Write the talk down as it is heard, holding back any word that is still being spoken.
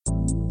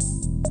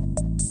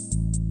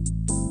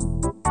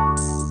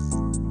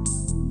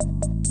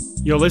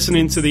You're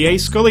listening to the A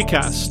Scully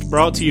Cast,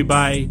 brought to you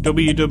by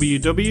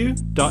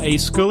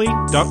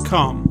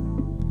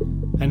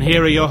www.ascully.com. And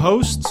here are your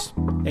hosts,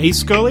 A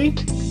Scully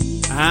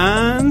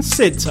and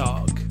Sid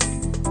Talk.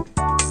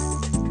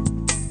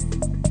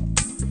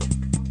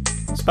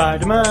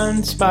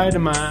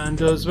 Spider-Man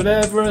does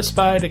whatever a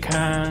spider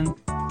can.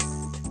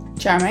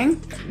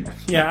 Charming.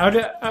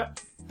 Yeah,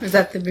 Is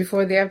that the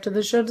before the after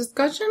the show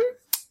discussion?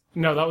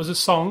 No, that was a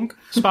song.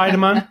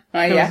 Spider-Man. Oh,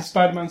 It yeah. was a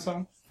Spider-Man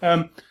song.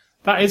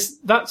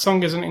 That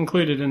song isn't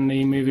included in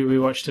the movie we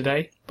watched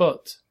today,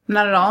 but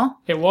Not at all.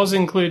 it was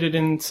included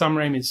in Sam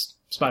Raimi's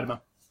Spider-Man.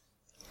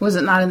 Was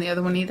it not in the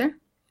other one either?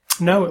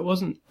 No, it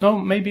wasn't. No,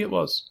 maybe it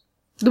was.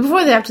 The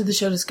before the after the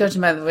show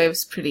discussion, by the way,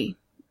 was pretty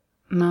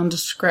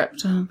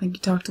nondescript. I don't think you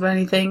talked about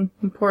anything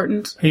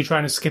important. Are you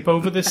trying to skip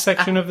over this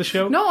section of the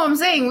show? No, I'm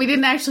saying we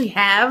didn't actually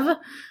have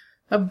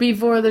a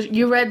before the...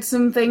 You read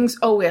some things.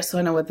 Oh, yes,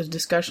 I know what the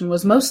discussion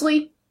was.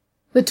 Mostly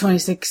the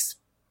 26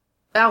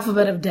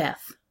 alphabet of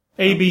death.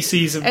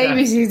 ABCs of Death.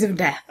 ABCs of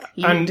death.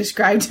 You And-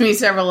 described to me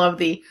several of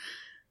the...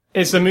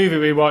 It's a movie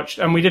we watched,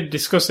 and we did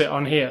discuss it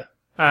on here.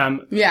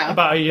 Yeah.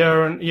 About a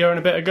year and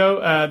a bit ago.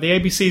 The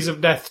ABCs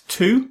of Death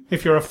 2,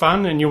 if you're a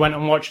fan and you went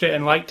and watched it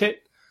and liked it,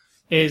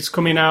 is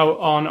coming out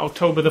on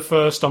October the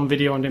 1st on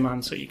video on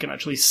demand, so you can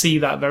actually see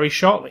that very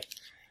shortly.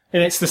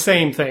 And it's the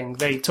same thing.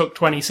 They took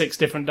 26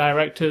 different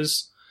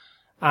directors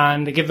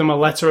and they give them a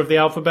letter of the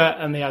alphabet,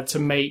 and they had to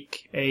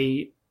make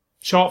a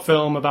short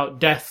film about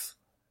death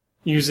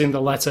using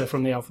the letter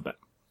from the alphabet.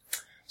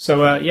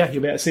 So, yeah,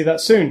 you'll be able to see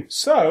that soon.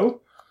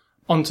 So,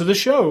 on to the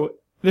show.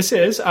 This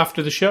is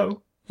After the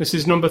Show. This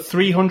is number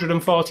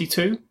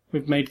 342.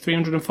 We've made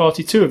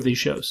 342 of these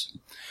shows.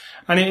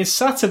 And it is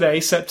Saturday,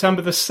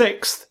 September the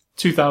 6th,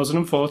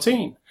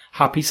 2014.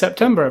 Happy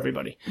September,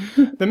 everybody.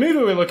 The movie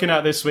we're looking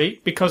at this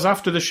week, because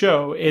After the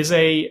Show is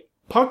a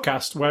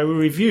podcast where we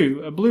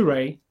review a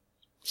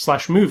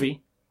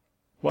Blu-ray/movie,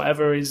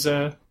 whatever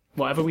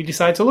we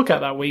decide to look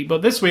at that week.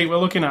 But this week we're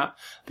looking at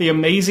The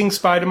Amazing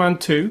Spider-Man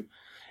 2.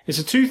 It's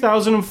a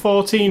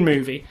 2014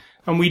 movie,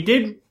 and we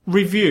did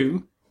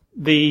review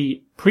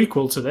the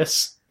prequel to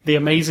this, The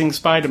Amazing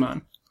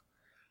Spider-Man.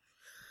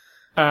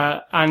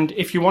 And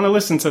if you want to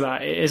listen to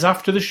that, it is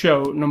After the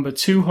Show number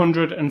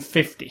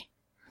 250.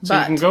 So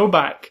you can go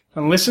back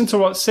and listen to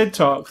what Sid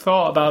Talk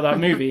thought about that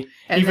movie,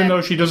 even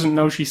though she doesn't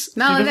know she's...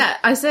 Not only that,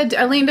 I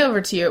leaned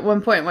over to you at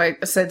one point where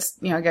I said,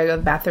 I gotta go to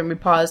the bathroom. We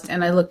paused,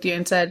 and I looked at you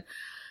and said,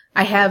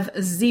 I have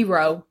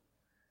zero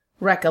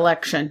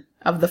recollection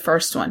of the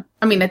first one.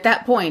 I mean, at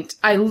that point,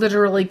 I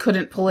literally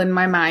couldn't pull in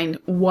my mind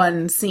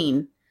one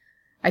scene.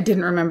 I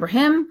didn't remember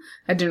him.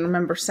 I didn't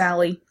remember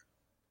Sally.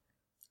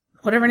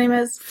 Whatever her name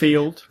is.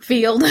 Field.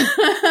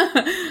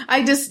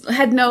 I just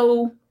had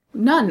none.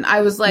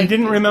 I was like... You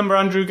didn't remember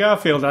Andrew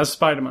Garfield as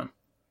Spider-Man?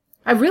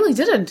 I really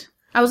didn't.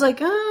 I was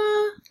like,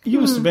 You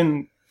must have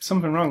been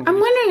something wrong. I'm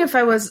wondering if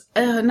I was,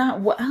 I don't know.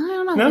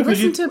 No,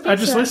 I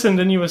just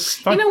listened and you was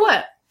fine. You know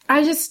what?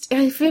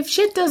 If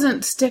shit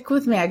doesn't stick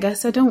with me, I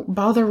guess I don't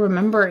bother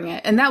remembering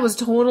it. And that was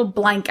total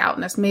blank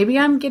outness. Maybe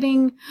I'm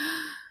getting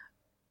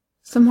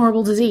some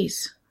horrible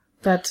disease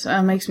that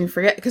makes me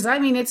forget. Because, I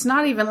mean, it's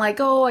not even like,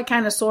 I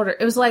kind of sort of...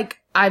 It was like,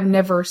 I've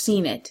never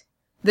seen it.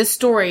 This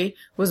story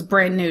was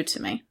brand new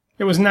to me.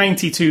 It was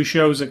 92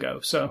 shows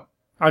ago, so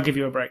I'll give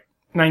you a break.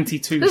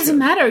 92 It doesn't shows.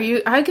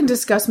 matter. I can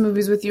discuss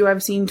movies with you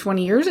I've seen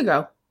 20 years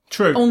ago.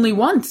 True. Only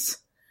once.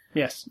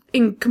 Yes.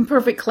 In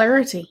perfect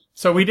clarity.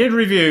 So we did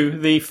review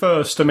the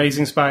first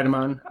Amazing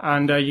Spider-Man,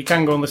 and you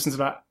can go and listen to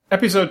that.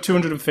 Episode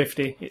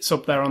 250. It's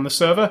up there on the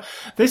server.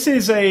 This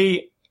is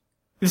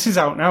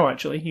out now,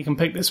 actually. You can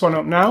pick this one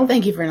up now.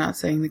 Thank you for not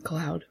saying the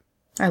cloud.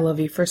 I love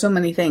you for so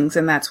many things,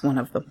 and that's one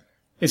of them.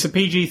 It's a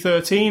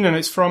PG-13, and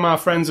it's from our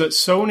friends at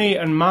Sony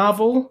and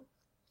Marvel.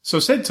 So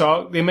Sid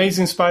Talk, The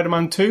Amazing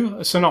Spider-Man 2,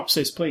 a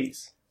synopsis,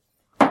 please.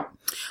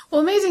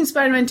 Well, Amazing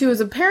Spider-Man 2 is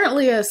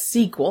apparently a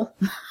sequel.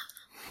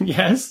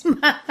 Yes.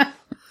 But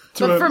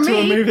for me,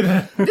 to a movie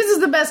that... this is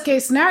the best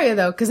case scenario,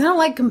 though, because I don't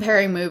like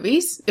comparing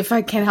movies, if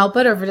I can't help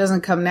it, or if it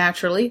doesn't come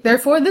naturally.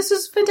 Therefore, this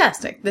is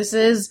fantastic. This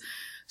is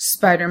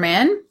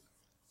Spider-Man,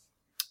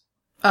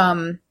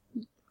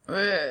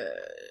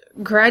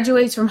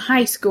 graduates from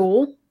high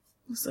school.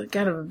 It's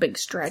kind of a big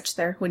stretch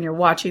there when you're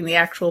watching the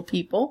actual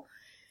people.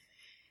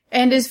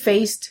 And is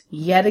faced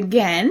yet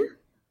again,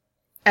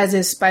 as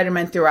is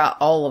Spider-Man throughout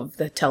all of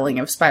the telling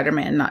of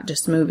Spider-Man, not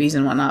just movies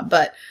and whatnot,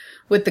 but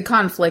with the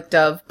conflict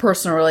of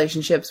personal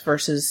relationships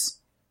versus,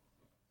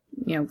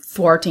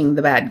 thwarting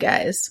the bad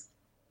guys.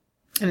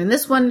 And in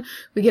this one,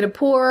 we get a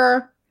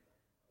poor...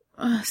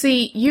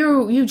 see,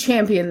 you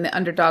champion the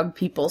underdog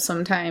people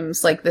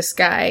sometimes, like this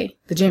guy,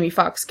 the Jamie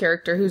Foxx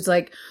character, who's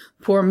like,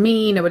 poor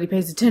me, nobody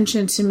pays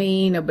attention to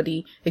me,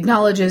 nobody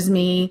acknowledges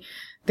me,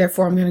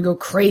 therefore I'm gonna go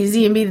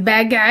crazy and be the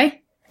bad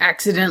guy.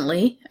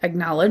 Accidentally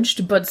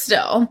acknowledged, but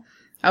still.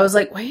 I was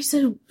like, why are you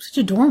such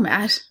a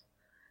doormat?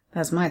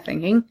 That's my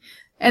thinking.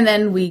 And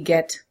then we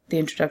get the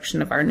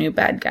introduction of our new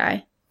bad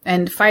guy.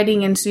 And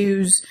fighting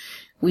ensues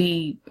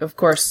we, of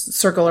course,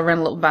 circle around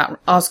a little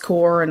about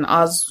Oscorp and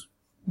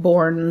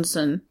Osborns,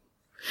 and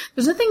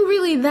there's nothing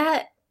really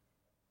that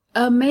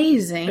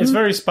amazing. It's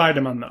very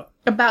Spider-Man, though.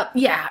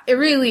 It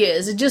really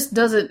is. It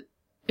doesn't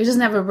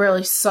have a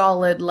really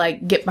solid,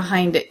 like, get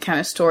behind it kind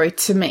of story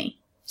to me.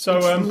 So,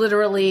 it's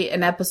literally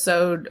an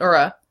episode,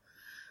 or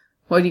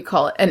what do you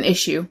call it? An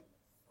issue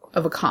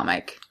of a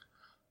comic.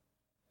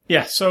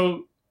 Yeah,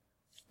 so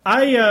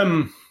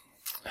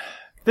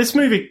this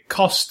movie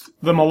cost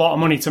them a lot of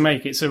money to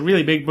make. It's a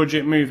really big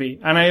budget movie,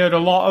 and I heard a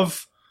lot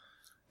of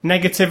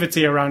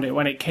negativity around it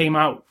when it came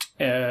out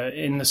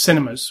in the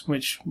cinemas,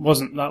 which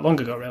wasn't that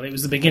long ago, really. It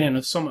was the beginning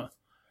of summer.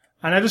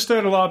 And I just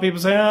heard a lot of people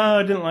say,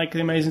 I didn't like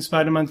The Amazing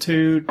Spider-Man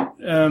 2.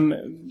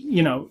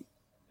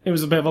 It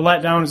was a bit of a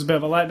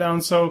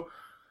letdown. So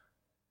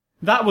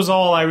that was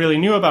all I really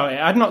knew about it.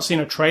 I'd not seen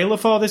a trailer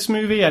for this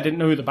movie. I didn't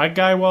know who the bad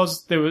guy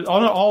was.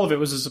 All of it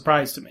was a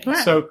surprise to me. Right.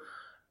 So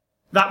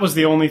that was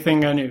the only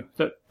thing I knew,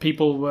 that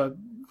people were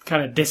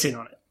kind of dissing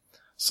on it.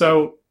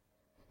 So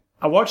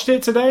I watched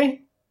it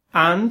today,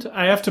 and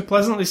I have to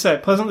pleasantly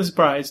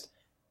surprised.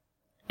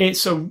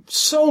 It's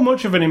so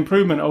much of an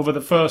improvement over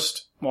the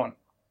first one.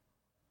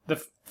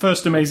 The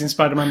first Amazing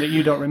Spider-Man that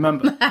you don't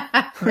remember.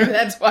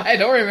 That's why I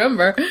don't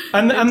remember.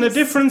 And the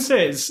difference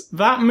is,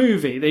 that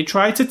movie, they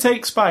tried to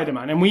take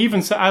Spider-Man,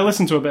 and I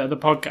listened to a bit of the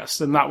podcast,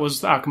 and that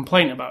was our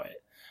complaint about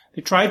it.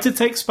 They tried to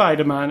take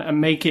Spider-Man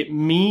and make it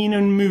mean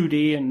and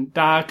moody and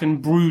dark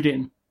and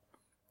brooding,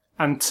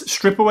 and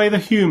strip away the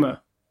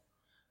humour.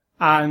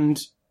 And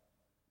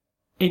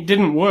it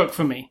didn't work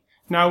for me.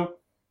 Now,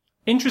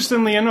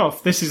 interestingly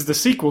enough, this is the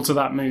sequel to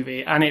that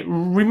movie, and it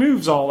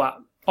removes all that.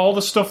 All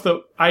the stuff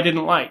that I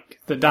didn't like,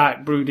 the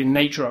dark, brooding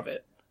nature of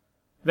it.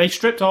 They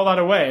stripped all that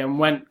away and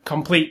went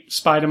complete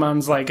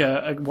Spider-Man's like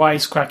a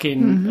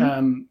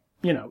wisecracking,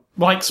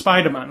 like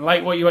Spider-Man,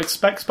 like what you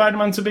expect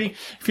Spider-Man to be.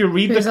 If you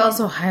read He's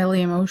also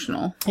highly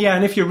emotional. Yeah,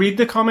 and if you read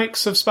the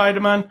comics of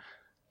Spider-Man,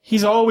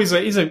 he's always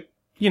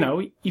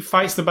he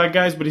fights the bad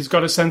guys, but he's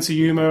got a sense of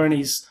humor, and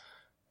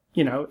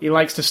he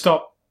likes to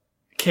stop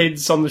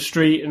kids on the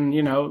street, and,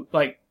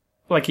 like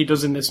he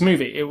does in this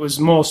movie. It was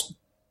more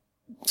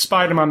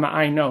Spider-Man that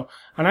I know.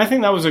 And I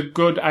think that was a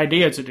good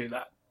idea to do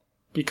that,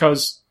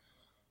 because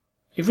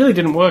it really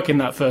didn't work in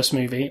that first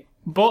movie.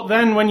 But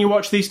then when you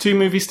watch these two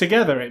movies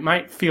together, it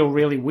might feel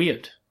really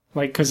weird.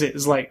 Like, because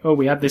it's like,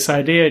 we had this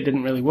idea, it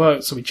didn't really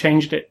work, so we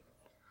changed it.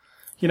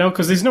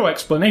 Because there's no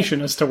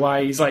explanation as to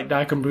why he's like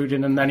dark and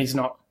brooding and then he's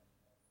not.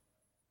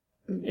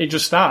 It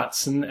just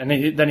starts, and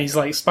then he's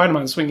like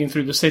Spider-Man swinging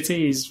through the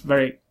city. He's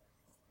very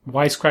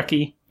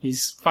wisecracky.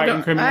 He's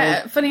fighting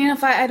criminals. Funny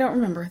enough, I don't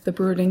remember the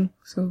brooding,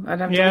 so I'd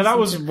have to. Yeah, that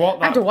was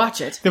I have to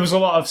watch it. There was a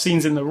lot of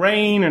scenes in the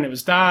rain, and it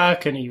was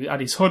dark, and he had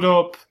his hood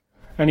up,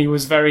 and he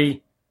was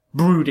very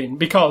brooding,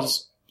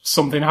 because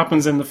something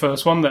happens in the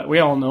first one that we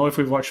all know if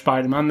we've watched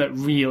Spider-Man that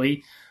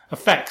really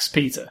affects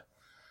Peter.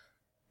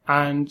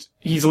 And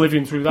he's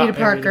living through that. Peter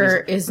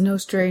Parker is no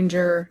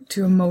stranger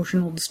to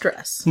emotional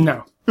distress.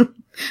 No.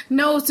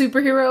 No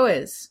superhero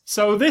is.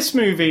 So this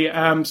movie,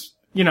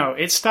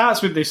 it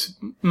starts with this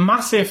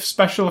massive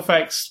special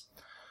effects.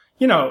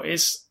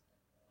 It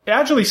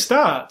actually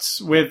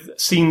starts with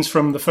scenes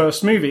from the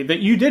first movie that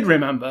you did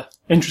remember,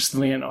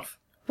 interestingly enough.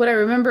 What I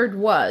remembered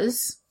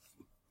was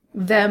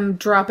them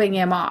dropping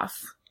him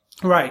off.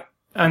 Right.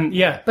 And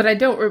yeah. But I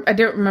don't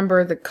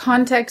remember the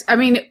context. I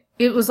mean,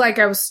 it was like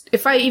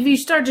if you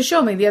started to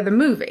show me the other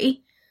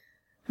movie,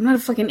 I'm not a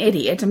fucking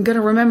idiot. I'm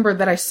gonna remember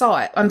that I saw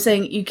it. I'm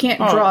saying you can't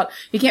draw it,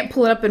 you can't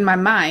pull it up in my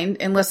mind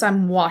unless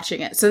I'm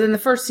watching it. So then the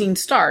first scene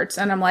starts,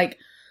 and I'm like,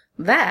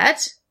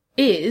 that's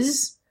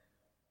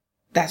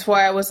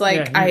why I was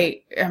like,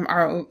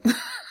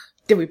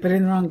 did we put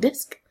in the wrong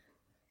disc?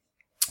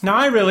 No,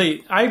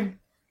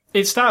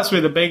 it starts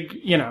with a big,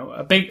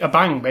 a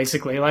bang,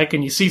 basically, like,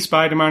 and you see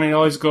Spider-Man in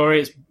all his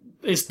glory.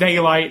 It's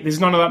daylight. There's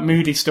none of that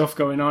moody stuff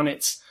going on.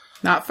 It's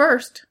not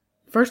first.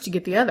 First you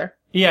get the other.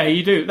 Yeah,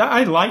 you do.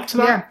 I liked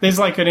that. Yeah. There's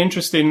like an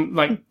interesting,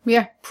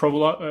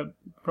 prologue.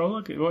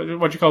 Prologue?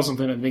 What do you call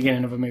something at the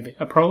beginning of a movie?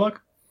 A prologue?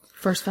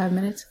 First 5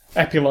 minutes.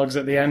 Epilogues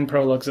at the end,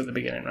 prologues at the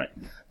beginning, right?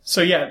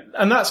 So yeah,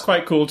 and that's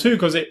quite cool too,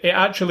 because it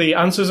actually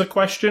answers a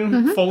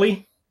question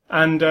fully,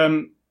 and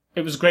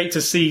it was great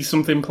to see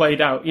something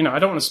played out. I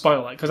don't want to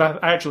spoil it, because I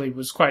actually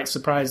was quite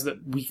surprised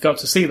that we got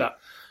to see that.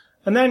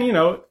 And then,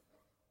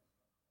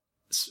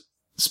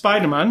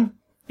 Spider-Man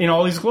in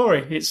all his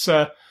glory. It's,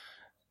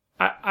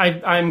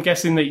 I'm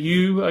guessing that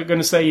you are going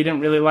to say you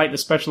didn't really like the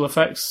special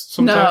effects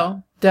sometimes.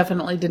 No,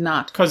 definitely did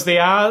not. Because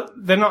they're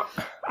not,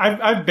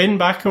 I've been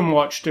back and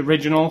watched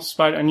original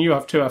Spider, and you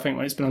have too, I think,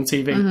 when it's been on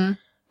TV. Mm-hmm.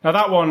 Now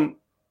that one,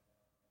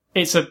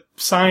 it's a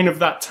sign of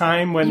that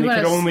time when they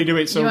could only do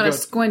it so good. You want to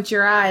squint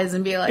your eyes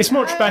and be like, it's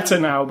much better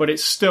now, but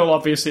it's still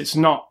obvious it's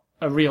not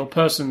a real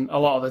person a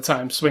lot of the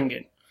time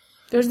swinging.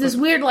 There's this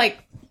weird,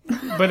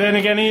 But then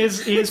again, he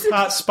is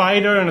part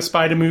spider, and a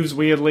spider moves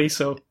weirdly,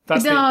 so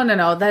that's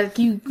No.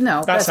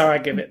 That's how I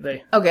give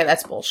it Okay,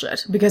 that's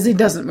bullshit, because he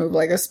doesn't move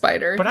like a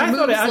spider. But I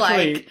thought it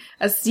actually like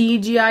a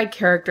CGI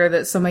character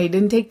that somebody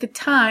didn't take the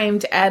time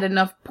to add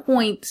enough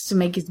points to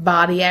make his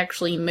body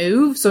actually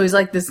move. So he's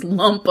like this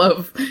lump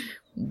of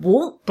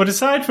whoop But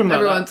aside from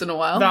every that, once in a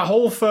while. that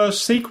whole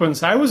first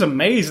sequence, I was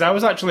amazed.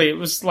 It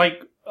was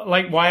like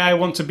why I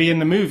want to be in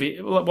the movie,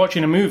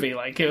 watching a movie.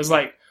 Like, it was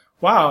like,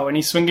 wow, and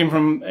he's swinging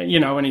from,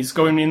 and he's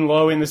going in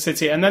low in the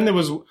city. And then there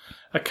was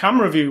a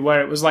camera view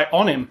where it was like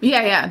on him.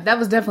 Yeah, that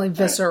was definitely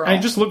visceral. And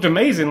it just looked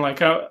amazing.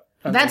 Like,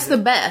 That's the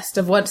best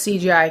of what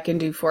CGI can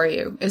do for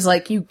you. Is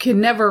like, you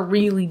can never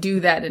really do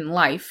that in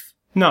life.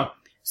 No.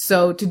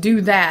 So to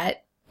do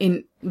that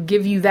and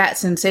give you that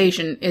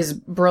sensation is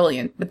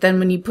brilliant. But then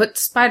when you put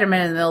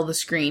Spider-Man in the middle of the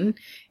screen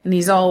and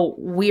he's all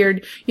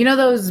weird,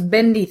 those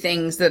bendy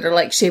things that are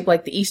like shaped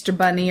like the Easter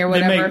Bunny or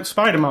whatever. They make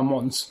Spider-Man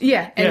ones.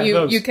 Yeah, and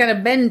those. you kind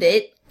of bend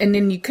it and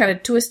then you kind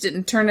of twist it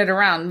and turn it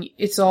around.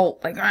 It's all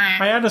like,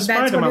 I had a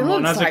Spider-Man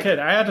one as a kid.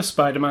 I had a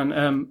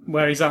Spider-Man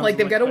where he's like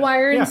they've got a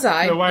wire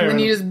inside, and then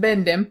you just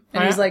bend him,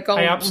 and he's like all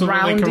roundy. I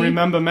absolutely can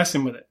remember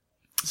messing with it.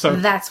 So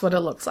that's what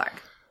it looks like.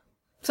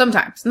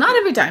 Sometimes, not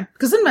every time,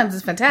 because sometimes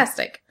it's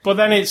fantastic. But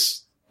then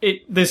there's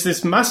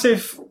this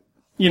massive,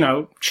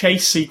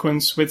 chase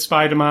sequence with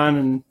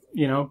Spider-Man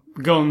and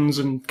guns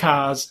and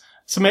cars.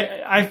 So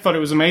I thought it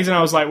was amazing.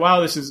 I was like,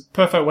 wow, this is a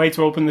perfect way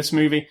to open this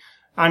movie,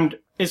 and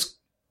it's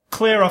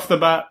clear off the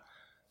bat,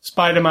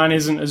 Spider-Man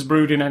isn't as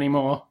brooding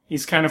anymore.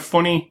 He's kind of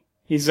funny.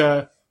 He's,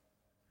 got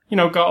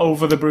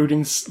over the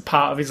brooding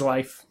part of his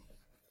life.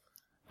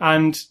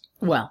 And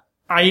well,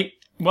 I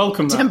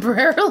welcome that.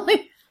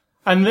 Temporarily.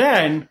 And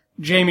then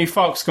Jamie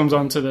Foxx comes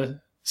onto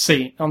the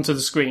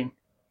screen.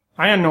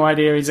 I had no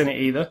idea he's in it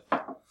either.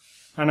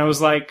 And I was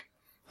like,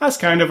 that's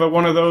kind of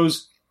one of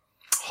those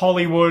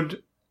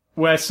Hollywood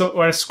where a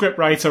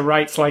scriptwriter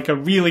writes like a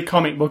really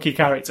comic booky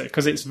character,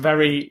 because it's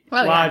very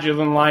larger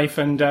than life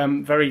and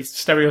very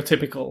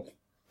stereotypical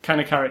kind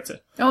of character.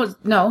 Oh,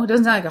 no, it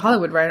doesn't sound like a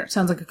Hollywood writer. It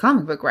sounds like a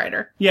comic book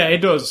writer. Yeah, it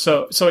does.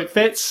 So it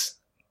fits.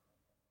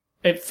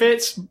 It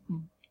fits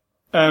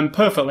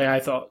perfectly,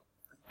 I thought.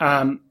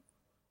 And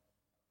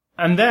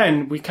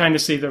then we kind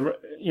of see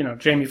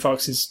Jamie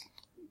Foxx is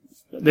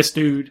this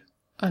dude.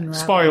 Unravel.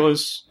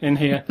 Spoilers in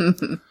here.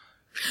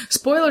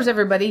 Spoilers,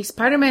 everybody.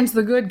 Spider-Man's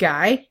the good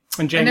guy.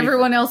 And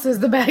everyone else is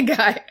the bad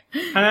guy.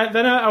 And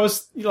then I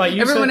was like,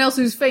 everyone else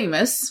who's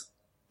famous,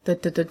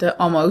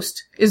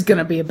 almost, is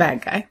gonna be a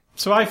bad guy.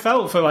 So I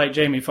felt for like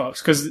Jamie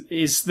Foxx, because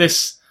he's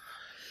this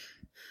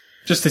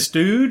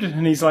dude,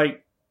 and he's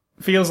like,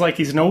 feels like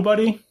he's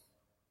nobody.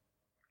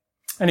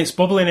 And it's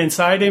bubbling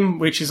inside him,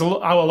 which is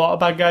how a lot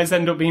of bad guys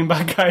end up being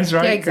bad guys,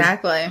 right? Yeah,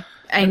 exactly.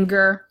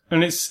 Anger.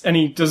 And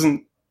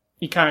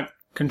he can't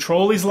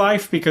control his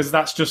life, because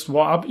that's just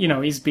what,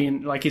 he's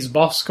being, like, his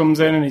boss comes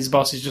in and his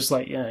boss is just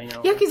like, Yeah,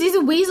 because he's a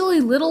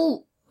weaselly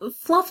little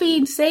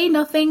fluffy, say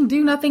nothing,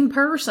 do nothing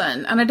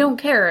person. And I don't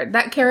care.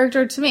 That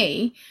character, to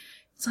me,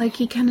 it's like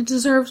he kind of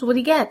deserves what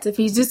he gets. If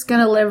he's just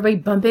gonna let everybody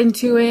bump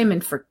into him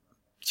and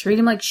treat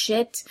him like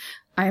shit.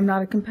 I am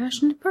not a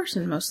compassionate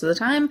person most of the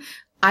time.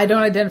 I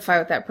don't identify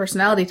with that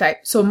personality type.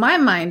 So my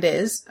mind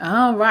is,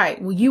 all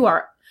right, well, you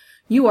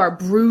are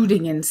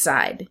brooding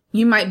inside.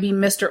 You might be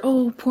Mr.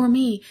 Oh, poor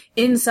me.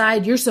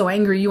 Inside, you're so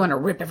angry you want to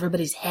rip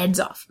everybody's heads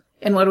off.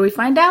 And what do we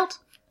find out?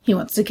 He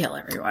wants to kill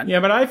everyone.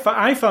 Yeah, but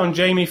I found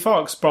Jamie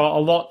Foxx brought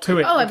a lot to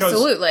it. Oh,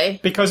 absolutely.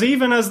 Because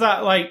even as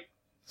that, like,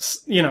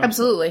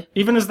 absolutely.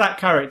 Even as that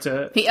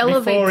character, he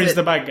elevates before he's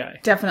the bad guy.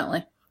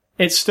 Definitely.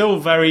 It's still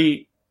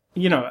very,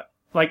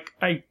 like,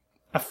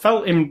 I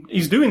felt him,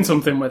 he's doing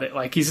something with it.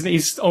 Like,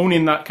 he's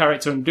owning that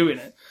character and doing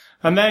it.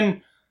 And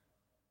then,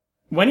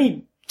 when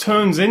he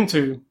turns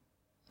into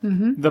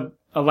the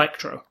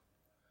Electro,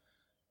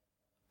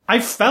 I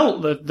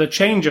felt the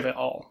change of it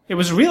all. It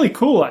was really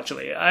cool,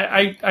 actually.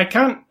 I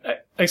can't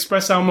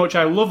express how much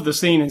I love the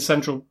scene in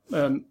Central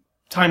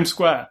Times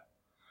Square.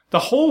 The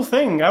whole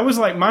thing, I was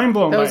like mind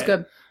blown by it. That was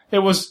good.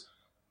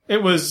 It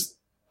was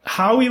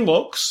how he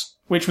looks,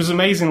 which was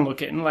amazing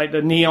looking, like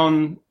the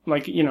neon,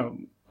 like,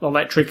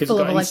 electric has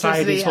got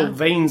inside his whole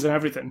veins and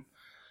everything.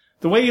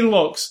 The way he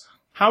looks,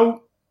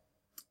 how,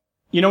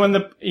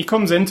 when he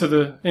comes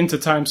into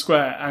Times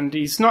Square, and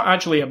he's not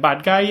actually a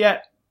bad guy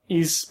yet,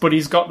 but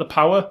he's got the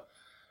power,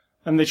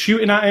 and they're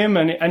shooting at him,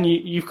 and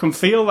you can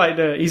feel like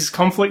he's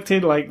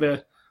conflicted, like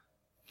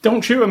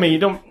don't shoot at me, you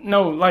don't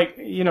know, like,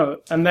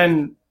 and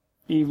then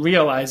he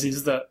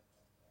realizes that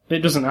it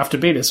doesn't have to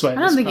be this way. I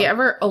don't think he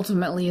ever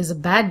ultimately is a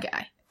bad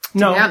guy, to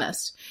be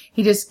honest.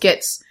 He just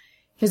gets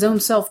his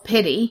own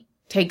self-pity,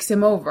 takes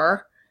him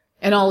over,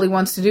 and all he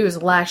wants to do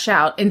is lash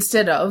out,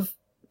 instead of,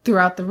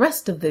 throughout the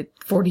rest of the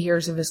 40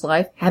 years of his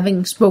life,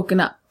 having spoken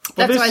up.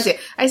 That's how I see it.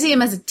 I see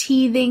him as a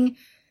teeming,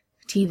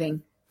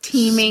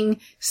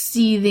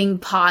 seething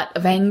pot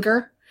of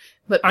anger,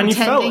 but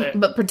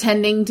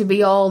pretending to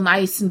be all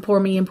nice and poor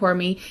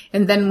me.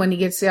 And then when he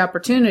gets the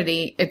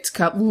opportunity, it's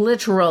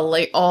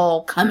literally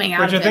all coming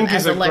out of him. Which I think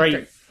is a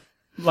electric.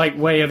 great,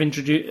 way of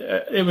introducing.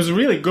 It was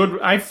really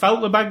good. I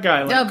felt the bad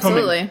guy,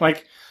 absolutely,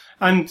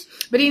 coming,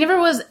 but he never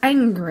was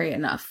angry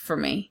enough for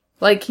me.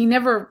 Like, he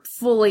never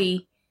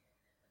fully.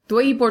 The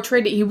way he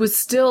portrayed it, he was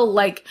still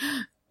like,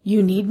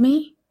 "You need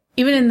me?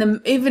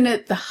 even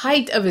at the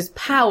height of his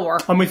power.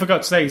 And we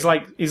forgot to say, he's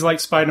like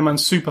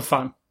Spider-Man's super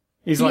fan.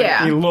 He's like,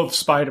 Yeah. he loves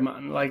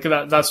Spider-Man. Like,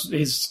 that's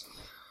his...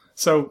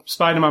 So,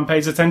 Spider-Man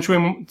pays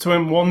attention to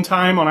him one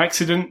time on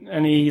accident,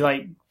 and he,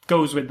 like,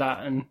 goes with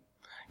that, and...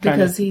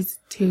 Because he's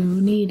too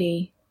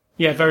needy.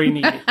 Yeah, very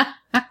needy.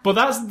 But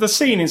that's the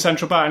scene in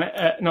Central Park,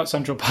 not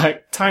Central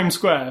Park, Times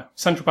Square.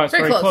 Central Park's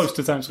very close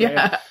to Times Square.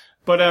 Yeah.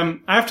 But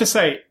I have to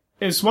say,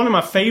 it's one of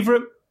my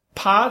favourite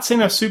parts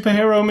in a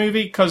superhero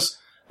movie,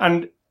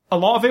 and a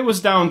lot of it was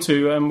down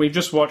to, and we've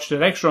just watched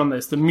it extra on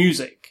this, the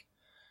music.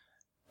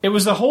 It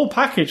was the whole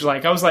package,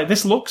 like, I was like,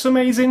 this looks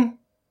amazing.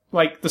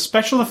 Like, the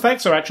special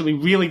effects are actually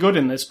really good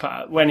in this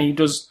part, when he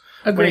does...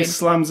 Agreed. When he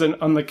slams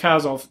on the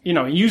cars off, he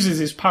uses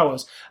his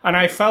powers. And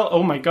I felt,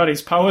 oh my god,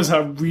 his powers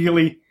are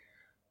really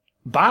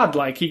bad.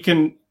 Like, he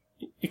can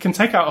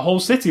take out a whole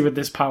city with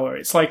this power.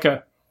 It's like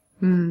a...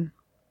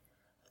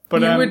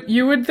 But,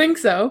 you would think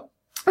so.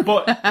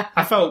 But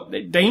I felt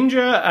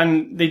danger,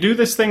 and they do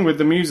this thing with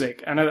the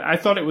music, and I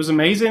thought it was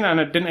amazing,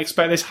 and I didn't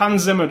expect this.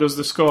 Hans Zimmer does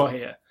the score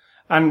here.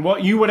 And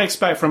what you would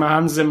expect from a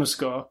Hans Zimmer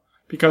score,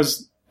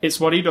 because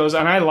it's what he does,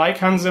 and I like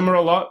Hans Zimmer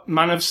a lot.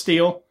 Man of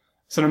Steel.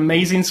 It's an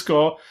amazing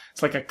score.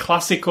 It's like a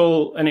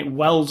classical, and it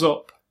wells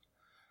up.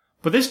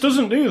 But this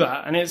doesn't do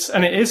that, and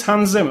it is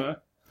Hans Zimmer.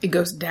 It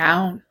goes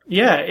down.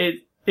 Yeah, it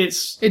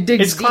digs it's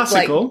deep,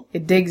 classical. Like,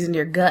 it digs into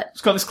your gut.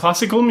 It's got this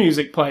classical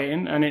music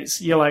playing, and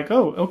you're like,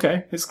 oh,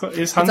 okay, it's Hans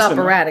Zimmer. It's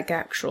operatic,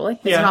 actually.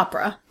 It's an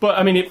opera. But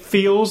I mean, it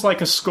feels like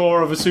a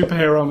score of a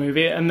superhero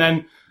movie, and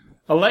then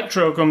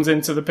Electro comes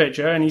into the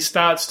picture, and he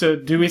starts to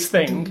do his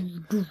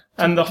thing,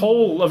 and the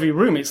whole of your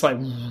room, it's like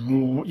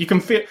you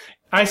can feel.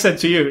 I said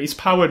to you, he's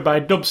powered by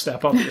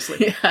dubstep,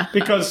 obviously. Yeah.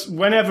 Because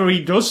whenever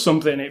he does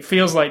something, it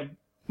feels like,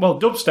 well,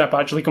 dubstep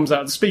actually comes out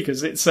of the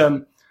speakers. It's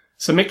a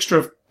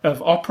mixture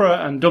of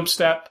opera and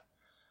dubstep.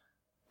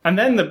 And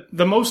then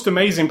the most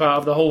amazing part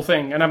of the whole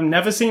thing, and I've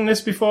never seen this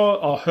before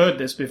or heard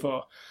this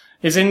before,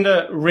 is in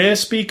the rear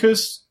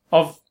speakers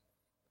of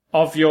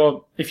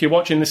your, if you're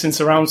watching this in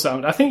surround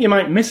sound. I think you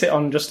might miss it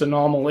on just a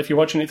normal, if you're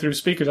watching it through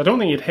speakers. I don't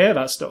think you'd hear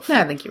that stuff.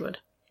 Yeah, I think you would.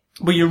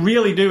 But you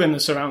really do in the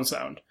surround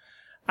sound.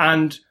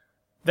 And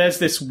there's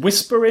this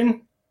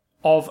whispering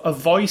of a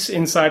voice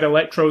inside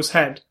Electro's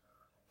head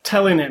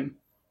telling him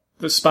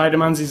that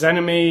Spider-Man's his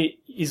enemy,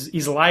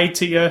 he's lied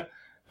to you.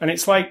 And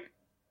it's like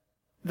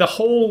the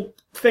whole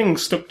thing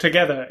stuck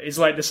together is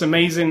like this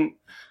amazing,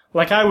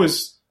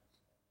 this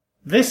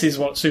is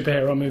what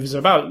superhero movies are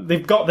about.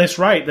 They've got this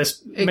right.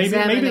 Maybe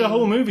the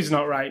whole movie's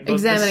not right. But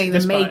examining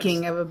the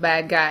making of a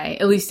bad guy,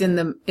 at least in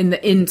the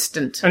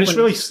instant. And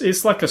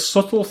it's like a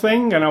subtle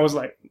thing, and I was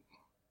like,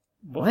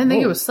 I didn't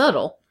think it was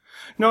subtle.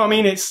 No, I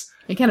mean,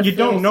 you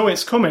don't know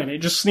it's coming. It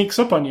just sneaks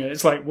up on you.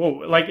 It's like,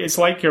 whoa, it's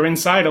like you're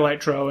inside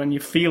Electro and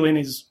you're feeling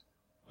his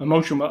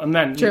emotion. And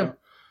then,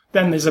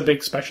 then there's a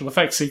big special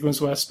effects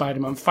sequence where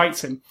Spider-Man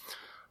fights him.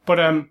 But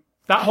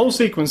that whole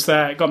sequence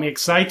there got me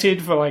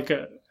excited for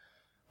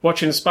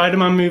watching a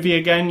Spider-Man movie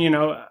again.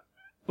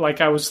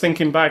 Like I was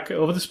thinking back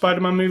over the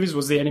Spider-Man movies.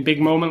 Was there any big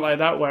moment like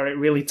that where it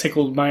really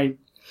tickled my? I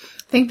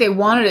think they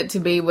wanted it to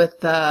be with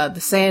the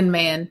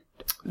Sandman.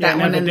 That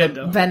one and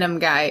the Venom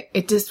guy.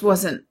 It just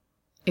wasn't.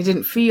 It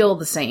didn't feel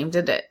the same,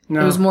 did it?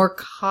 No. It was more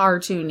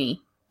cartoony.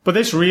 But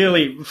this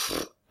really,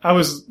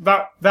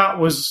 that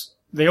was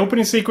the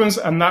opening sequence,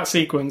 and that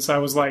sequence, I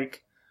was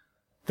like,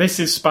 this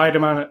is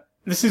Spider-Man.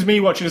 This is me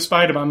watching a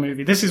Spider-Man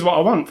movie. This is what I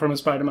want from a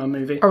Spider-Man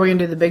movie. Are we going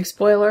to do the big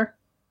spoiler?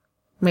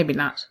 Maybe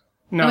not.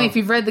 No. I mean, if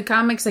you've read the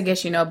comics, I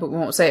guess you know, but we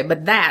won't say it.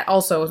 But that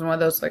also was one of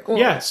those, like, oh.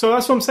 Yeah, so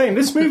that's what I'm saying.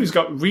 This movie's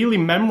got really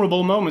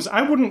memorable moments.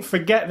 I wouldn't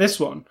forget this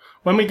one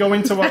when we go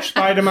in to watch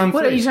Spider-Man 3.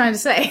 What are you trying to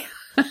say?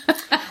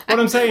 What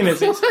I'm saying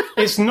is,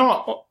 it's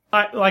not,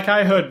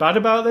 I heard bad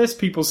about this,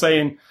 people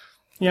saying,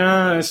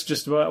 yeah, it's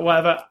just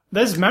whatever.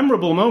 There's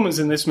memorable moments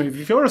in this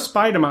movie. If you're a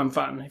Spider-Man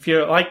fan, if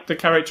you like the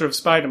character of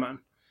Spider-Man,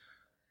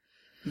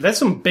 there's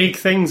some big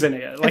things in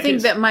it. I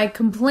think that my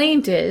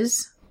complaint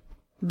is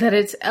that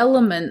it's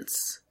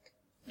elements,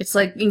 it's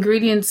like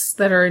ingredients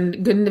that are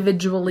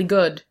individually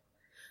good,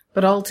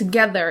 but all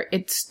together,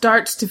 it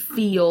starts to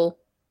feel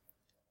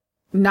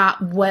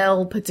not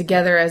well put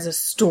together as a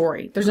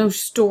story. There's no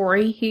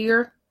story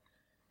here.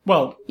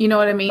 Well, you know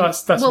what I mean?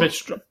 That's a bit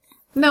strong.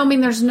 No, I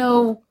mean,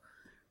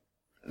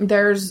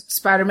 there's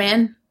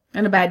Spider-Man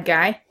and a bad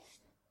guy.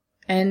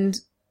 And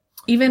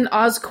even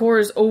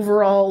Oscorp's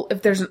overall,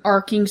 if there's an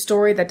arcing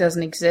story, that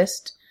doesn't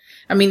exist.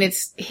 I mean,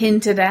 it's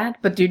hinted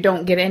at, but you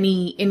don't get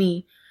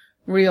any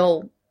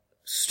real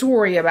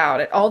story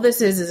about it. All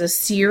this is a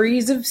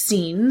series of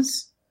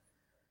scenes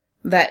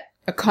that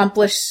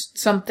accomplish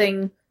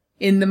something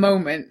in the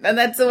moment. And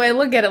that's the way I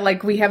look at it.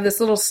 Like, we have this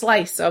little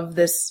slice of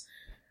this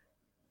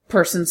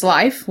person's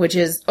life, which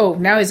is,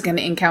 now he's going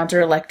to encounter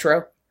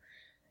Electro.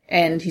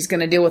 And he's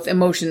going to deal with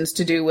emotions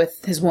to do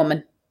with his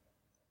woman.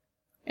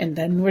 And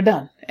then we're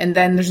done. And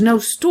then there's no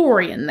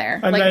story in there,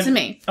 and to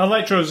me.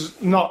 Electro's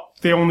not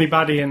the only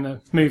baddie in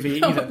the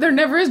movie either. There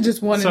never is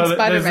just one in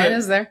Spider-Man,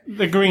 is there?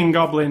 The Green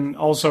Goblin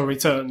also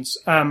returns.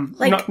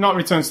 Not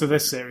returns to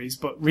this series,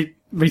 but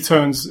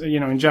returns,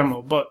 in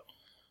general. But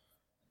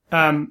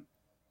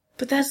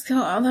But that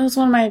was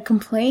one of my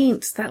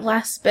complaints, that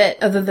last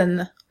bit, other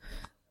than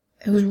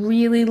it was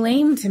really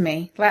lame to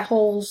me, that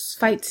whole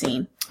fight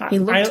scene. He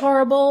looked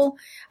horrible.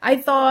 I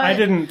thought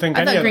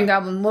Green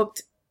Goblin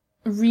looked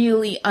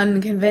really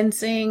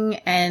unconvincing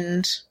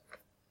and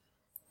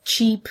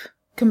cheap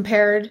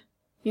compared.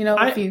 You know,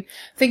 if you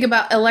think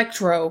about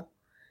Electro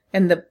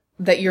and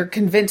that you're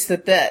convinced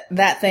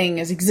that thing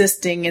is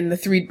existing in the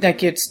three,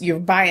 like you're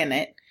buying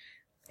it.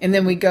 And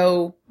then we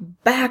go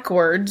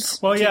backwards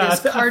to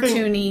this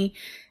cartoony,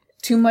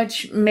 too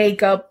much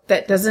makeup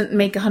that doesn't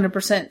make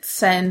 100%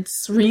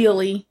 sense,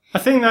 really. I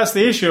think that's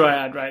the issue I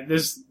had, right?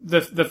 There's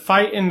the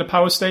fight in the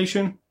power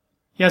station.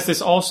 He has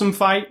this awesome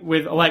fight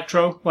with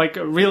Electro, like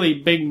a really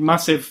big,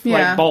 massive,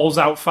 like balls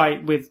out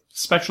fight with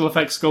special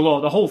effects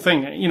galore. The whole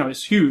thing, you know,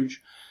 is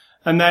huge.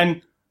 And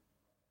then,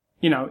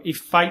 you know, he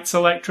fights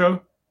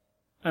Electro,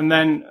 and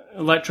then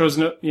Electro's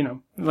not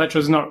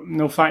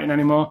no fighting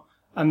anymore.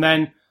 And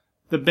then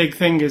the big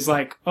thing is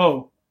like,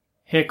 oh,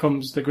 here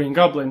comes the Green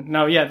Goblin.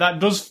 Now, yeah, that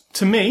does,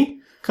 to me,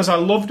 because I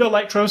loved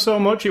Electro so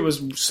much, it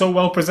was so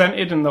well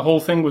presented and the whole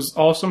thing was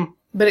awesome.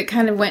 But it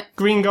kind of went...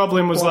 Green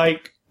Goblin was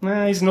like,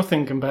 nah, he's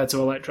nothing compared to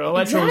Electro.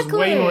 Electro was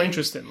way more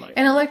interesting. Like,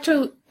 and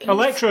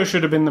Electro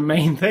should have been the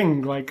main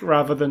thing, like,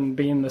 rather than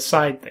being the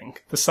side thing.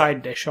 The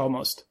side dish,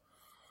 almost.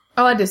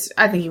 Oh, I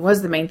think he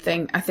was the main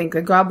thing. I think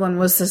the Goblin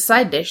was the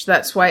side dish.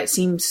 That's why it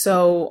seemed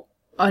so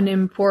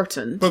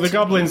unimportant. But the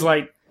Goblin's,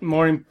 like,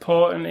 more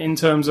important in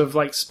terms of,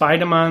 like,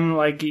 Spider-Man.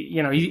 Like,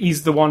 you know,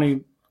 he's the one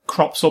who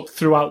crops up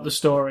throughout the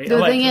story.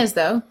 The thing is,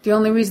 though, the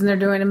only reason they're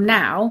doing him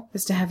now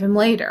is to have him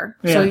later.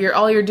 Yeah. So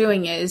all you're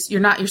doing is,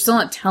 you're still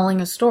not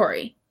telling a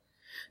story.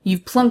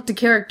 You've plunked a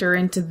character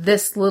into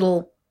this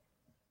little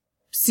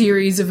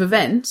series of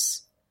events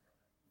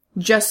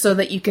just so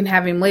that you can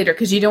have him later,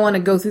 because you don't want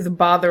to go through the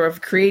bother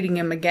of creating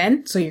him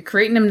again. So you're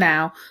creating him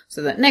now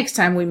so that next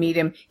time we meet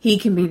him, he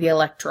can be the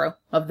Electro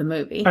of the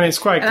movie. And it's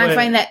quite clear. I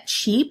find that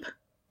cheap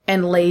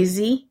and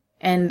lazy.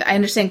 And I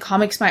understand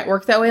comics might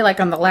work that way, like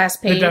on the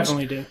last page. They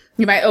definitely do.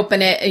 You might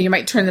open it and you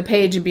might turn the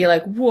page and be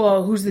like,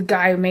 whoa, who's the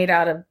guy made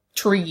out of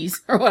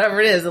trees or whatever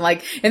it is?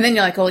 And then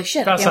you're like, holy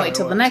shit, I can't wait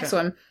till the next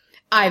one.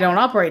 I don't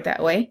operate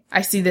that way.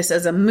 I see this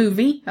as a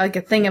movie, like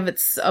a thing of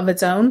its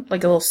own,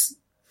 like a little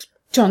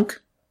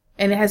chunk.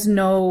 And it has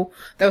that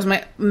was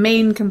my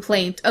main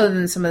complaint, other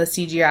than some of the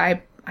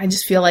CGI. I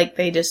just feel like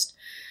they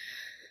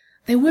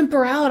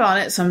whimper out on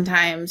it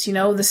sometimes, you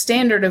know, the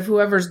standard of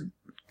whoever's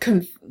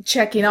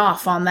checking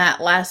off on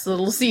that last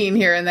little scene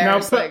here and there.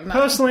 Now,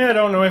 personally, I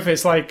don't know if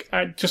it's like,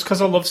 just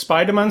because I love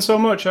Spider-Man so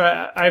much,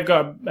 I've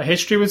got a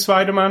history with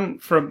Spider-Man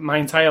for my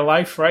entire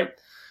life, right?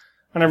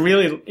 And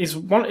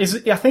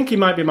I think he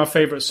might be my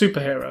favorite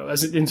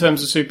superhero, in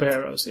terms of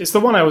superheroes. It's the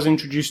one I was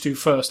introduced to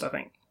first, I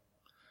think.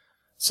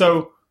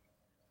 So,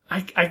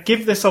 I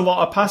give this a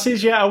lot of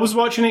passes. Yeah, I was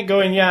watching it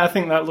going, yeah, I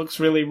think that looks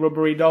really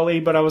rubbery dolly,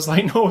 but I was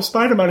like, no,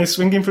 Spider-Man is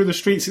swinging through the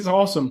streets. It's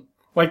awesome.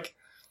 Like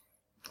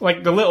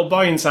the little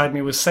boy inside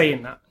me was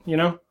saying that, you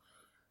know?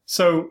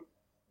 So,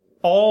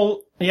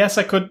 yes,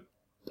 I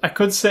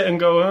could sit and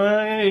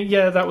go,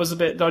 yeah, that was a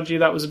bit dodgy,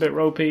 that was a bit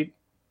ropey,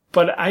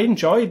 but I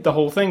enjoyed the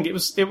whole thing. It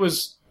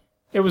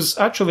was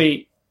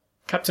actually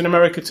Captain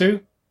America 2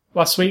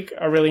 last week.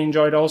 I really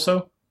enjoyed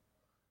also.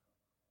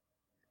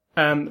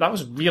 That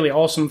was a really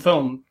awesome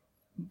film.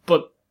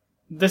 But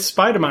this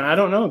Spider-Man, I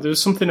don't know. There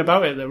was something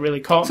about it that really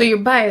caught me. So you're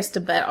biased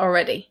a bit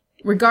already.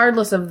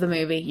 Regardless of the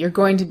movie, you're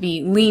going to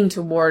be lean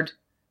toward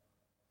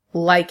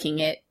liking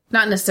it.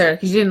 Not necessarily,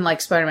 because you didn't like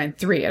Spider-Man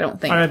 3, I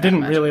don't think. I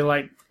didn't really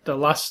like the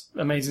last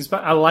Amazing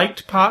Spider-Man. I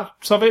liked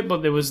parts of it,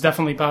 but there was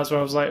definitely parts where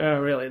I was like, oh,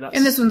 really?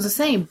 And this one's the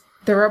same.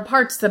 There are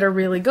parts that are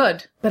really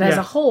good. But as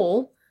a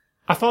whole...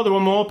 I thought there were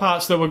more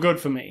parts that were good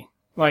for me.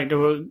 Like,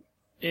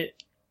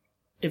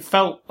 it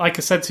felt, like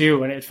I said to you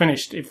when it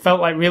finished, it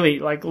felt like really,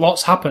 like,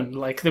 lots happened.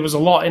 Like, there was a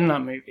lot in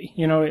that movie.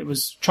 You know, it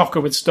was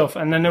chocker with stuff.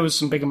 And then there was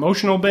some big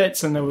emotional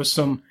bits, and there was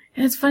some...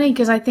 And it's funny,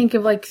 because I think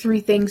of, like, 3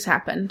 things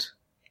happened.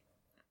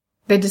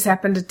 They just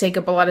happened to take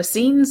up a lot of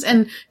scenes,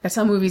 and that's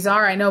how movies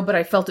are, I know, but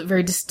I felt it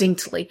very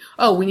distinctly.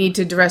 Oh, we need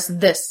to address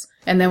this,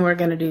 and then we're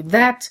gonna do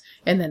that,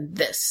 and then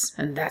this,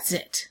 and that's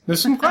it.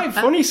 There's some quite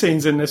funny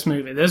scenes in this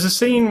movie. There's a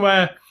scene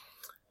where,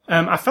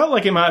 I felt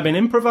like it might have been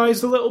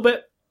improvised a little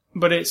bit,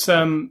 but it's,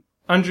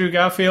 Andrew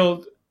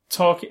Garfield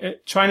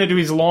trying to do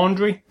his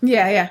laundry.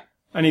 Yeah.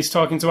 And he's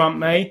talking to Aunt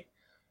May.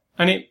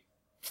 And it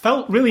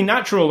felt really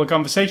natural, the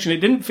conversation. It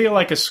didn't feel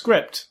like a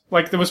script.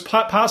 Like, there was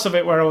parts of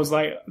it where I was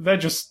like, they're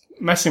just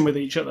messing with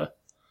each other.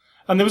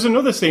 And there was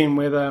another scene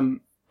with,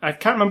 I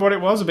can't remember what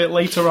it was, a bit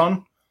later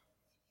on,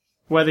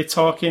 where they're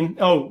talking,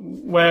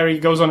 where he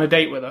goes on a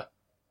date with her.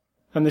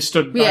 And they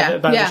stood by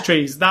the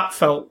trees. That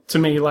felt to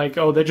me like,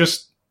 they've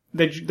just...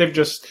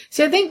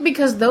 See, I think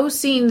because those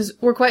scenes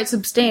were quite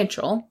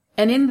substantial,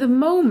 and in the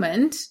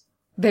moment,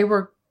 they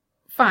were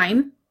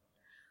fine,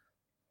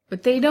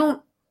 but they're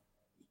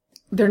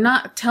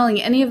not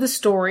telling any of the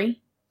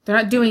story. They're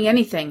not doing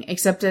anything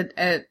except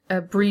a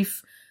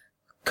brief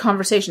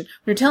conversation.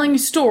 When you're telling a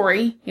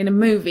story in a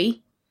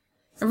movie,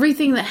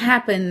 everything that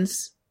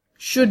happens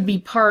should be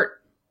part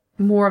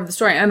more of the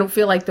story. I don't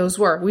feel like those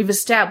were. We've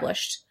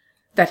established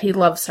that he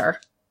loves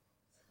her,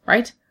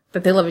 right?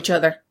 That they love each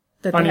other.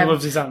 That And they he have,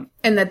 loves his aunt.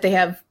 and that they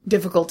have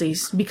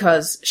difficulties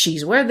because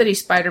she's aware that he's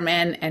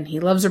Spider-Man and he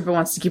loves her but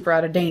wants to keep her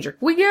out of danger.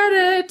 We get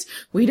it!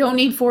 We don't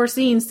need 4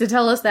 scenes to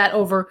tell us that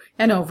over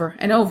and over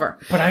and over.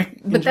 But I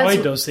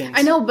enjoyed those scenes.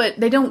 I know, but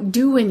they don't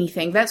do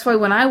anything. That's why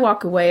when I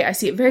walk away, I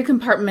see it very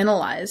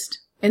compartmentalized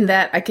in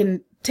that I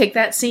can take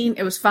that scene,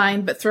 it was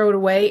fine, but throw it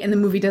away, and the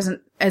movie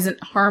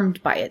isn't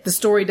harmed by it. The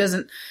story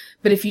doesn't,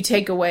 but if you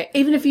take away,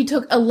 even if you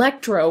took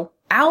Electro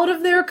out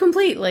of there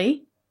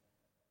completely,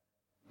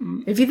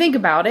 if you think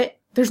about it,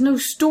 there's no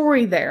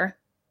story there.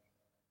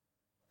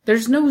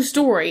 There's no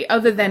story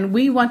other than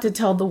we want to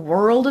tell the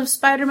world of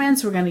Spider-Man,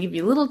 so we're going to give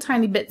you little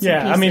tiny bits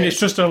and pieces. I mean, it's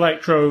just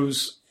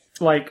Electro's,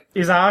 like,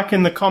 his arc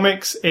in the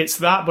comics, it's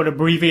that, but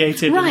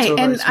abbreviated right, into a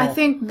very and small. I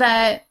think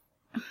that,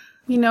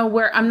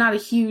 where I'm not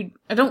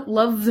I don't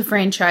love the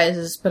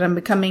franchises, but I'm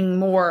becoming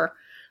more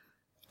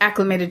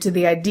acclimated to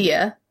the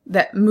idea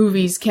that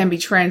movies can be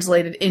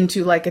translated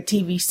into like a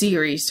TV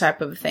series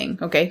type of thing.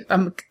 Okay,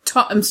 I'm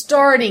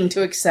starting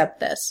to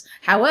accept this.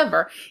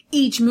 However,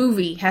 each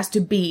movie has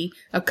to be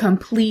a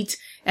complete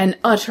and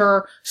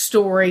utter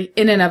story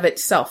in and of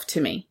itself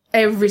to me.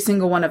 Every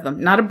single one of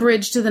them. Not a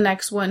bridge to the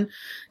next one.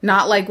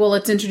 Not like, well,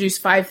 let's introduce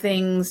 5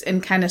 things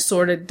and kind of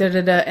sort of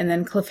da-da-da and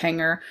then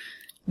cliffhanger.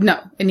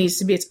 No, it needs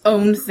to be its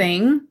own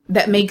thing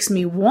that makes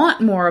me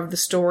want more of the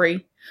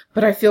story,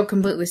 but I feel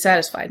completely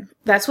satisfied.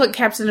 That's what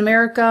Captain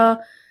America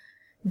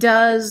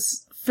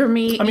does for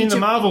me. I mean, the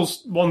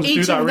Marvels ones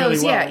do that really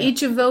well. Yeah,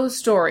 each of those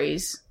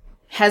stories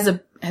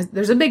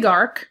there's a big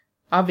arc,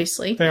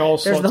 obviously. They all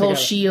There's slot the whole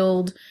together.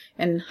 Shield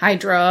and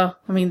Hydra.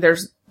 I mean,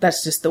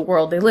 that's just the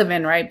world they live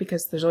in, right?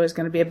 Because there's always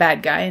going to be a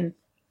bad guy and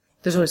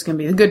there's always going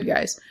to be the good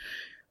guys.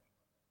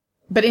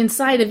 But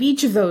inside of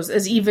each of those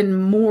is even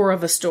more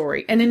of a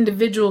story, and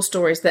individual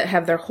stories that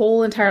have their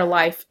whole entire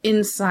life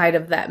inside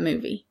of that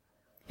movie.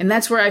 And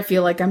that's where I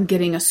feel like I'm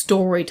getting a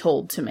story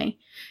told to me.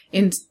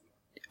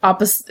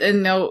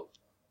 No,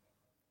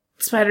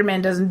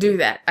 Spider-Man doesn't do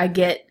that.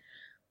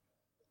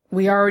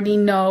 We already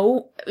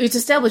know, it's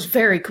established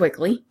very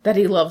quickly that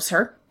he loves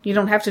her. You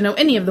don't have to know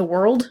any of the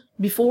world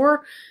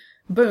before.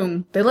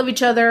 Boom. They love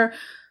each other,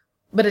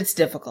 but it's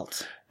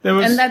difficult.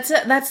 And that's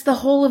it. That's the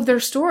whole of their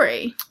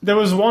story. There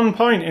was one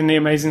point in The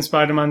Amazing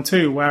Spider-Man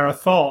 2 where I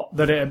thought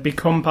that it had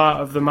become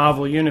part of the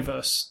Marvel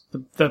Universe,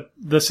 the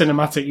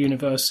cinematic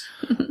universe,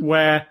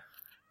 where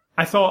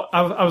I thought,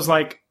 I was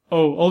like,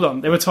 oh, hold on.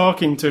 There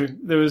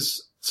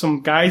was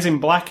some guys in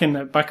black in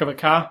the back of a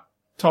car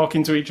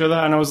talking to each other,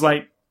 and I was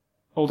like,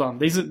 hold on,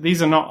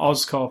 these are not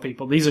Oscorp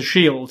people, these are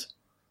S.H.I.E.L.D.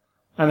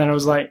 And then I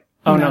was like,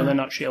 oh no, they're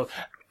not S.H.I.E.L.D.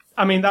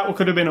 I mean, that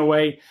could have been a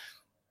way.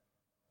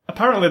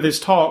 Apparently there's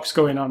talks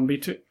going on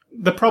between.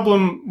 The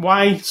problem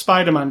why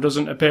Spider-Man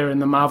doesn't appear in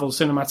the Marvel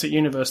Cinematic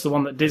Universe, the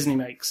one that Disney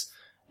makes,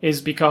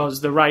 is because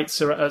the rights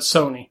are at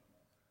Sony.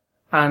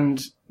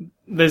 And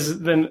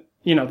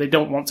they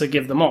don't want to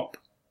give them up.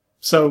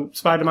 So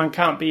Spider-Man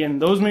can't be in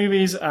those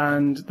movies,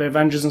 and the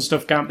Avengers and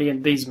stuff can't be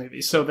in these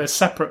movies. So they're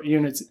separate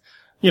units.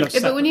 Yeah,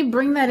 but when you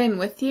bring that in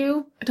with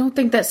you, I don't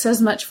think that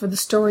says much for the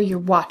story you're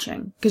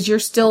watching, because you're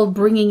still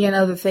bringing in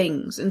other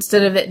things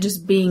instead of it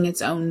just being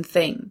its own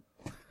thing.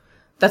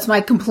 That's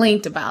my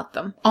complaint about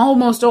them.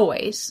 Almost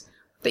always.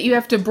 That you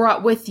have to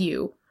brought with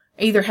you,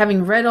 either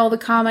having read all the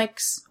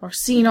comics, or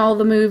seen all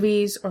the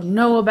movies, or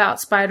know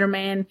about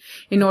Spider-Man,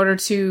 in order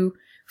to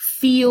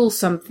feel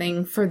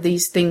something for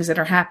these things that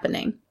are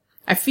happening.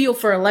 I feel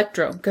for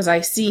Electro, because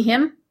I see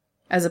him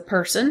as a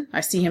person.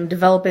 I see him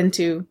develop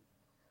into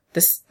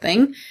this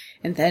thing,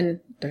 and then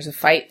there's a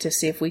fight to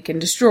see if we can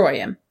destroy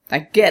him. I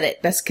get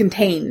it. That's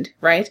contained,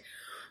 right?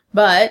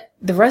 But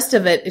the rest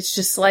of it, it's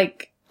just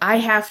like, I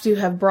have to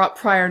have brought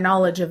prior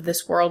knowledge of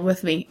this world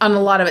with me on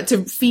a lot of it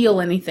to feel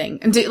anything.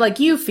 And to, like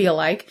you feel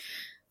like,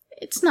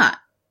 it's not.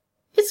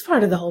 It's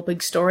part of the whole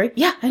big story.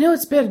 Yeah, I know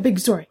it's a big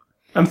story.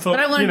 But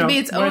I want it to be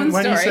its own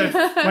story.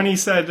 When he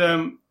said,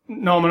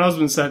 Norman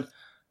Osborn said,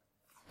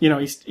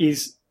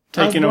 he's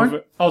taking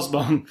over,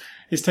 Osborn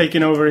is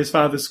taking over his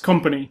father's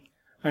company,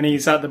 and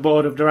he's at the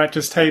board of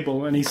directors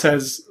table, and he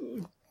says,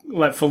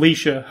 let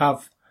Felicia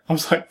have, I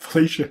was like,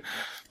 Felicia?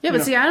 Yeah,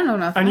 but see, I don't know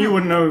nothing. And you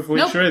wouldn't know who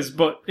Felicia is,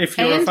 but if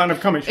you're a fan of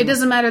comics... It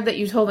doesn't matter that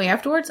you told me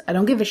afterwards. I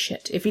don't give a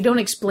shit. If you don't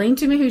explain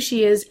to me who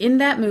she is in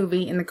that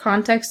movie, in the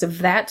context of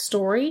that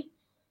story,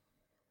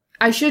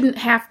 I shouldn't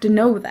have to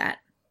know that.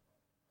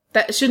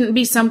 That shouldn't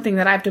be something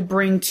that I have to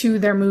bring to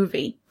their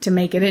movie to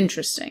make it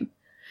interesting.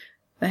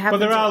 But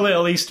there are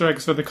little Easter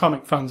eggs for the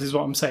comic fans, is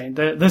what I'm saying.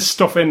 There's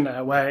stuff in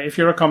there where, if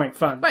you're a comic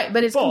fan... Right,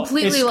 but it's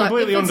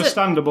completely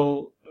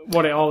understandable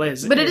what it all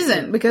is. But it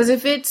isn't, because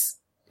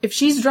if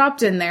she's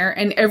dropped in there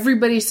and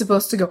everybody's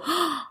supposed to go,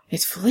 oh,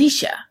 it's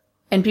Felicia.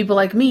 And people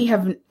like me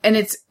and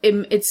it's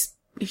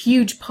a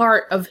huge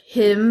part of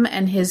him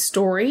and his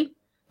story.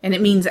 And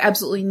it means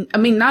absolutely,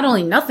 not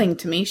only nothing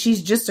to me,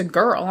 she's just a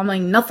girl. I'm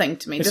like, nothing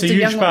to me. It's a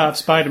huge part of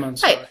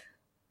Spider-Man's story. Right.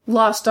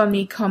 Lost on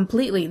me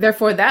completely.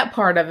 Therefore, that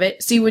part of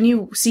it, see, when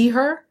you see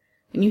her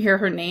and you hear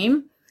her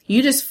name,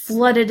 You just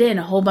flooded in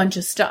a whole bunch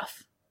of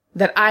stuff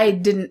that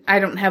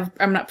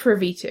I'm not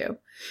privy to.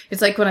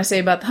 It's like when I say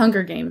about the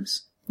Hunger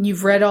Games.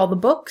 You've read all the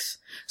books,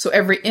 so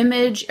every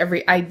image,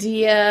 every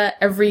idea,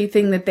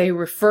 everything that they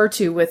refer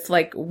to with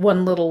like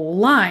one little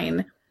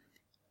line,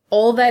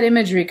 all that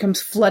imagery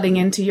comes flooding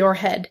into your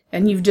head,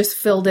 and you've just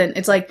filled in.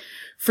 It's like,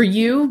 for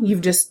you,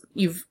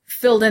 you've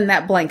filled in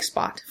that blank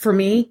spot. For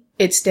me,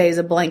 it stays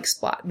a blank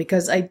spot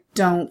because I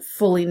don't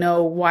fully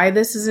know why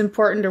this is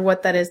important or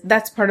what that is.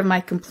 That's part of my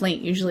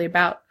complaint usually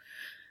about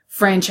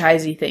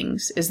franchisey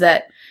things, is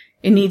that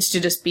it needs to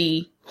just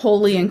be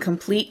wholly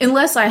incomplete,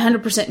 unless I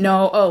 100%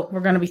 know,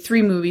 we're going to be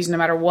 3 movies no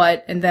matter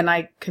what, and then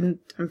I'm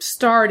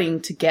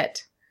starting to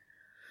get...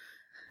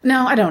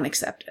 No, I don't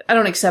accept it. I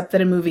don't accept that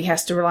a movie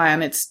has to rely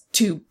on its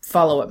 2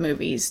 follow-up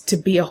movies to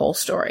be a whole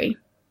story.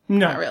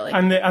 No, not really.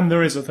 And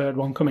there is a third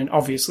one coming,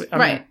 obviously.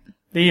 Right.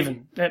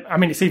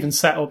 It's even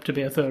set up to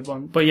be a third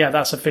one, but yeah,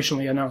 that's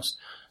officially announced.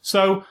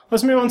 So,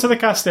 let's move on to the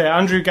cast here.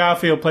 Andrew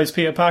Garfield plays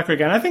Peter Parker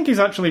again. I think he's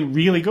actually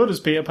really good as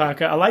Peter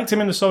Parker. I liked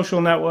him in The Social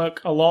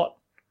Network a lot.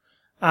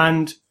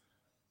 And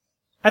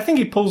I think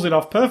he pulls it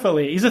off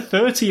perfectly. He's a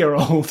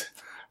 30-year-old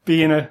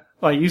being a,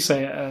 like you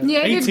say,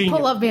 yeah, he didn't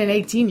pull up being an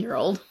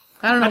 18-year-old.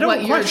 I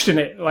don't question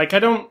it. Like,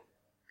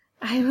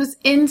 I was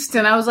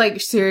instant. I was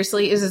like,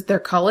 seriously, is it their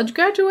college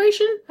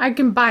graduation? I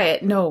can buy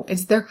it. No,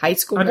 it's their high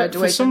school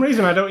graduation. For some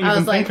reason, I don't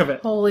even think of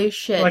it. Holy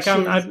shit.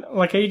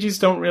 Like, ages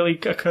don't really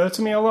occur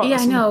to me a lot. Yeah,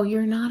 I know.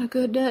 You're not a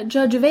good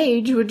judge of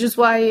age, which is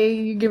why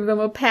you give them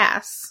a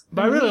pass.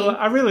 But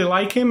I really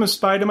like him as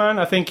Spider-Man.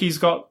 I think he's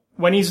got...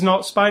 When he's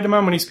not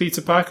Spider-Man, when he's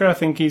Peter Parker, I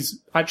think he's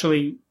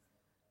actually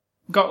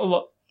got a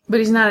lot... But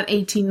he's not an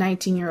 18,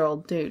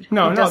 19-year-old dude.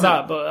 No, not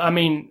that, but I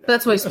mean...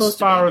 That's what he's supposed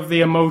to be. As far as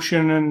the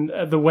emotion and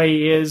the way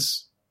he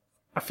is,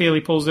 I feel he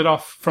pulls it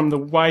off from the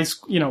wise...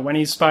 when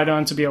he's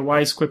Spider-Man to be a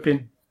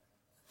wise-quipping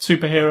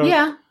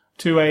superhero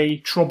to a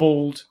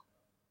troubled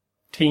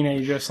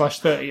teenager /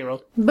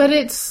 30-year-old. But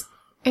it's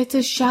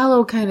a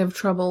shallow kind of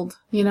troubled,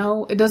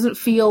 It doesn't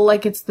feel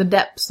like it's the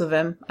depths of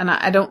him, and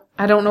I don't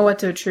know what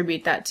to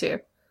attribute that to.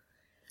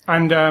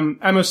 And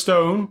Emma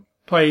Stone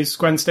plays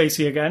Gwen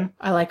Stacy again.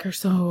 I like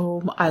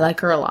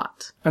her a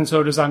lot. And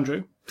so does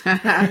Andrew.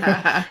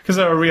 Because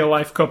they're a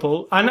real-life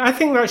couple. And I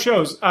think that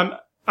shows. I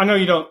know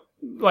you don't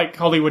like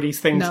Hollywoody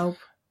things. No.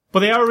 But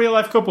they are a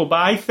real-life couple.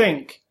 But I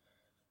think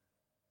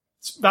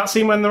that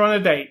scene when they're on a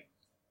date,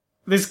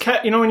 there's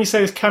when you say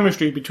there's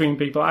chemistry between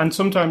people, and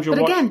sometimes you'll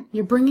watch... But again,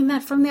 you're bringing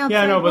that from the outside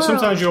Yeah, I know, but world.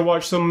 sometimes you'll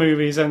watch some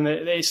movies and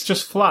it's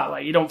just flat.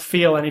 Like, you don't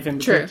feel anything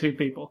between 2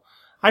 people.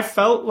 I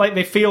felt like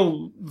they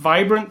feel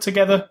vibrant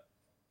together.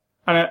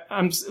 And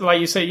I'm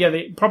like you say, yeah,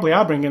 they probably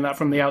are bringing that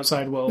from the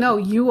outside world. No,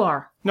 you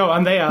are. No,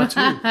 and they are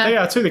too. They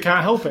are too. They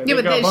can't help it. Yeah,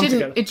 but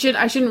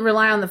I shouldn't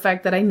rely on the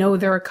fact that I know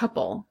they're a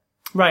couple.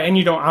 Right, and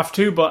you don't have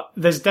to, but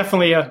there's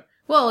definitely a...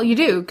 Well, you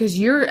do, because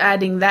you're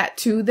adding that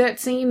to that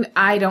scene.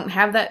 I don't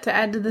have that to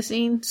add to the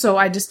scene, so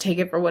I just take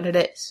it for what it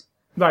is.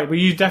 Right, but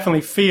you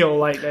definitely feel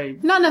like they...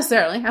 Not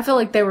necessarily. I feel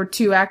like they were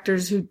 2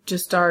 actors who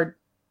just are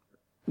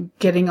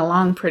getting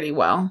along pretty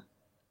well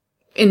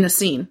in the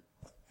scene.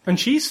 And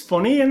she's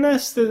funny in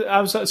this. I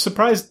was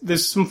surprised.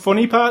 There's some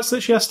funny parts that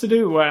she has to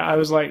do where I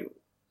was like,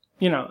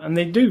 and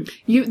they do.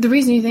 The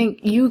reason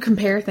you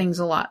compare things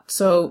a lot.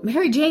 So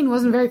Mary Jane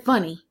wasn't very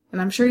funny.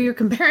 And I'm sure you're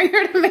comparing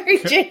her to Mary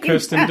Jane.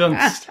 Kirsten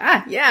Dunst.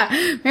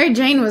 Yeah. Mary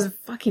Jane was a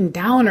fucking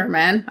downer,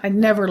 man. I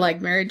never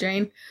liked Mary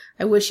Jane.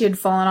 I wish she had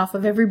fallen off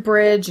of every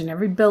bridge and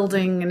every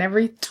building and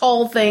every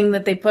tall thing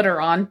that they put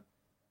her on.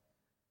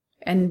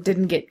 And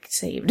didn't get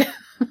saved.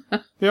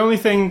 The only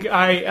thing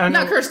I know...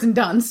 Not Kirsten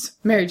Dunst.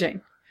 Mary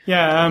Jane.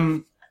 Yeah,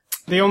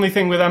 the only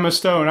thing with Emma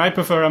Stone, I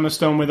prefer Emma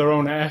Stone with her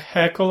own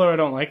hair colour. I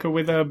don't like her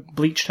with her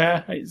bleached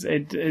hair.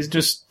 It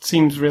just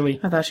seems really...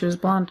 I thought she was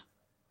blonde.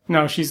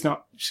 No, she's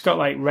not. She's got,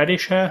 like,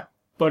 reddish hair.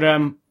 But,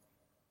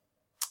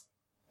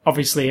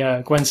 obviously,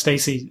 Gwen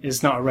Stacy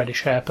is not a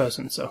reddish hair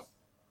person, so...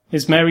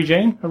 Is Mary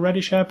Jane a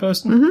reddish hair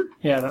person? Mm-hmm.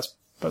 Yeah,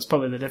 that's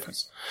probably the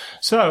difference.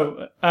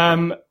 So,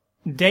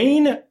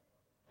 Dane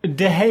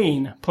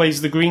DeHaan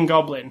plays the Green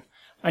Goblin.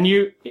 And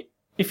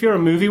if you're a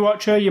movie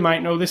watcher, you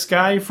might know this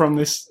guy from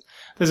this...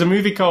 There's a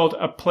movie called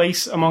A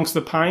Place Amongst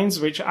the Pines,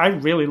 which I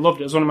really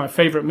loved. It was one of my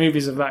favourite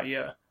movies of that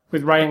year,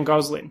 with Ryan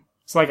Gosling.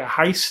 It's like a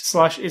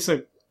heist / it's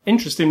an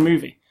interesting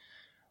movie.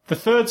 The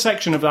third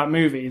section of that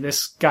movie,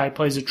 this guy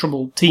plays a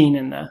troubled teen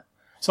in there.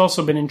 It's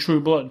also been in True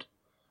Blood.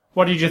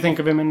 What did you think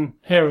of him in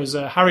here as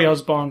Harry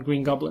Osborn,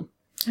 Green Goblin?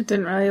 I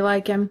didn't really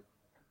like him.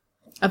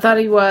 I thought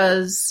he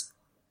was...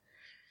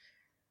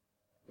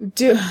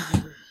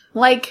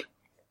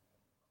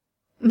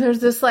 There's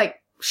this,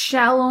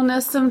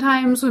 shallowness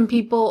sometimes when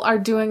people are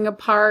doing a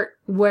part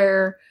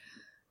where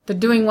they're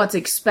doing what's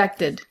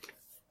expected.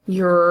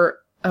 You're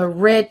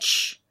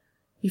rich,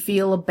 you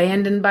feel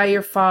abandoned by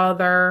your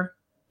father,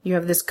 you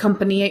have this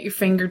company at your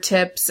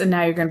fingertips, and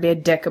now you're going to be a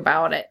dick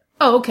about it.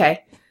 Oh,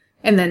 okay.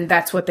 And then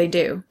that's what they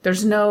do.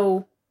 There's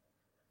no...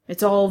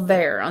 It's all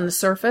there on the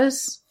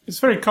surface. It's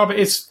very...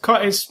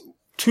 It's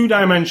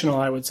two-dimensional,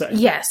 I would say.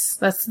 Yes,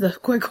 that's the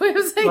quick way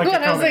of saying what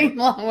I was saying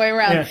the long way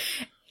around. Yeah.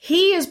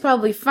 he is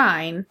probably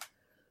fine.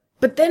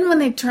 But then when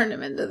they turned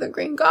him into the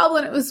Green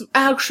Goblin, it was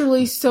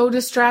actually so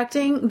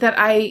distracting that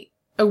I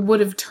would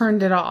have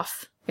turned it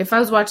off. If I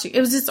was watching, it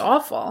was just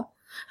awful.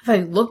 I thought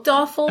he looked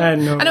awful. I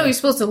know he's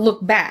supposed to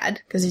look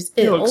bad because he's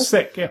ill. He looks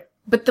sick, yeah.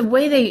 But the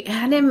way they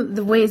had him,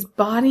 the way his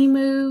body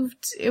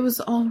moved, it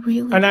was all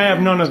really And bad. I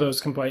have none of those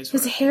complaints.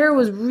 His hair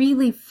was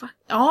really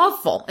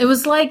awful. It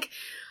was like,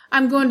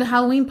 I'm going to a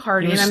Halloween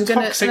party He was and I'm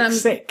gonna... toxic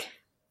sick.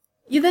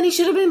 Yeah, then he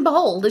should have been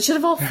bald. It should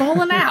have all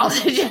fallen out.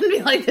 It shouldn't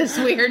be like this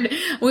weird.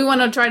 We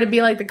want to try to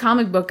be like the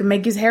comic book and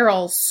make his hair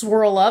all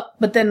swirl up,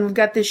 but then we've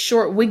got this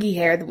short wiggy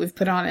hair that we've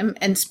put on him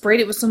and sprayed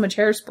it with so much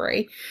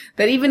hairspray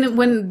that even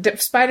when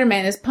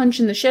Spider-Man is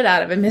punching the shit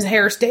out of him, his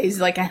hair stays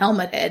like a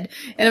helmet head.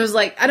 And it was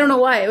like, I don't know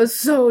why. It was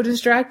so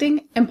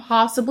distracting, and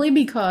possibly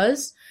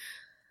because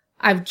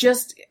I've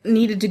just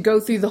needed to go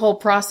through the whole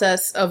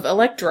process of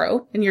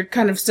Electro, and you're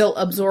kind of still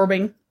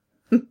absorbing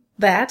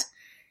that.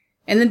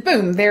 And then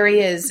boom, there he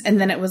is. And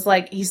then it was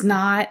like, he's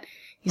not,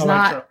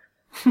 not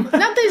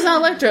that he's not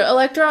Electro.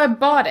 Electro, I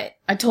bought it.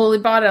 I totally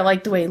bought it. I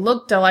liked the way he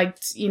looked. I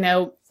liked,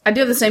 I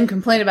do have the same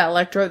complaint about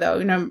Electro though.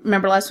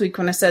 Remember last week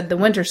when I said the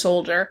Winter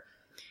Soldier,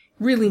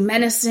 really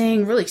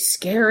menacing, really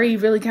scary,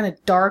 really kind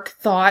of dark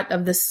thought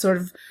of this sort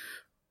of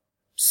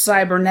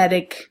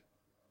cybernetic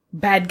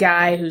bad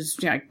guy who's,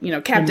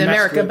 Captain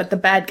America, but the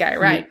bad guy,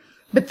 right? Mm-hmm.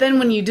 But then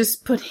when you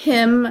just put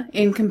him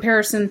in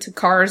comparison to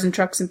cars and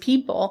trucks and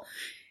people,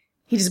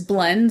 he just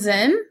blends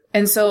in.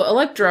 And so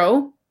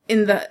Electro,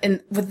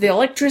 with the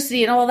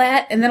electricity and all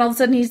that, and then all of a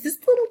sudden he's this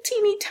little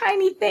teeny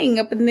tiny thing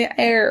up in the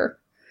air.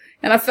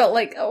 And I felt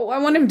like, I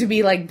want him to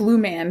be like Blue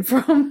Man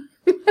from,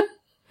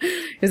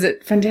 is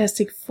it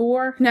Fantastic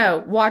Four?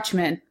 No,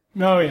 Watchmen.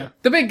 Oh, yeah.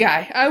 The big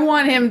guy. I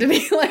want him to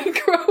be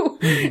like, grow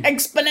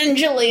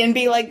exponentially and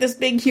be like this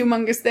big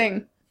humongous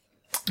thing.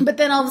 But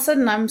then all of a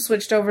sudden I'm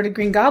switched over to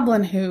Green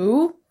Goblin,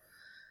 who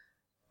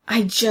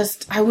I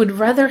would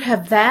rather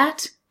have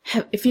that.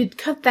 If you'd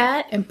cut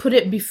that and put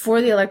it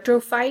before the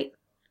Electro fight,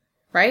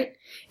 right?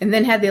 And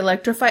then had the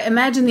Electro fight,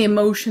 imagine the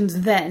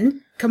emotions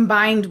then,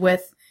 combined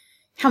with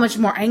how much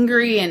more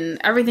angry and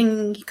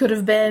everything he could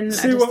have been.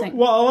 See,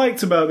 what I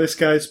liked about this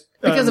guy's...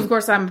 because, of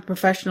course, I'm a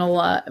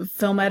professional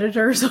film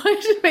editor, so I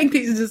should make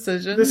these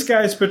decisions. This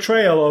guy's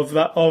portrayal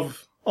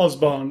of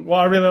Osborn, what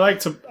I really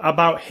liked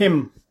about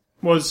him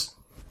was...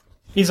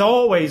 He's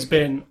always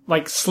been,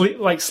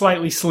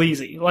 slightly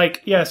sleazy.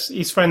 Like, yes,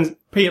 he's friends...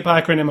 Peter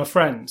Parker and him are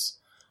friends.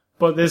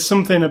 But there's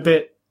something a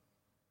bit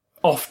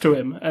off to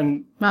him,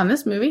 and in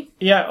this movie,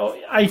 yeah,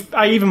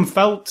 I even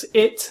felt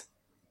it.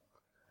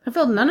 I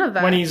felt none of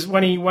that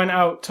when he went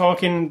out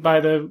talking by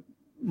the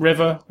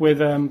river with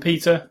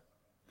Peter.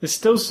 There's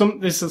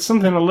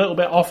something a little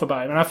bit off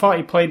about him, and I thought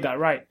he played that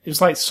right. It was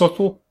like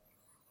subtle.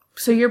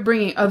 So you're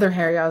bringing other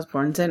Harry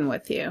Osborns in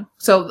with you.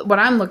 So what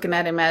I'm looking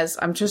at him as,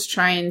 I'm just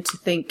trying to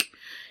think.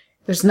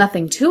 There's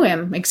nothing to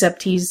him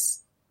except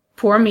he's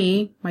poor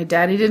me. My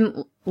daddy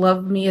didn't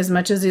love me as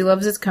much as he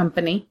loves his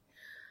company.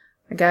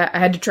 I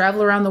had to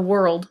travel around the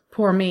world,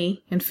 poor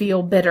me, and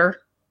feel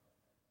bitter.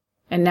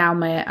 And now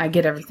I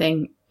get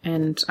everything,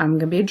 and I'm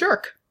gonna be a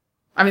jerk.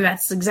 I mean,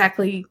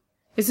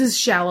 it's as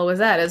shallow as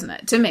that, isn't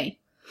it? To me.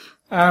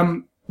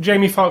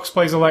 Jamie Foxx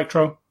plays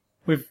Electro.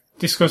 We've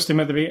discussed him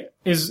at the beginning.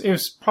 It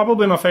was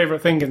probably my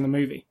favourite thing in the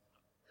movie.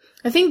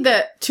 I think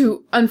that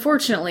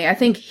unfortunately, I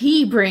think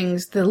he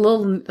brings the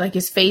little, like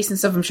his face and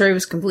stuff. I'm sure he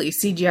was completely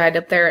CGI'd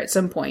up there at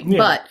some point, yeah.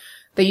 But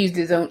they used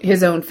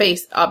his own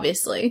face,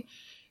 obviously.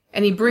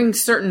 And he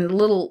brings certain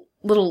little,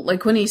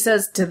 like when he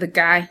says to the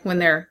guy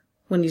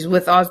when he's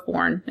with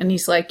Osborn, and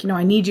he's like,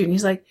 I need you. And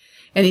he's like,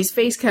 and his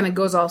face kind of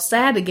goes all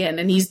sad again,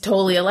 and he's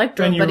totally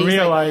Electro. And you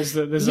realize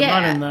that there's a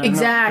man in there.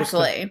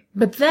 Exactly.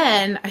 But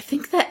then, I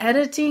think the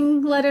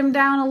editing let him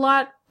down a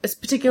lot,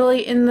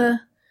 particularly in the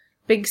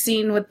big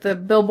scene with the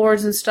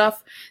billboards and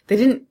stuff. They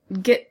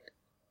didn't get...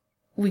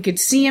 We could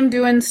see him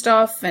doing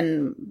stuff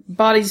and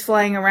bodies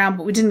flying around,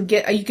 but we didn't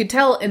get... You could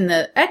tell in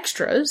the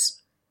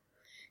extras,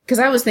 because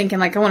I was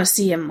thinking, I want to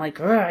see him,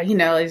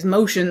 his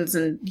motions,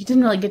 and you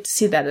didn't really get to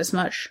see that as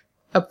much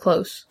up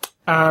close.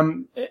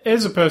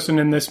 There's a person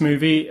in this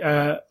movie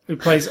who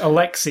plays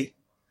Alexei.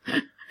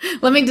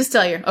 Let me just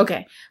tell you.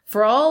 Okay.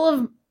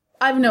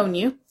 I've known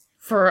you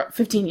for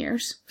 15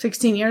 years,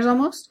 16 years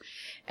almost,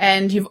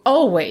 and you've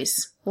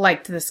always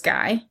liked this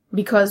guy,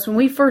 because when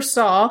we first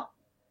saw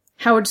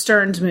Howard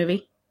Stern's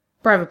movie,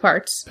 Private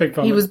Parts,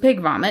 he was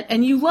Pig Vomit,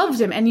 and you loved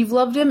him, and you've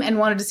loved him, and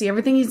wanted to see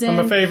everything he's in. And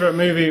my favourite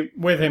movie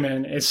with him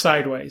in is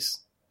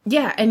Sideways.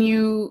 Yeah, and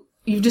you've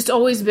just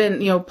always been,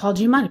 Paul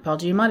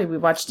Giamatti. We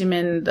watched him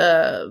in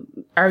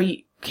our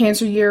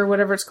Cancer Year,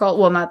 whatever it's called.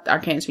 Well, not our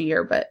Cancer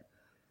Year, but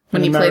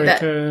when he played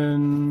that.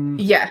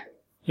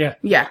 Yeah.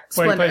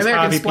 Splendor.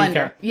 American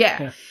Splendor.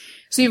 Yeah.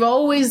 So you've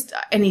always,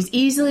 and he's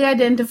easily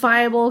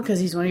identifiable because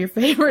he's one of your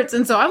favorites.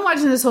 And so I'm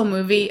watching this whole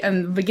movie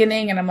in the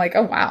beginning, and I'm like,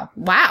 oh,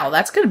 wow,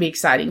 that's going to be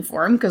exciting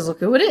for him, because look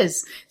who it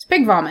is. It's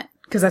Pig Vomit,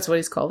 because that's what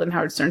he's called in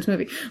Howard Stern's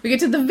movie. We get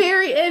to the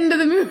very end of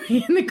the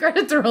movie, and the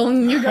credits are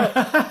rolling, and you go,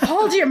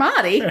 Paul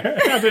Giamatti?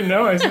 I didn't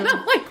know. And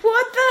I'm like,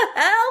 what the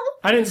hell?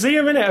 I didn't see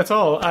him in it at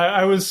all.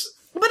 I was...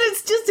 But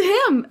it's just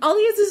him. All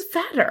he is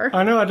fatter.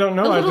 I know, I don't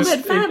know. A little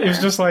bit fatter. It was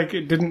just like,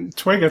 it didn't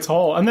twig at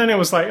all. And then it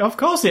was like, of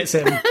course it's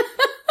him.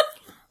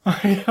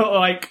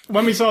 Like,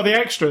 when we saw the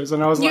extras,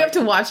 and I was You have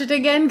to watch it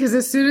again, because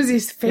as soon as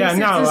his face hits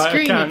the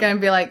screen, you're going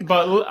to be like...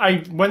 But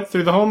I went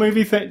through the whole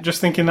movie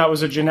just thinking that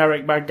was a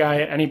generic bad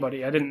guy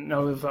anybody. I didn't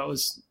know if that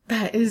was...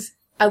 That is...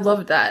 I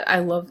love that. I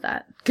love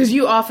that. Because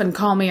you often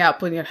call me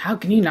up when you're, how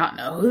can you not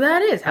know who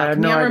that is? How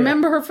can you not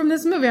remember her from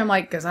this movie? I'm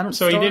like, because I don't...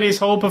 So he did his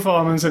whole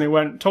performance, and it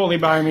went totally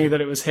by me that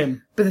it was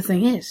him. But the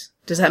thing is,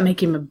 does that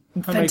make him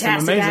a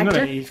fantastic amazing, actor?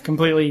 doesn't it? He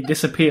completely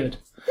disappeared.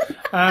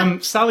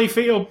 Sally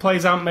Field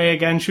plays Aunt May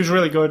again. She was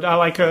really good. I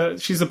like her.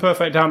 She's the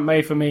perfect Aunt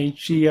May for me.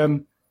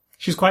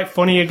 She's quite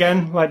funny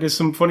again. Like, there's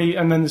some funny,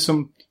 and then there's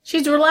some...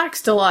 She's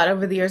relaxed a lot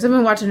over the years. I've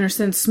been watching her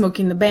since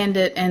Smoking the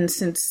Bandit, and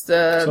since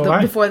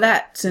before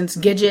that, since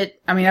Gidget.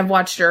 I mean, I've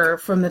watched her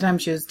from the time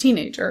she was a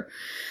teenager.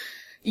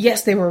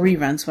 Yes, they were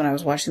reruns when I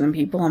was watching them,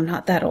 people. I'm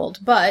not that old.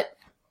 But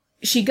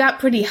she got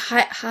pretty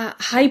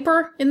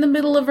hyper in the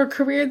middle of her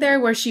career there,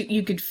 where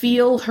you could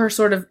feel her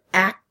sort of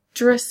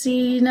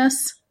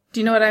actressiness.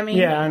 Do you know what I mean?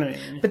 Yeah, I know what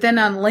you mean. But then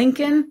on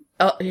Lincoln,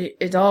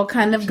 it all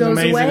kind of goes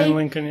amazing away. In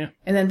Lincoln, yeah.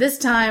 And then this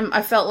time,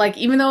 I felt like,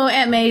 even though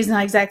Aunt May is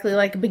not exactly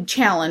like a big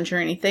challenge or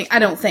anything, I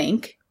don't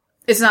think.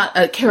 It's not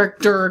a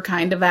character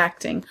kind of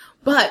acting.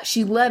 But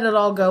she let it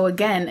all go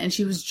again, and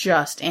she was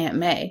just Aunt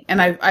May.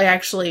 And I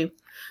actually,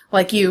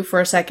 like you, for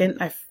a second,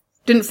 I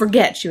didn't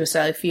forget she was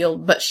Sally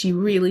Field, but she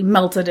really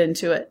melted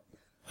into it.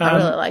 I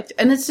really liked it.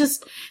 And it's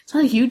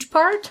not a huge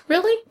part,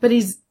 really, but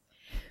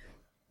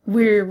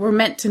we're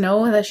meant to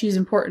know that she's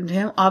important to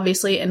him,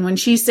 obviously. And when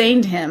she's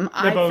saying to him,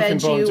 I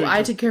fed you,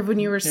 I took care of when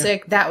you were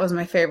sick, that was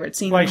my favorite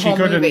scene in the whole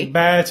movie. Like, she couldn't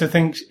bear to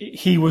think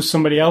he was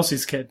somebody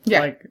else's kid.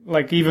 Yeah.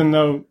 Like even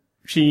though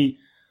she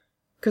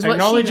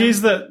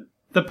acknowledges that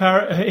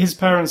his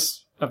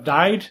parents have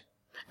died.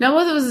 Now,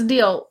 what was the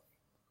deal?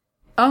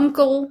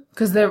 Uncle,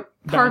 because they're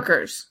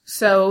Parkers,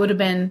 so it would have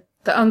been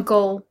the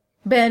uncle,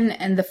 Ben,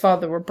 and the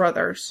father were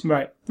brothers.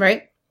 Right.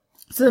 Right?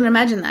 So then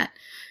imagine that.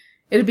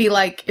 It'd be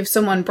like if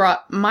someone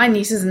brought my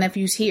nieces and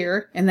nephews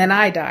here, and then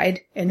I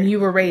died, and you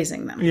were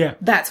raising them. Yeah.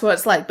 That's what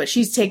it's like, but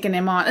she's taking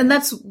him on. And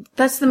that's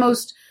the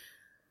most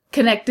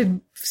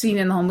connected scene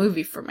in the whole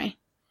movie for me.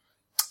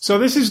 So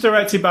this is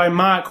directed by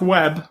Mark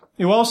Webb,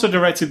 who also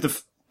directed The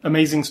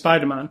Amazing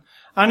Spider-Man,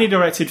 and he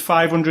directed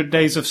 500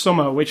 Days of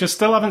Summer, which I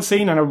still haven't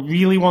seen, and I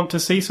really want to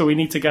see, so we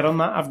need to get on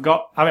that. I've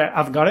got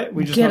it.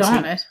 We just get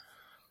on it.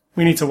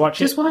 We need to watch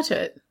it. Just watch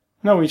it.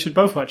 No, we should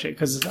both watch it,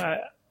 because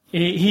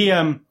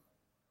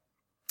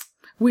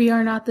we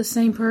are not the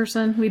same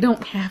person. We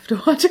don't have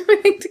to watch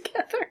everything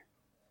together.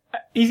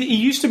 He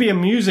used to be a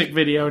music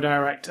video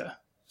director,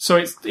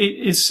 so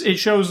it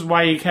shows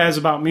why he cares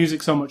about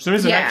music so much. There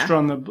is an extra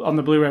on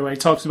the Blu-ray where he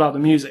talks about the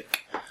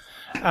music,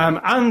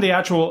 and the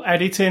actual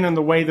editing and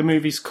the way the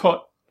movie's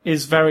cut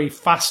is very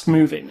fast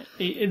moving.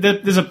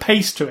 There's a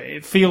pace to it.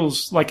 It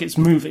feels like it's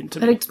moving to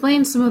me. That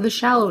explains some of the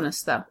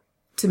shallowness, though,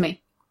 to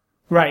me.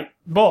 Right,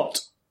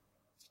 but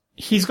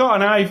he's got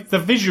an eye. The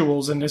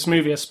visuals in this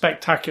movie are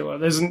spectacular.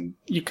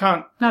 You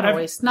can't. Not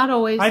always.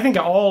 I think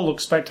it all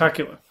looks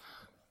spectacular.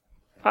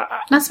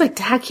 Not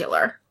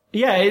spectacular.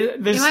 Yeah,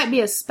 it might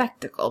be a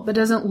spectacle, but it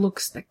doesn't look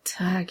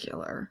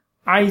spectacular.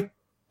 I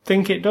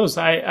think it does.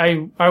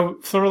 I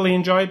thoroughly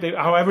enjoyed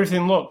how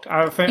everything looked.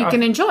 You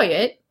can enjoy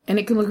it, and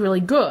it can look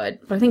really good,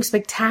 but I think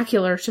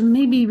spectacular should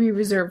maybe be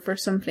reserved for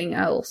something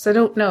else. I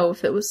don't know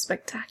if it was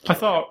spectacular. I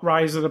thought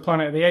Rise of the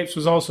Planet of the Apes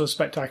was also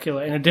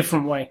spectacular in a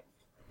different way.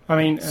 I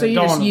mean, so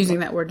you're just using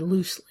that word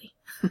loosely.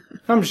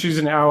 I'm just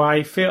using it how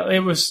I feel.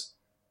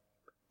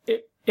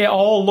 It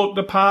all looked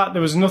the part.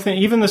 There was nothing,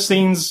 even the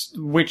scenes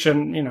which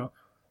are,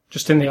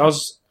 just in the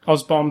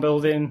Osborn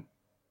building,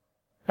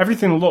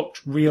 everything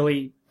looked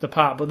really the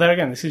part. But then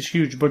again, this is a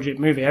huge budget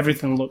movie.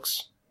 Everything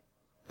looks,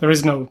 there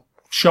is no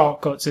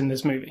shortcuts in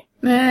this movie.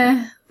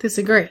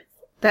 Disagree.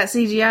 That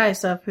CGI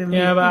stuff.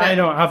 Yeah, but I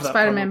don't have that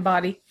Spider-Man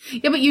body.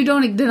 Yeah, but you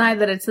don't deny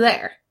that it's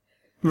there.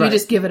 Right. You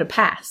just give it a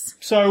pass.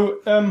 So,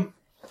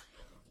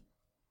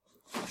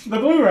 the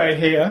Blu-ray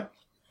here,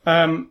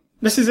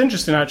 this is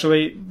interesting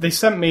actually. They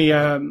sent me,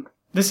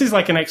 this is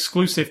like an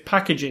exclusive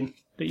packaging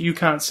that you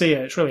can't see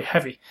it. It's really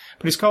heavy.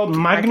 But it's called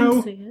Magno. I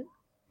can see it.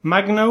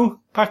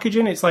 Magno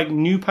packaging. It's like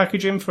new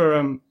packaging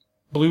for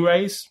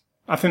Blu-rays.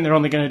 I think they're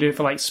only going to do it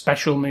for like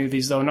special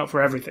movies though, not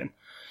for everything.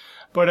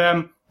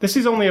 But this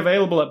is only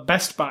available at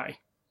Best Buy.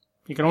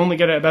 You can only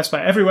get it at Best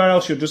Buy. Everywhere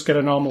else you'll just get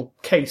a normal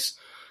case.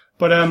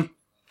 But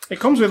it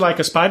comes with like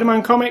a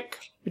Spider-Man comic,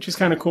 which is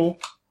kind of cool.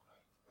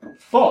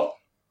 But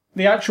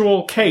the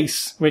actual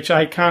case, which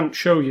I can't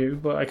show you,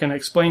 but I can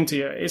explain to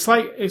you,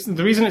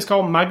 the reason it's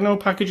called Magno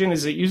packaging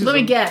is it uses... Let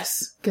me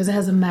guess, because it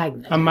has a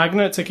magnet. A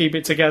magnet to keep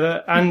it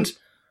together, and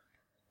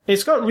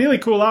it's got really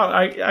cool art.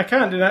 I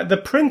can't deny the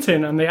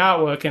printing and the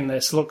artwork in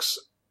this looks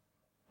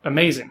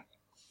amazing.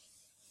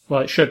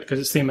 Well, it should, because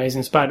it's the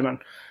Amazing Spider-Man.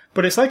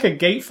 But it's like a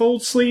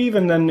gatefold sleeve,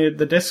 and then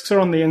the discs are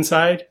on the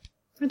inside.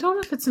 I don't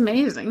know if it's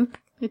amazing.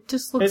 It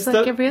just looks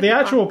like every other The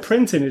actual box.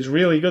 printing is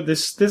really good.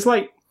 There's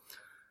like...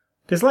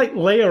 there's like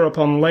layer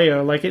upon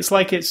layer. Like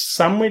it's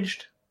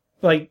sandwiched.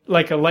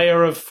 Like a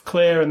layer of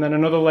clear and then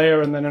another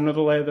layer and then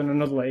another layer, then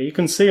another layer. You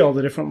can see all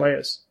the different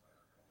layers.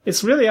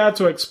 It's really hard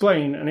to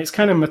explain, and it's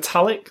kind of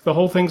metallic. The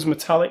whole thing's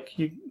metallic.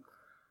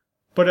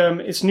 But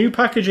it's new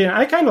packaging.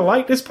 I kind of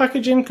like this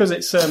packaging because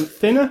it's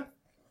thinner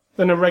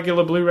than a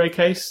regular Blu-ray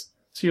case,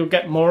 so you'll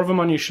get more of them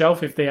on your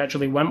shelf if they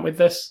actually went with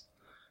this.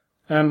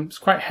 It's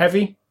quite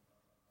heavy.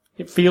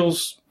 It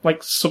feels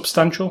like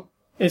substantial.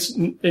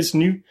 It's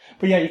new,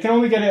 but yeah, you can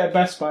only get it at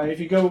Best Buy. If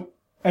you go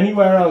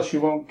anywhere else, you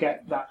won't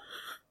get that.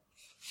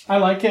 I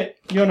like it.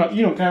 You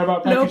don't care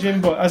about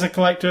packaging, but as a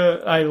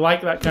collector, I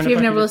like that kind of packaging. If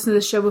you've never listened to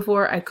this show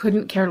before, I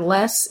couldn't care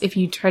less if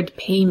you tried to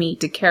pay me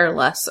to care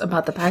less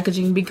about the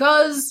packaging,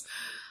 because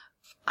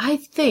I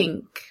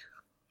think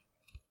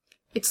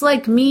it's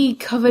like me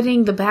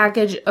coveting the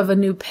package of a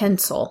new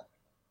pencil.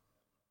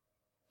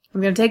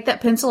 I'm going to take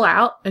that pencil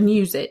out and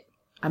use it.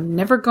 I'm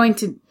never going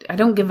to... I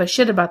don't give a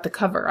shit about the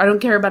cover. I don't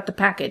care about the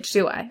package,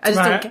 do I? I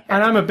just don't care.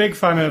 And I'm a big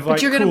fan of,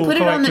 but you're going to put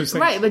it on the...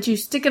 Right, but you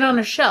stick it on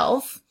a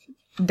shelf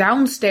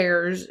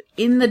downstairs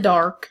in the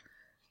dark,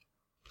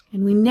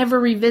 and we never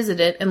revisit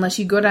it unless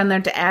you go down there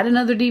to add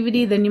another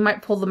DVD. Then you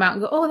might pull them out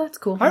and go, "Oh, that's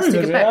cool." I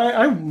revisit it.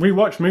 I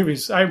rewatch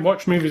movies. I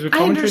watch movies with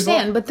commentary. I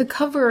understand, but the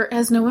cover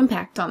has no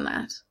impact on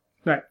that.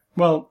 Right.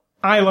 Well,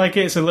 I like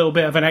it. It's a little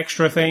bit of an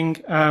extra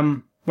thing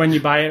when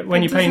you buy it.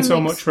 When you're paying so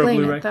much for a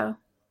Blu-ray.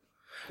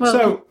 Well,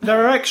 so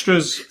there are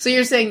extras. So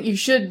you're saying you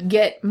should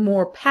get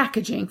more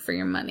packaging for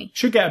your money.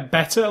 Should get a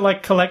better,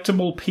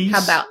 collectible piece.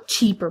 How about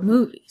cheaper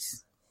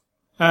movies?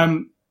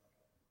 I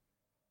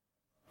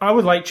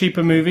would like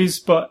cheaper movies,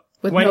 but...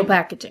 With no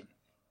packaging.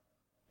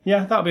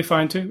 Yeah, that'll be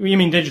fine too. You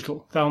mean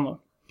digital download?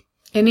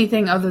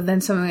 Anything other than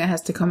something that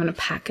has to come in a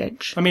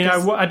package. I mean,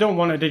 I don't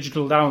want a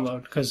digital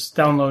download, because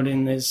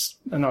downloading is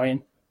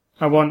annoying.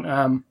 I want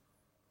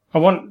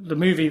the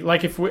movie,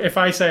 like if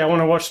I say I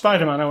want to watch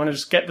Spider-Man, I want to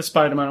just get the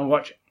Spider-Man and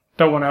watch it.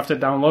 Don't want to have to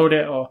download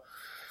it or,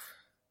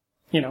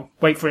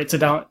 wait for it to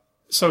download.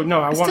 So,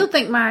 no, I still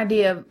think my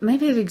idea of,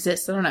 maybe it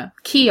exists, I don't know,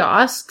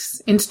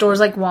 kiosks in stores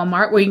like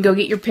Walmart where you can go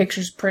get your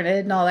pictures printed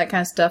and all that kind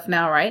of stuff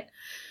now, right?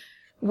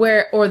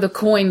 Or the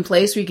coin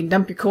place where you can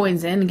dump your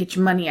coins in and get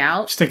your money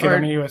out. Stick it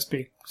on a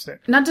USB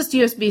stick. Not just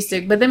USB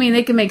stick, but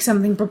they can make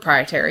something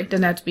proprietary.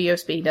 Doesn't have to be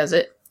USB, does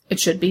it? It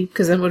should be,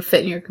 because it would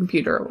fit in your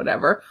computer or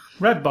whatever.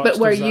 Redbox But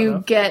where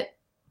you get,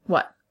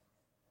 what?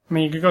 I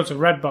mean, you could go to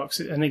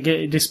Redbox and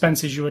it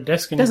dispenses you a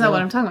disc. That's not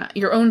what I'm talking about.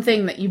 Your own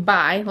thing that you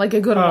buy, like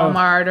you go to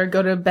Walmart or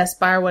go to Best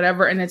Buy or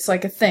whatever, and it's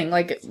like a thing,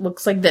 like it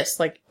looks like this,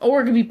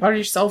 or it could be part of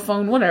your cell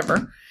phone,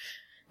 whatever.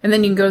 And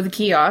then you can go to the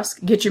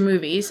kiosk, get your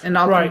movies, and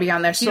all can be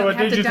on there. So you don't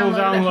have to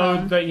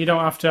download that you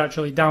don't have to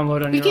actually download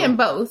on your own. You can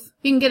both.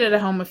 You can get it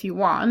at home if you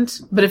want,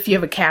 but if you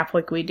have a cap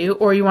like we do,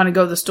 or you want to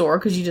go to the store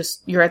because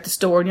you're at the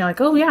store and you're like,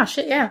 oh yeah,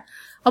 shit, yeah,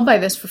 I'll buy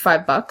this for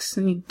 $5,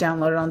 and you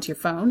download it onto your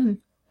phone.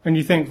 And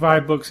you think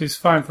 $5 is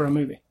fine for a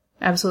movie?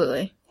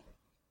 Absolutely.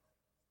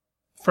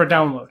 For a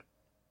download?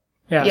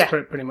 Yeah, that's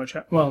pretty much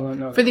it. Well,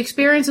 no. For the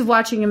experience of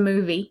watching a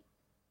movie,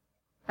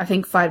 I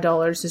think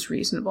 $5 is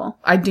reasonable.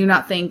 I do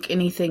not think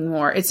anything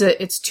more.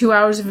 It's 2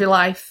 hours of your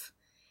life.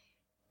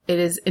 It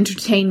is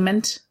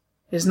entertainment.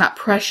 It is not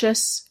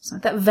precious. It's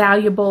not that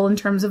valuable in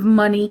terms of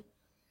money.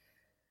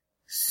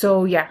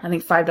 So yeah, I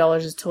think $5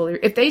 is totally...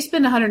 If they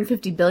spend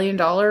 $150 million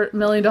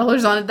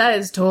on it, that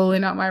is totally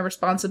not my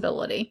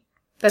responsibility.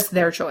 That's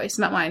their choice,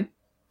 not mine.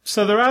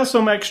 So there are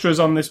some extras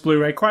on this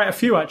Blu-ray. Quite a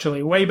few,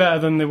 actually. Way better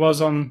than there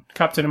was on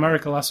Captain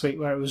America last week,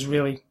 where it was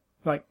really,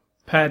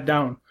 pared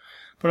down.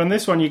 But on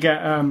this one, you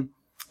get...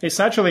 it's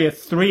actually a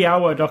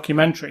 3-hour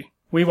documentary.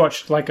 We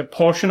watched, a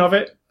portion of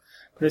it,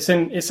 but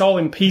it's all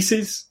in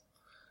pieces.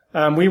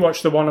 We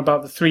watched the one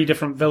about the 3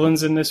 different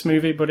villains in this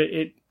movie, but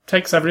it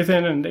takes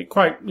everything, and it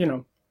quite,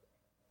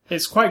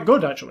 it's quite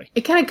good, actually.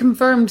 It kind of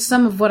confirmed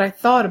some of what I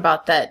thought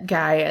about that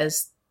guy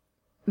as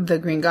the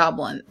Green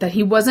Goblin, that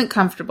he wasn't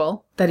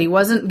comfortable, that he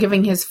wasn't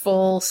giving his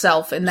full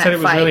self in that fight. Said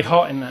it was really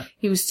hot in there.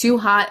 He was too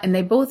hot, and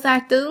they both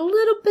acted a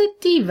little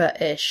bit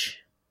diva-ish,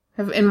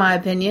 in my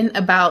opinion,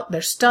 about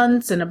their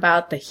stunts and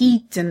about the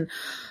heat, and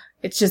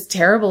it's just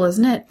terrible,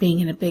 isn't it? Being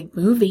in a big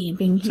movie and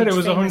being a huge Said it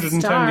was 110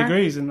 star.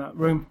 degrees in that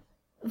room.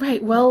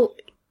 Right, well,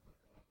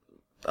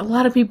 a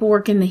lot of people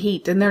work in the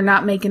heat, and they're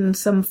not making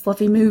some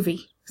fluffy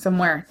movie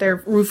somewhere.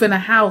 They're roofing a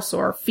house,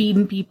 or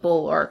feeding people,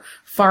 or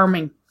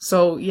farming.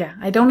 So, yeah,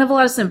 I don't have a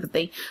lot of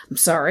sympathy. I'm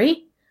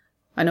sorry.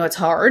 I know it's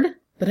hard,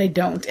 but I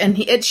don't. And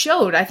it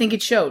showed. I think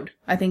it showed.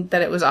 I think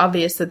that it was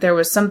obvious that there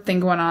was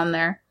something going on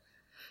there.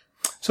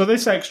 So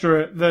this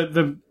extra,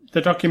 the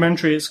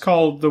documentary, is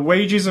called The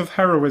Wages of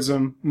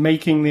Heroism,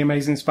 Making the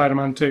Amazing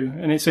Spider-Man 2.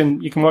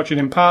 And you can watch it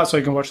in parts, or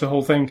you can watch the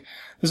whole thing.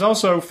 There's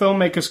also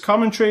filmmaker's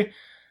commentary.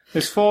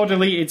 There's 4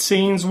 deleted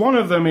scenes. One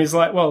of them is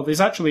there's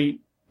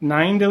actually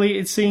 9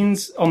 deleted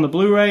scenes on the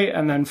Blu-ray,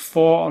 and then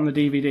 4 on the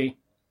DVD.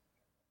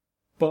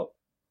 But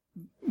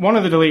one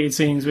of the deleted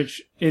scenes,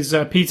 which is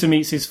Peter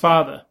meets his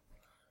father,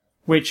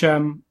 which I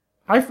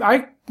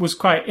was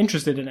quite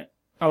interested in it.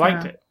 I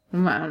liked it.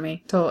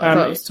 I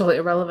thought it was totally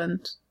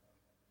irrelevant.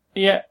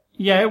 Yeah,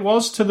 Yeah, it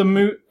was to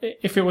the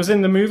if it was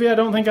in the movie, I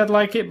don't think I'd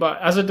like it,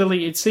 but as a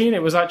deleted scene,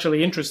 it was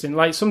actually interesting.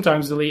 Like,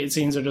 sometimes deleted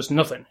scenes are just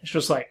nothing. It's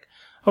just like,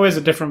 oh, here's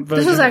a different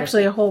version. This was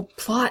actually a whole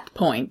plot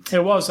point.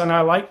 It was, and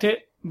I liked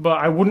it, but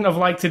I wouldn't have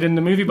liked it in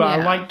the movie, but I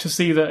Yeah. liked to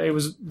see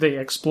that they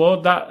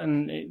explored that,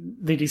 and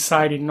they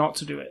decided not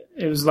to do it.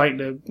 It was like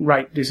the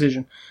right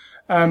decision.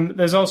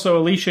 There's also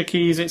Alicia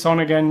Keys' It's On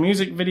Again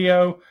music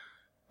video.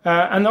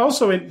 And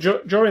also,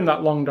 during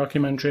that long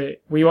documentary,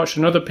 we watched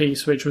another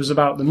piece which was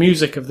about the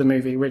music of the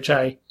movie, which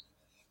I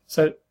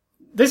said,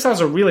 this has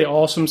a really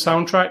awesome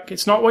soundtrack.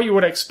 It's not what you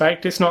would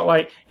expect. It's not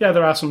like, yeah,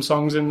 there are some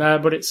songs in there,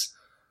 but it's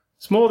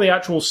more the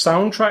actual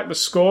soundtrack, the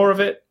score of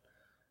it.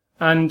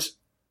 And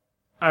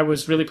I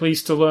was really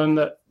pleased to learn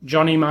that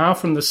Johnny Marr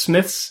from the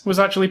Smiths was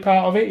actually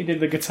part of it. He did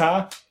the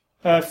guitar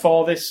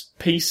for this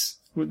piece,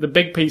 the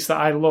big piece that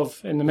I love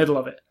in the middle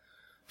of it.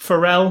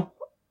 Pharrell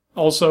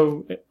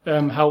also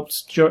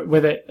helped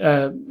with it,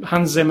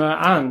 Hans Zimmer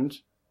and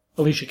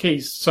Alicia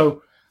Keys.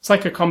 So it's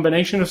like a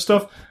combination of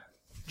stuff.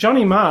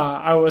 Johnny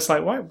Marr, I was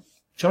like, why?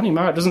 Johnny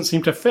Marr doesn't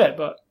seem to fit,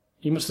 but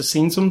he must have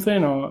seen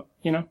something, or,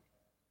 you know.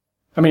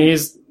 I mean, he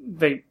is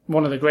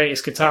one of the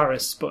greatest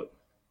guitarists, but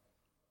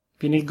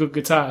if you need good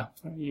guitar,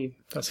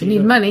 that's If you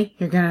need money,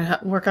 you're going to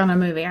work on a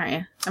movie, aren't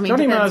you? I mean,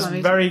 Johnny Marr's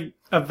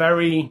a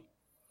very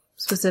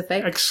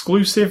specific,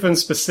 exclusive and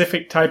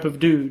specific type of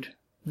dude.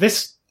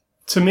 This,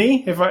 to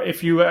me,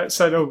 if you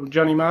said, oh,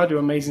 Johnny Marr do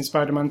Amazing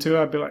Spider-Man 2,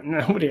 I'd be like,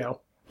 nobody else.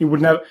 He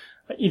would never,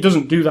 he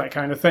doesn't do that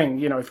kind of thing,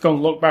 you know, if you go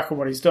and look back at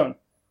what he's done.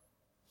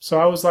 So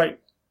I was like,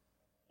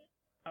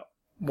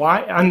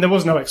 why? And there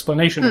was no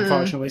explanation,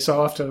 unfortunately,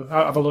 so I'll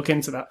have a look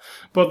into that.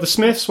 But the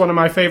Smiths, one of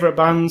my favourite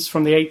bands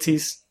from the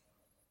 80s.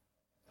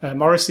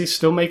 Morrissey's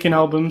still making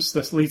albums,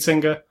 the lead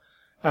singer.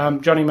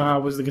 Johnny Marr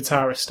was the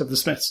guitarist of the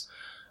Smiths.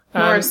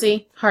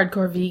 Morrissey,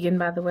 hardcore vegan,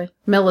 by the way.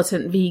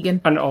 Militant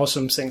vegan. An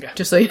awesome singer.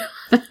 Just so you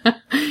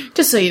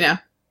Just so you know.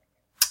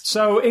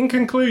 So, in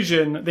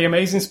conclusion, The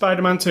Amazing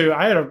Spider-Man 2,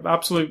 I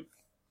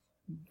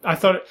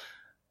thought it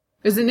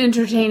was an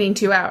entertaining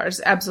 2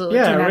 hours. Absolutely.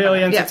 Yeah, really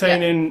Yeah,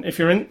 entertaining. If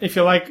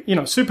you like, you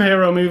know,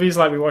 superhero movies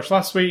like we watched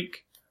last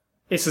week,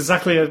 it's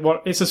exactly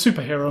it's a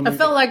superhero movie. I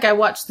felt like I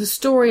watched the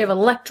story of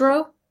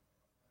Electro.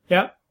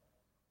 Yeah.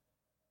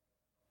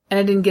 And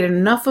I didn't get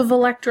enough of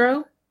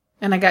Electro.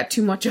 And I got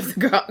too much of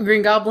the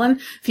Green Goblin.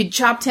 If you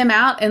chopped him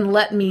out and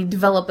let me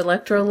develop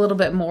Electro a little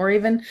bit more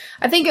even.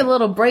 I think a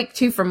little break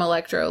too from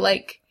Electro.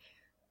 Like,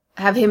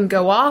 have him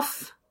go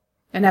off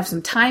and have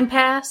some time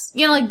pass.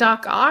 You know, like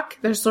Doc Ock.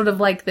 There's sort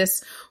of like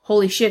this,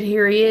 holy shit,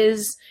 here he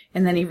is.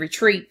 And then he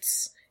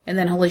retreats. And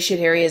then holy shit,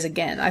 here he is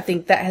again. I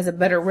think that has a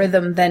better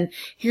rhythm than,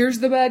 here's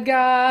the bad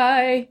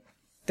guy.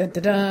 Dun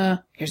dun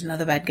dun. Here's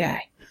another bad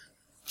guy.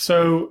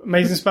 So,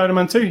 Amazing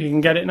Spider-Man 2, you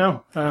can get it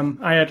now.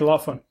 I had a lot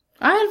of fun.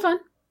 I had fun.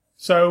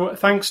 So,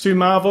 thanks to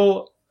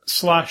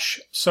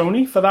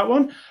Marvel/Sony for that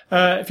one.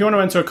 If you want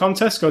to enter a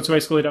contest, go to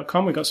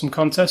ascully.com. We've got some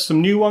contests,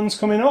 some new ones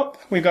coming up.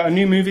 We've got a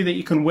new movie that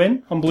you can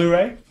win on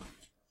Blu-ray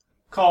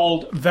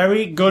called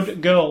Very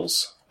Good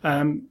Girls.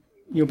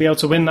 You'll be able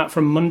to win that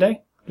from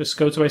Monday. Just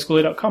go to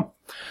ascully.com.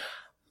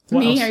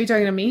 Me? Are you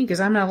talking to me? Because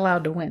I'm not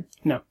allowed to win.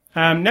 No.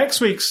 Next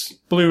week's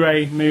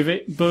Blu-ray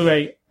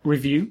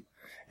review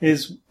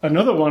is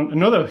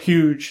another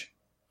huge,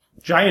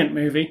 giant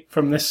movie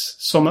from this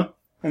summer.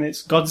 And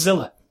it's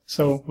Godzilla.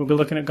 So we'll be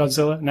looking at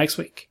Godzilla next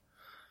week.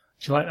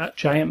 Do you like that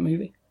giant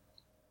movie?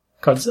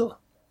 Godzilla.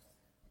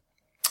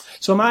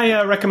 So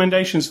my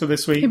recommendations for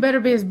this week... He better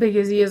be as big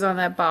as he is on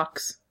that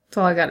box. That's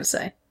all I gotta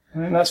say.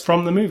 And that's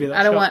from the movie.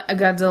 I don't want a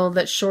Godzilla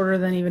that's shorter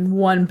than even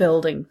one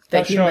building.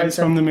 That shot is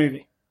from the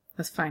movie.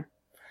 That's fine.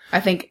 I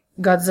think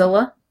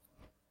Godzilla,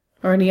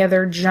 or any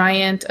other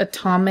giant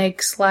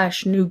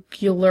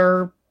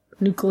atomic/nuclear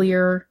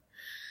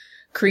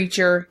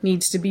creature,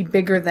 needs to be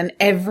bigger than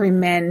every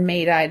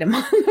man-made item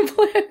on the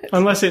planet.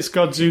 Unless it's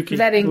Godzuki.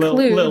 That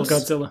includes little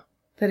Godzilla.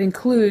 That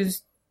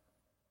includes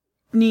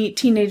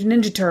Teenage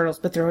Ninja Turtles,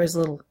 but they're always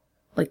little,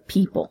 like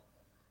people.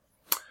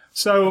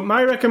 So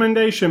my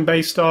recommendation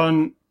based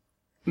on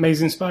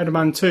Amazing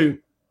Spider-Man 2,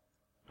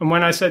 and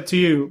when I said to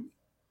you,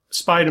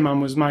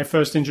 Spider-Man was my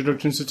first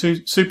introduction to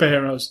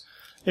superheroes,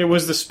 it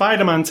was the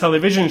Spider-Man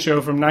television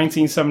show from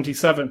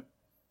 1977.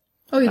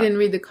 Oh, you didn't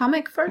read the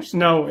comic first?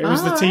 No, it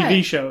was the TV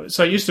right. show.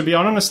 So it used to be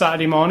on a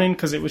Saturday morning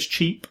because it was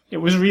cheap. It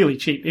was really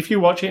cheap. If you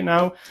watch it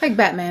now... Like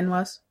Batman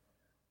was.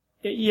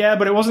 Yeah,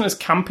 but it wasn't as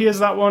campy as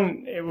that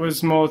one. It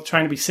was more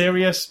trying to be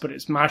serious, but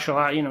it's martial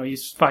art, you know,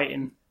 he's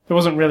fighting. There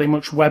wasn't really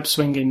much web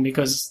swinging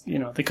because, you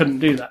know, they couldn't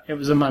do that. It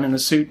was a man in a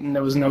suit and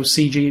there was no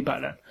CG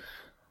back then.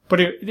 But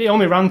it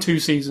only ran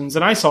 2 seasons,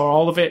 and I saw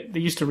all of it. They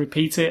used to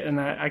repeat it,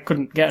 and I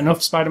couldn't get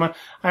enough Spider-Man.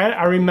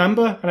 I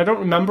remember, and I don't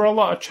remember a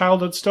lot of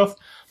childhood stuff,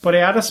 but he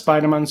had a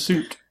Spider-Man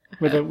suit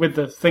with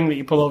the thing that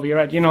you pull over your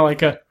head. You know,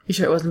 like a... You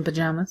sure it wasn't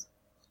pajamas?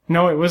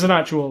 No, it was an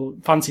actual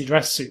fancy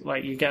dress suit,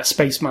 like you get a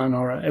spaceman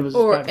or it was.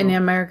 Or in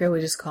America, we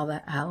just call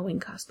that a Halloween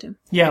costume.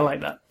 Yeah,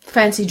 like that.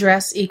 Fancy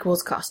dress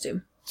equals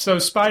costume. So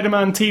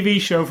Spider-Man TV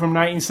show from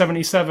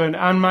 1977,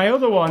 and my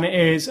other one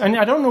is, and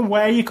I don't know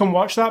where you can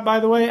watch that, by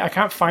the way. I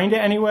can't find it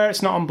anywhere.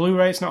 It's not on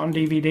Blu-ray. It's not on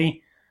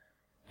DVD.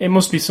 It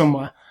must be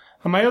somewhere.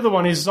 And my other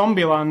one is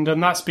Zombieland,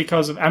 and that's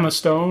because of Emma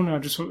Stone.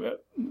 I'm just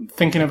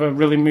thinking of a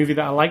really movie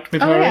that I liked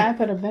with her. Oh yeah, I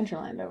put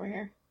Adventureland over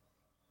here.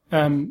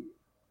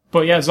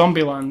 But yeah,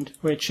 Zombieland,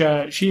 which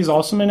she's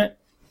awesome in it,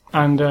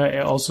 and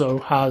it also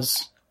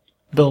has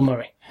Bill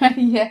Murray.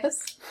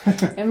 Yes.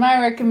 And my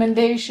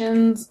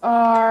recommendations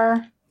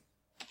are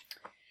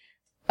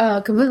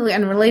completely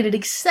unrelated,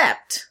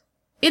 except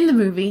in the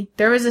movie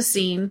there is a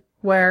scene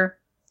where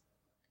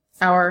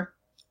our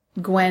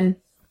Gwen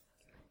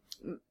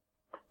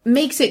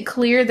makes it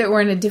clear that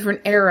we're in a different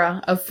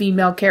era of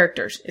female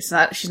characters.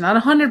 She's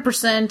not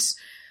 100%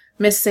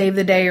 Miss Save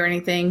the Day or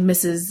anything,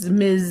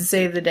 Ms.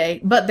 Save the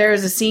Day, but there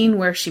is a scene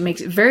where she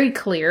makes it very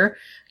clear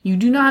you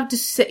do not have to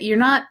sit, you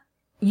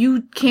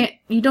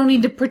don't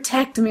need to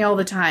protect me all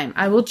the time.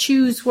 I will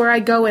choose where I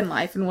go in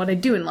life and what I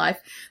do in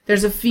life.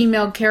 There's a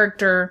female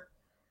character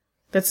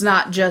that's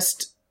not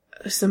just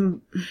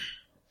some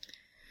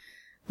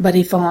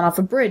buddy falling off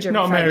a bridge every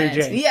 5 minutes.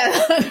 Mary Jane.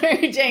 Yeah,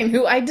 Mary Jane,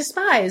 who I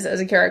despise as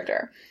a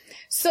character.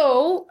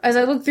 So, as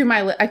I looked through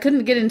my list, I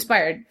couldn't get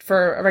inspired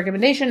for a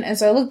recommendation, and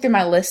so I looked through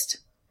my list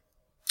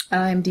on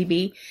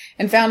IMDb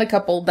and found a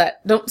couple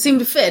that don't seem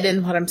to fit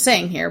in what I'm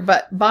saying here,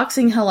 but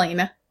Boxing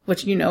Helena,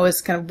 which you know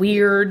is kind of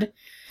weird.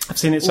 I've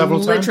seen it several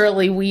times.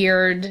 Literally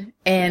weird,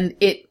 and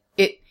it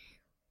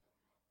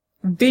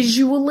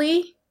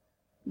visually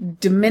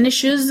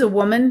diminishes a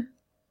woman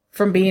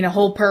from being a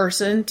whole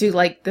person to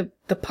like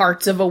the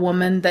parts of a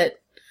woman that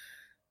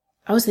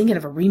I was thinking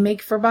of a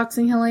remake for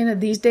Boxing Helena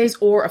these days,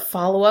 or a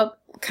follow-up,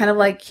 kind of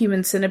like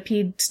Human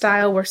Centipede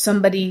style, where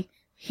somebody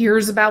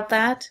hears about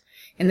that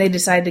and they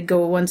decide to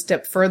go one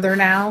step further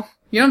now.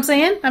 You know what I'm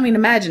saying? I mean,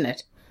 imagine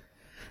it.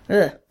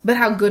 Ugh. But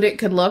how good it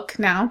could look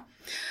now.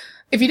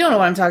 If you don't know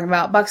what I'm talking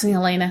about, Boxing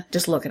Helena,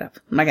 just look it up.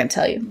 I'm not going to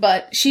tell you.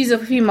 But she's a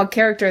female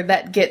character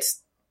that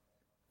gets,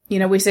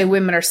 we say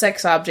women are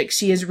sex objects.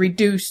 She is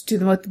reduced to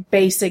the most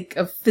basic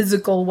of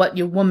physical what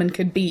your woman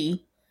could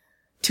be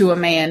to a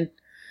man.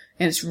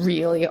 And it's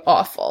really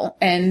awful.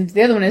 And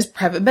the other one is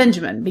Private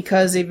Benjamin,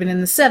 because even in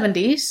the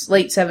 70s,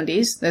 late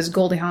 70s, there's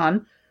Goldie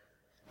Hawn,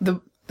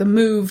 the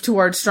move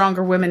towards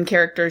stronger women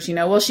characters,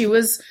 she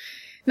was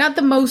not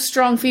the most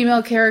strong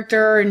female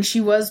character, and she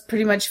was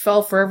pretty much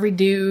fell for every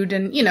dude,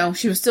 and,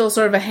 she was still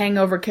sort of a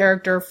hangover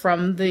character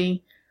from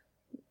the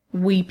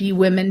weepy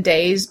women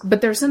days,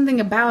 but there's something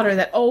about her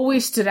that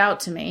always stood out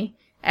to me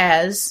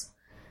as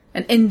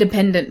an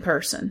independent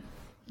person.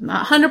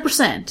 Not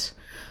 100%,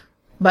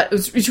 but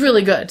it's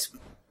really good.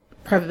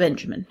 Private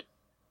Benjamin.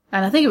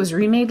 And I think it was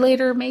remade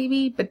later,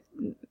 maybe, but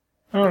it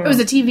was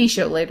a TV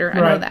show later, I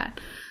know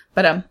that.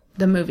 But,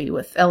 the movie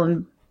with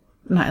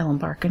not Ellen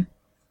Barkin.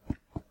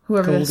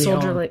 Whoever Goldie the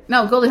soldier lady.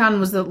 No, Goldie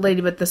Hawn was the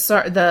lady, but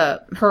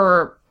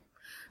her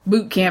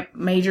boot camp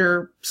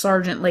major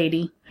sergeant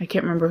lady. I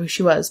can't remember who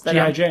she was, but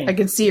G.I. Jane. I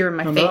can see her in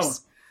my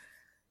face.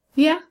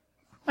 Yeah.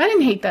 I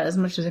didn't hate that as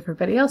much as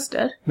everybody else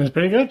did. It was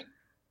pretty good.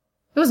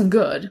 It wasn't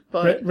good,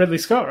 but... Ridley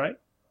Scott, right?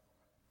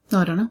 No,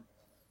 I don't know.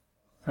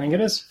 I think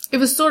it is. It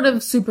was sort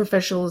of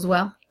superficial as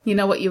well. You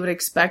know what you would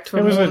expect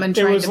from a woman trying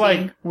to be... It was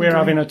like, we're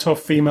having a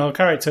tough female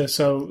character,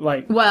 so,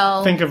 like...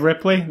 Well... Think of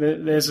Ripley.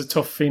 There's a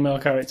tough female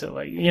character.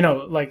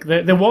 Like,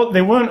 they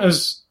weren't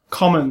as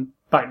common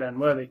back then,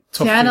 were they?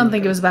 Tough I don't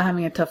think it was about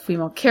having a tough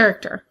female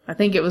character. I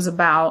think it was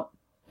about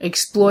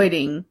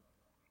exploiting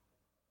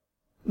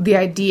the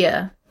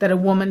idea that a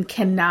woman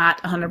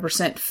cannot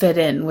 100% fit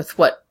in with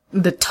what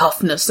the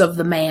toughness of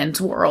the man's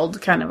world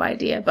kind of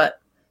idea,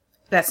 but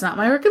that's not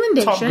my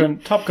recommendation.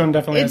 Top Gun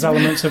definitely has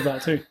elements of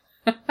that, too.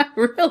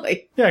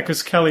 Really? Yeah,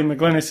 because Kelly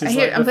McGillis is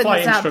like the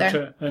flight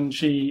instructor, and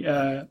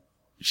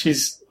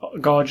she's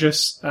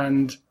gorgeous,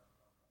 and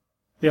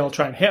they all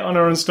try and hit on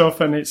her and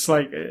stuff, and it's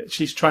like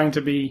she's trying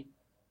to be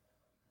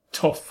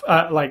tough,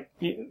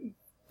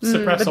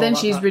 suppress but then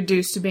she's that.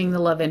 Reduced to being the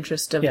love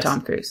interest of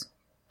Tom Cruise.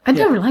 I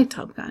never liked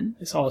Top Gun.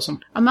 It's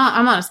awesome. I'm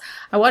honest.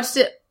 I watched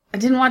it. I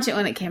didn't watch it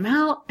when it came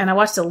out, and I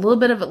watched a little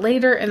bit of it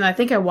later, and I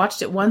think I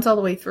watched it once all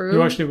the way through. You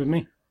watched it with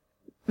me.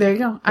 There you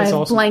go. I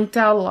awesome. Blanked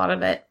out a lot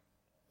of it.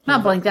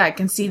 Not blanked out. I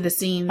can see the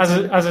scenes.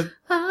 As a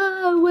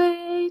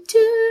highway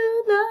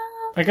to the...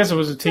 I guess I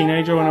was a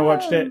teenager when I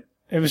watched it.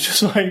 It was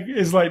just like,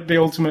 it's like the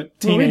ultimate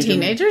teenager. Were we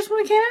teenagers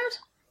when it came out?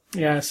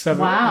 Yeah,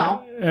 7.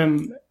 Wow.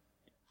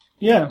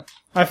 Yeah.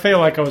 I feel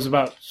like I was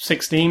about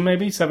 16,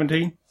 maybe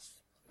 17.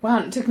 Wow,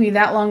 it took me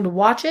that long to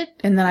watch it,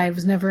 and then I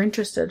was never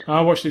interested.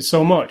 I watched it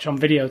so much on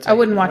videotape. I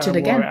wouldn't watch it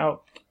again.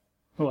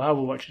 Well, I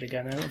will watch it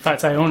again. In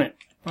fact, I own it.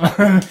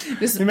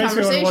 This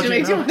conversation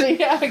makes you want to...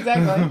 Yeah,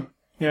 exactly.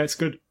 Yeah, it's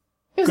good.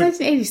 It was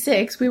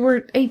 1986. We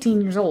were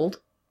 18 years old.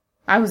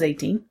 I was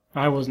 18.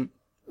 I wasn't.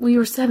 We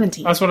were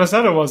 17. That's what I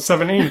said I was,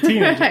 17,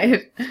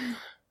 teenager.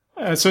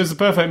 Right. So it's the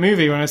perfect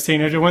movie when I was a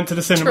teenager. I went to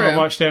the cinema and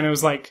watched it, and it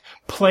was like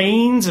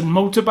planes and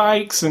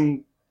motorbikes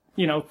and,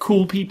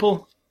 cool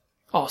people.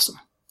 Awesome.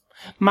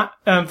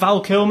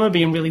 Val Kilmer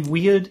being really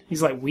weird.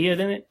 He's like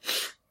weird in it.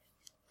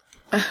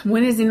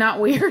 When is he not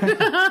weird?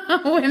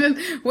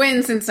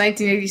 when since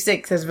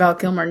 1986 has Val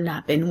Kilmer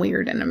not been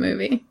weird in a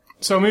movie?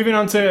 So moving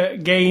on to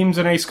games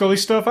and A Scully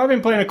stuff, I've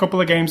been playing a couple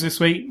of games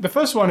this week. The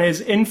first one is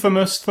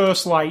Infamous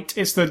First Light.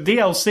 It's the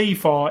DLC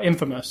for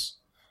Infamous.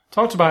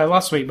 Talked about it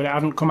last week, but it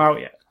hadn't come out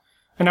yet.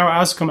 And now it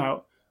has come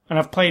out, and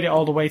I've played it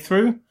all the way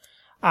through.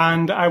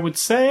 And I would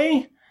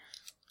say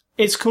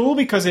it's cool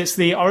because it's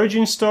the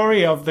origin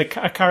story of a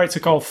character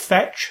called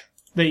Fetch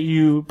that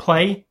you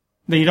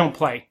don't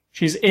play.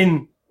 She's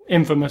in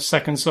Infamous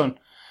Second Son.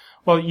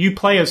 Well, you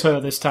play as her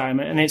this time,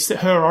 and it's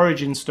her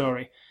origin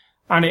story.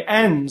 And it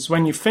ends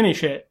when you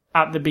finish it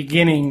at the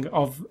beginning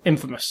of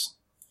Infamous.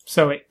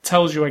 So it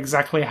tells you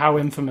exactly how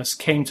Infamous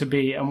came to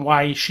be and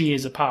why she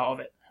is a part of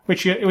it,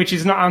 which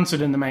is not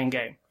answered in the main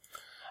game.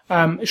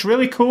 It's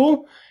really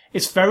cool.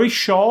 It's very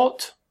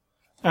short.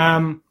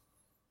 The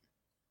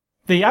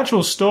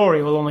actual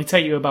story will only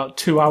take you about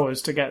 2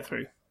 hours to get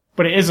through,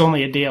 but it is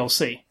only a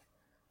DLC.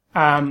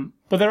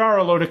 But there are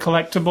a load of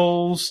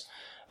collectibles,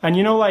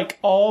 and like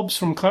orbs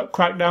from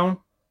Crackdown.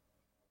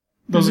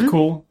 Those are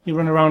cool. You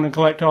run around and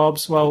collect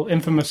orbs. Well,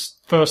 Infamous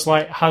First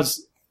Light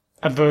has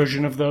a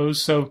version of those,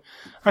 so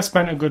I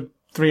spent a good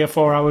 3 or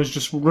 4 hours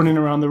just running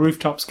around the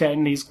rooftops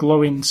getting these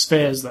glowing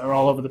spheres that are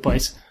all over the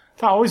place.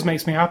 That always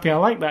makes me happy. I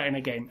like that in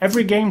a game.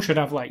 Every game should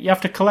have, you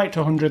have to collect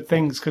 100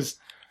 things, because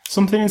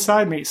something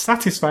inside me, it's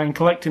satisfying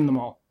collecting them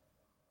all.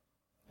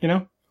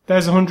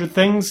 There's 100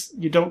 things,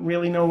 you don't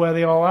really know where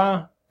they all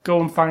are.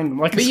 Go and find them,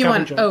 like a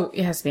scavenger.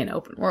 It has to be an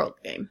open world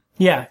game.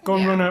 Yeah, go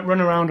and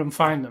run around and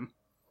find them.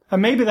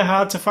 And maybe they're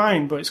hard to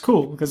find, but it's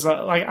cool, because,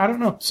 I don't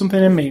know,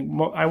 something in me,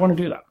 I want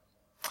to do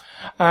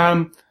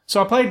that.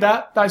 So I played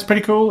that. That's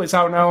pretty cool. It's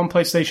out now on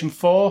PlayStation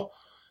 4.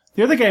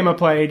 The other game I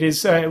played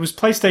is, it was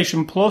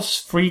PlayStation Plus,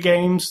 free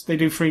games. They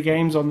do free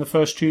games on the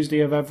first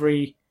Tuesday of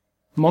every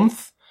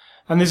month.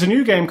 And there's a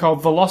new game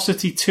called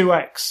Velocity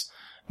 2X.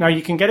 Now,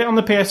 you can get it on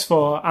the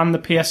PS4 and the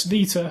PS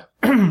Vita,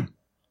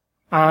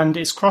 and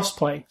it's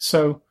cross-play.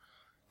 So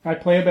I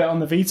play a bit on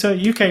the Vita.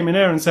 You came in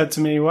here and said to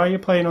me, why are you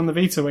playing on the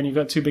Vita when you've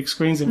got two big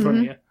screens in front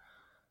of you?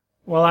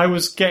 Well, I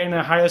was getting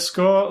a higher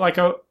score.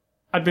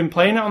 I'd been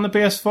playing it on the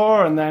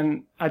PS4, and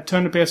then I'd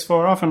turned the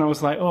PS4 off, and I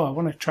was like, I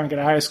want to try and get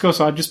a higher score,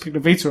 so I just picked the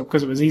Vita up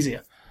because it was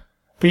easier.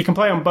 But you can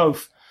play on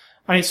both.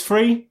 And it's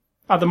free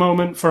at the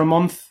moment for a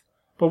month.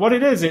 But what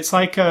it is, it's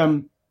like,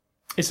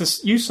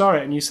 you saw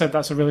it, and you said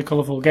that's a really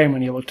colourful game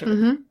when you looked at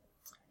it.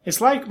 It's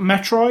like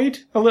Metroid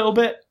a little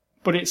bit,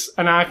 but it's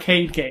an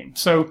arcade game.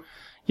 So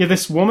you're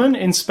this woman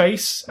in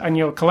space, and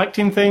you're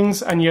collecting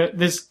things, and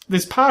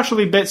there's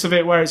partially bits of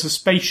it where it's a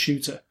space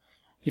shooter.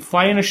 You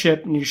fly in a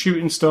ship, and you're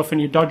shooting stuff, and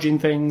you're dodging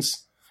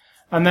things.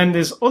 And then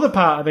there's other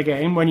part of the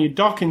game when you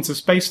dock into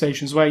space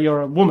stations where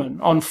you're a woman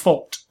on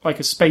foot, like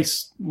a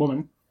space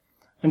woman.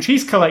 And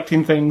she's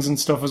collecting things and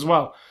stuff as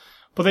well.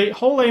 But the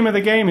whole aim of the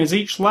game is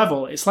each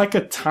level, it's like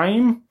a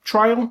time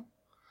trial.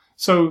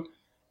 So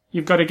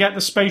you've got to get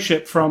the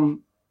spaceship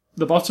from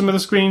the bottom of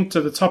the screen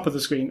to the top of the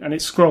screen, and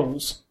it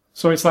scrolls.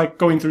 So it's like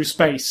going through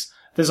space.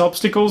 There's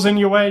obstacles in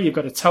your way, you've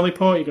got to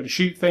teleport, you've got to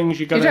shoot things,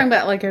 you're talking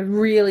about like a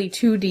really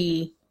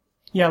 2D...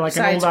 Yeah, like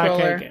an old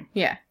arcade game.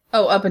 Yeah.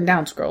 Oh, up and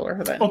down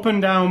scroller. Then. Up and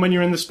down when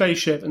you're in the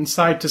spaceship, and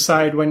side to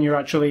side when you're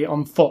actually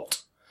on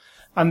foot.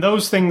 And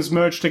those things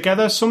merge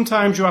together.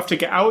 Sometimes you have to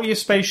get out of your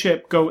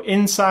spaceship, go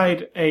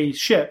inside a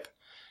ship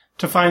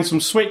to find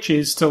some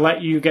switches to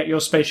let you get your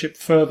spaceship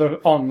further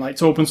on, like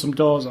to open some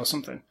doors or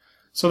something.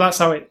 So that's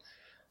how it...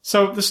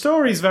 So the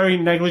story is very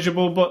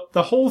negligible, but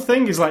the whole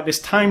thing is like this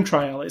time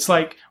trial. It's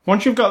like,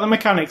 once you've got the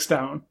mechanics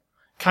down,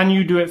 can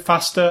you do it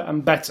faster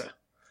and better?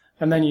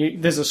 And then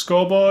there's a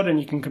scoreboard, and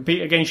you can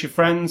compete against your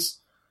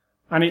friends.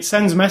 And it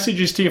sends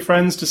messages to your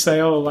friends to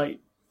say,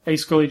 A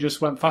Scully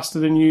just went faster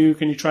than you,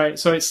 can you try it?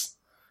 So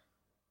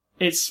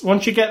it's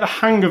once you get the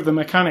hang of the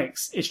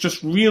mechanics, it's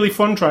just really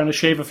fun trying to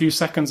shave a few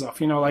seconds off.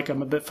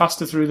 I'm a bit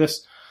faster through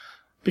this.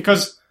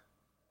 Because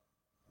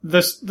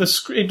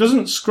it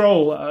doesn't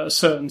scroll at a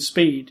certain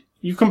speed.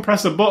 You can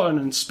press a button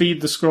and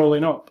speed the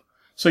scrolling up.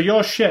 So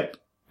your ship,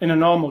 in a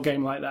normal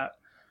game like that,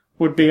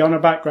 would be on a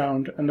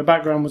background, and the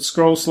background would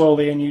scroll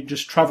slowly, and you'd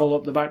just travel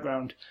up the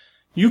background.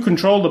 You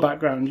control the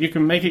background. You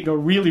can make it go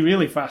really,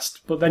 really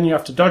fast, but then you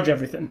have to dodge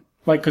everything,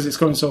 because it's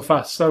going so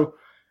fast. So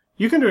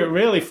you can do it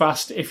really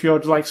fast if you're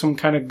like some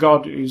kind of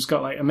god who's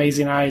got like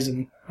amazing eyes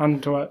and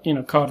hand-to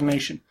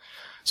coordination.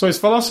 So it's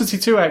Velocity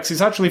 2X. It's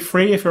actually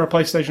free if you're a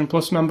PlayStation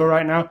Plus member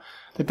right now.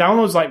 The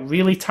download's like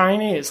really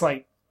tiny. It's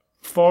like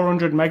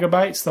 400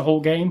 megabytes, the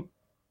whole game.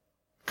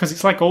 Because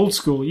it's like old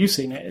school. You've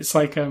seen it. It's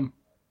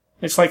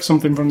like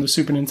something from the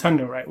Super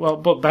Nintendo, right? Well,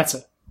 but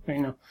better,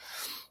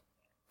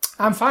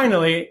 And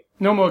finally,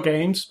 no more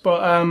games,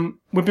 but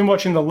we've been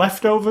watching The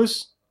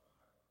Leftovers.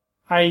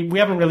 We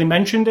haven't really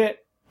mentioned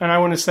it, and I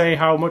want to say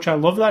how much I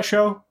love that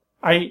show.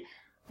 I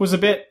was a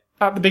bit,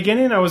 at the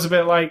beginning, I was a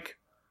bit like,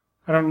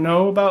 I don't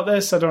know about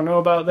this.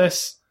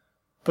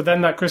 But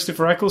then that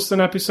Christopher Eccleston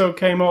episode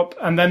came up,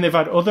 and then they've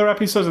had other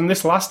episodes, and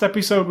this last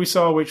episode we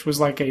saw, which was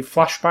like a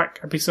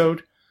flashback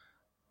episode,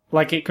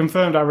 it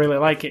confirmed I really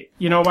like it.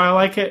 You know why I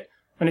like it?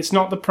 And it's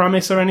not the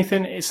premise or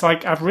anything. It's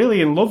like, I'm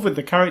really in love with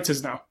the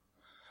characters now.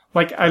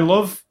 Like, I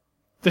love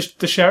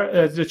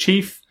the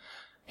chief.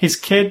 His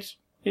kid,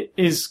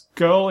 his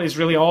girl is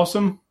really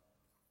awesome.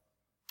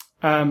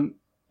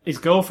 His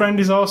girlfriend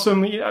is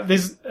awesome.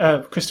 There's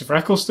Christopher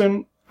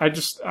Eccleston.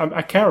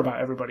 I care about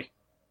everybody.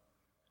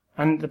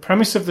 And the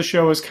premise of the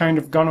show has kind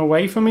of gone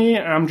away for me,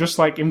 and I'm just,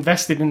 like,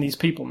 invested in these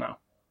people now.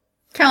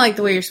 Kind of like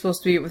the way you're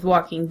supposed to be with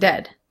Walking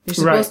Dead. You're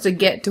supposed to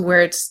get to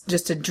where it's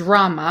just a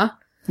drama.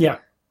 Yeah.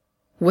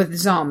 With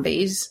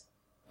zombies.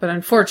 But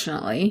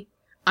unfortunately,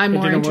 I'm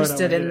more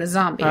interested in the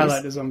zombies. I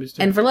like the zombies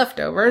too. And for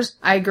Leftovers,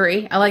 I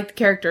agree. I like the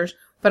characters,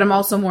 but I'm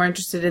also more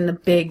interested in the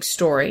big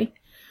story.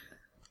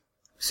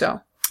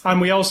 So.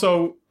 And we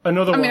also,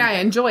 another one. I mean, I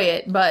enjoy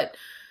it, but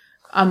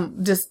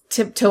I'm just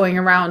tiptoeing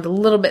around a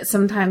little bit.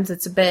 Sometimes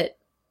it's a bit,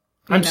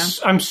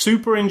 I'm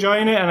super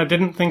enjoying it, and I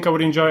didn't think I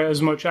would enjoy it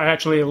as much. I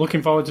actually am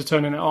looking forward to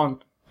turning it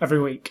on every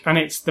week. And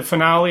it's the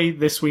finale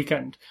this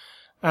weekend.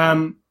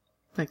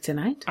 Like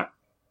tonight?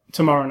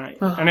 Tomorrow night.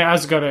 Oh. And it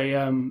has got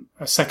a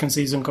second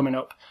season coming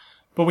up.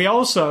 But we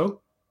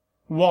also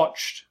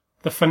watched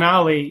the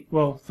finale,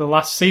 the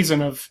last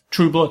season of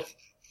True Blood.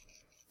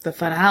 The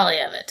finale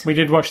of it. We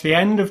did watch the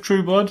end of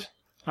True Blood,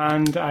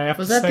 and I have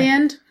to say... Was that the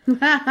end?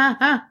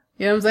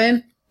 You know what I'm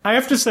saying? I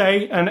have to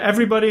say, and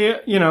everybody,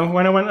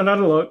 when I went and had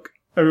a look,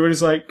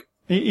 everybody's like,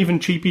 even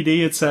Cheapy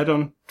D had said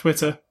on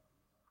Twitter,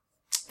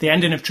 the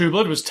ending of True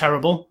Blood was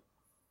terrible.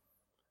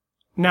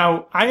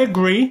 Now, I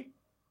agree.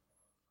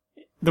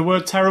 The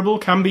word terrible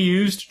can be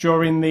used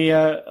during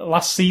the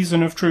last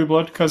season of True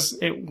Blood, because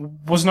it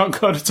was not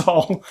good at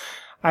all.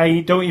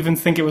 I don't even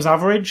think it was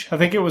average. I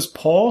think it was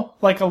poor,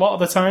 like a lot of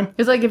the time.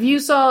 It's like if you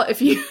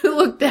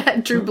looked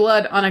at True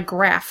Blood on a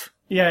graph.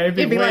 Yeah, it'd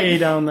be way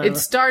down there. It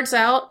starts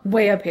out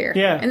way up here.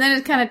 Yeah. And then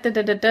it kind of and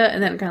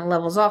then it kind of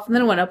levels off, and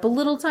then it went up a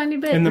little tiny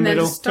bit. In the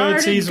middle. Then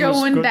it started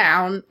going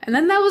down, and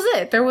then that was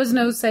it. There was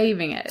no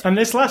saving it. And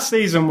this last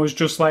season was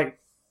just like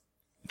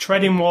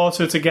treading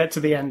water to get to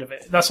the end of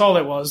it. That's all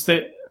it was.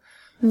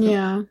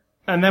 Yeah.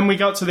 And then we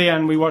got to the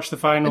end, we watched the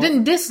final. I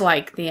didn't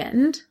dislike the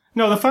end.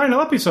 No, the final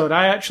episode,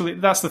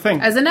 that's the thing.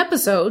 As an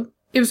episode,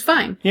 it was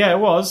fine. Yeah, it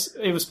was.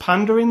 It was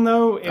pandering,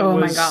 though.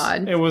 My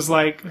God. It was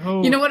like,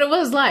 You know what it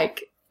was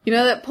like? You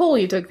know that poll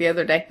you took the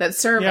other day? That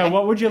survey? Yeah,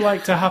 what would you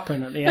like to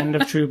happen at the end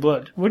of True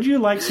Blood? Would you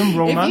like some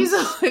romance?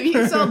 If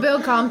you saw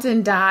Bill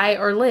Compton die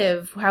or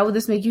live, how would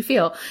this make you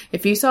feel?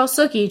 If you saw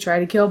Sookie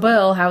try to kill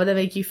Bill, how would that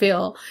make you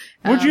feel?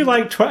 Would you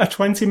like a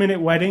 20-minute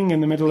wedding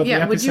in the middle of the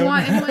episode?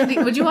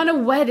 Would you want a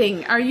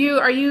wedding?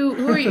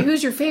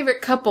 Who's your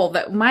favorite couple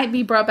that might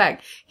be brought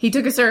back? He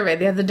took a survey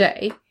the other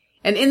day,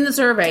 and in the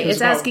survey, it's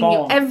asking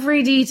you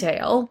every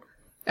detail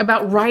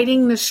about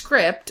writing the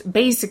script,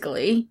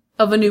 basically,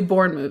 of a new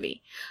Bourne movie.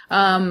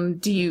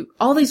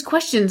 All these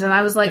questions, and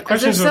I was like, the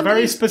questions were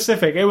very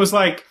specific. It was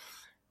like,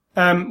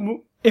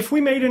 if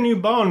we made a new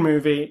Bourne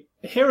movie,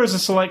 here is a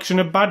selection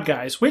of bad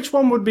guys. Which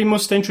one would be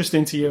most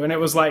interesting to you? And it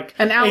was like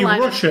an outline,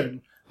 a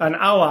Russian, an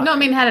ally. No, I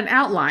mean, it had an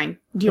outline.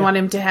 Do you want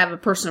him to have a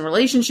personal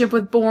relationship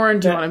with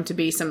Bourne? Do you want him to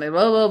be somebody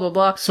blah, blah, blah,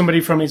 blah?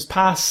 Somebody from his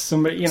past,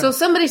 somebody, So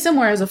somebody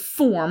somewhere has a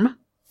form.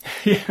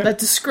 Yeah.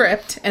 That's a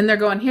script, and they're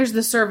going, here's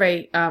the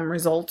survey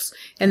results,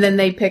 and then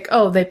they picked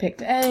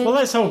A. Well,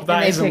 let's hope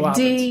that isn't what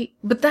happens. D.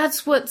 But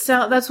that's what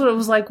it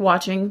was like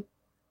watching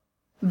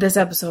this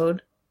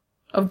episode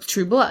of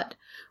True Blood.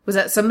 Was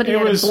that somebody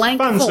had a blank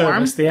form? It was fan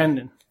service, the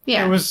ending.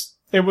 Yeah.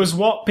 It was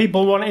what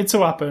people wanted to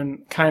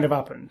happen, kind of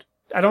happened.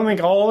 I don't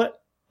think all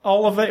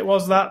of it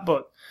was that,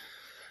 but...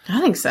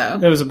 I think so.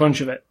 There was a bunch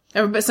of it.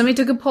 Somebody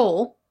took a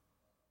poll,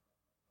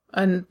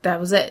 and that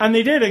was it. And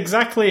they did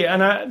exactly,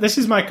 and this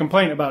is my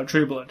complaint about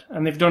True Blood,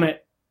 and they've done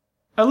it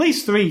at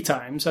least 3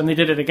 times, and they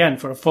did it again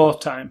for a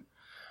 4th time.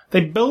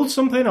 They build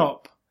something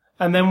up,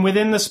 and then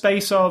within the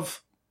space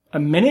of a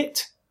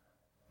minute,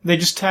 they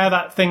just tear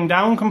that thing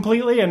down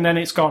completely, and then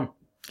it's gone.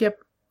 Yep.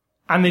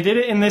 And they did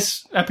it in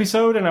this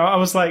episode, and I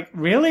was like,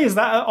 really? Is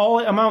that all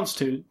it amounts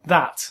to?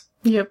 That?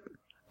 Yep.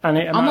 And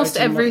it almost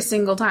every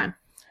single time.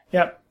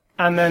 Yep.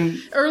 And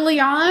then... Early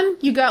on,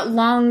 you got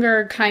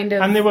longer kind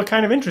of... And they were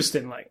kind of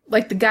interesting, like...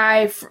 Like the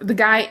guy...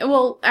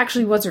 Well,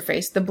 actually, what's her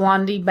face? The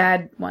blondie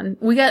bad one.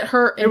 We got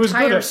her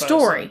entire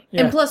story.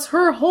 Yeah. And plus,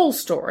 her whole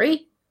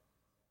story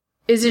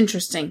is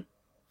interesting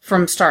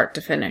from start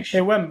to finish.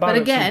 It went bad. But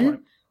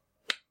again,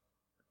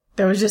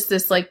 there was just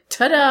this like,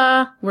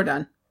 ta-da, we're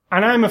done.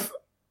 And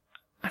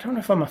I don't know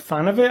if I'm a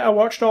fan of it. I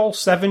watched all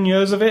 7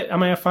 years of it.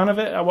 Am I a fan of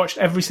it? I watched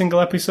every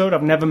single episode.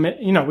 I've never,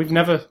 we've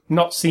never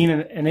not seen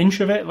an inch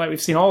of it. Like,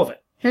 we've seen all of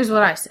it. Here's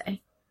what I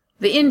say.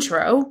 The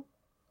intro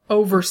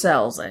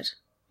oversells it.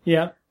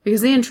 Yeah.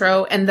 Because the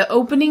intro and the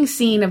opening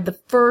scene of the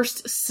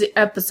first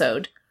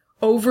episode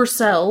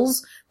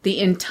oversells the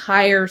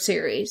entire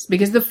series.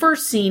 Because the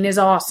first scene is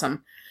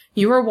awesome.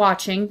 You are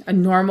watching a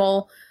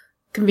normal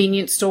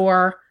convenience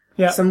store.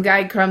 Yeah. Some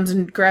guy comes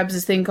and grabs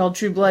this thing called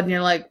True Blood, and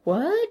you're like,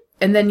 what?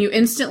 And then you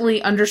instantly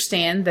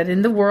understand that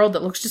in the world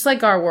that looks just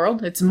like our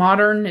world, it's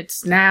modern,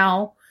 it's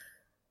now,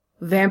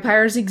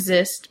 vampires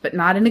exist, but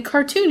not in a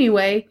cartoony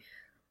way.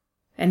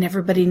 and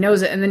everybody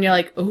knows it, and then you're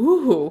like,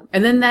 ooh,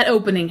 and then that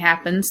opening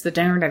happens, the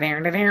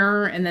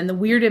and then the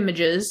weird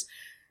images.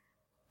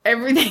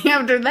 Everything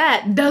after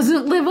that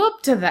doesn't live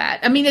up to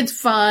that. I mean, it's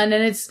fun,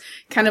 and it's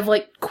kind of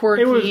like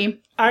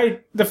quirky.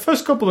 The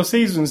first couple of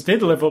seasons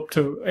did live up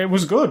to, it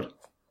was good.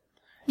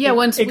 Yeah,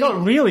 once it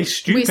got really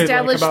stupid. We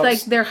established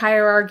like their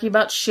hierarchy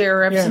about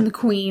sheriffs and the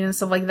queen and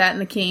stuff like that,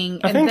 and the king.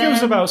 I think it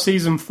was about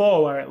season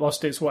 4 where it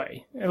lost its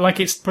way. Like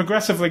it's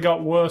progressively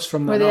got worse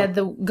from there. Where they had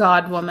the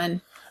God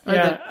Woman.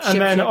 Yeah,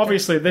 and then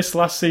obviously this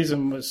last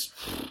season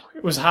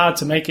was hard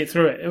to make it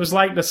through it. It was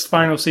like this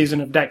final season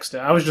of Dexter.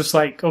 I was just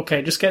like,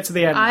 okay, just get to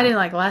the end. I didn't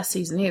like last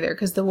season either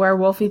because the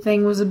werewolfy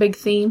thing was a big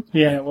theme.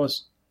 Yeah, it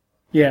was.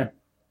 Yeah,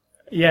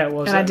 it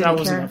was. And that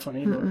wasn't that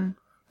funny.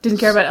 Didn't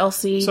care about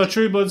Elsie. So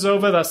True Blood's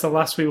over. That's the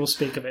last we will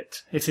speak of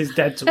it. It is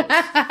dead to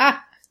us.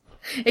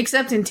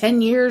 Except in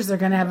 10 years, they're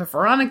going to have a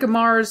Veronica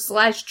Mars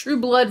 / True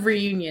Blood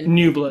reunion.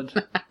 New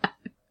Blood.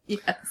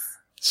 Yes.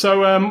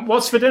 So,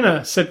 what's for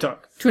dinner, Sid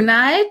Talk?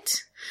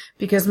 Tonight,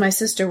 because my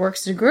sister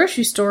works at a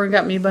grocery store and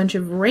got me a bunch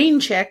of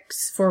rain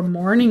checks for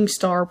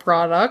Morningstar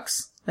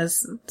products,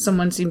 as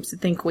someone seems to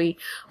think we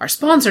are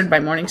sponsored by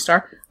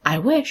Morningstar. I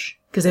wish,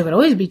 because they would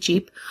always be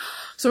cheap.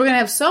 So we're going to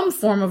have some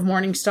form of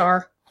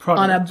Morningstar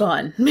on a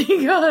bun,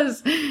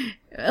 because,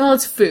 well,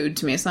 it's food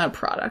to me. It's not a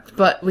product,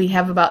 but we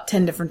have about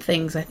 10 different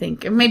things, I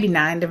think, or maybe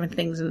 9 different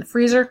things in the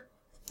freezer.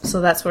 So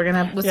that's what we're going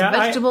to have with some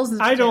vegetables.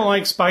 I don't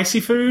like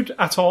spicy food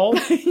at all.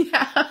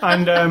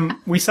 And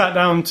we sat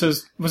down to,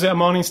 was it a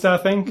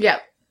Morningstar thing? Yeah.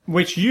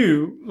 Which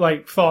you,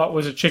 thought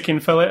was a chicken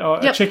fillet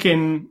or a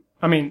chicken.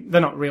 I mean,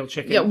 they're not real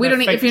chicken. Yeah, we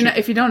don't eat,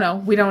 if you don't know,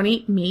 we don't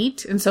eat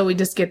meat. And so we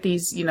just get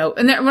these, and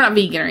we're not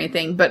vegan or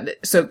anything, but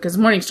because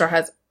Morningstar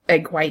has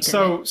egg white in it.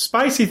 So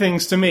spicy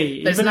things to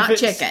me, but it's not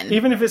chicken.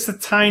 Even if it's the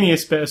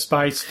tiniest bit of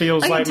spice,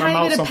 feels like my mouth's on fire. A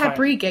tiny bit of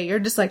paprika, you're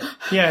just like...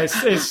 Yeah,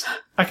 it's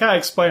I can't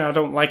explain. I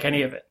don't like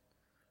any of it.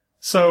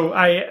 So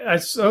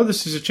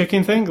this is a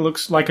chicken thing. It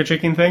looks like a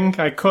chicken thing.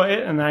 I cut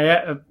it and I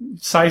ate a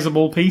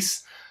sizable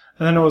piece.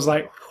 And then I was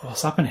like,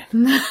 what's happening?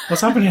 What's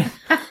happening?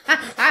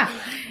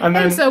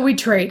 And so we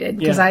traded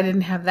because I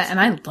didn't have that and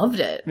I loved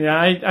it. Yeah,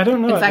 I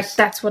don't know. In fact,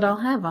 that's what I'll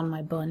have on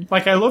my bun.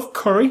 Like, I love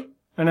curry.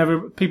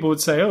 And people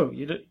would say, oh,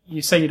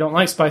 you say you don't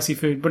like spicy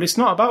food. But it's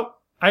not about...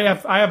 I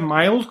have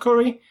mild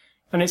curry.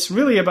 And it's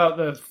really about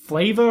the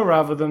flavor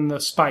rather than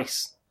the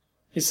spice.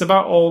 It's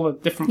about all the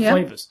different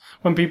flavors.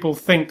 When people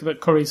think that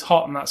curry's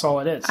hot and that's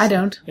all it is. I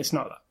don't. It's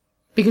not that.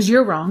 Because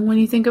you're wrong when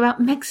you think about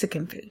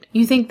Mexican food.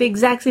 You think the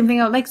exact same thing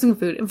about Mexican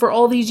food. And for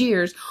all these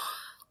years,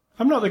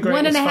 I'm not the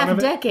greatest fan of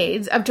it. 1.5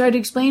 decades, I've tried to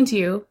explain to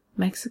you,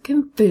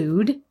 Mexican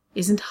food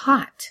isn't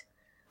hot.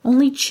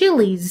 Only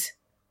chilies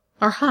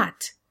are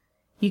hot.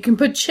 You can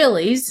put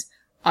chilies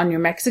on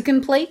your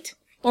Mexican plate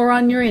or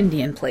on your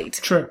Indian plate.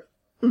 True.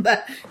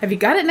 But have you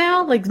got it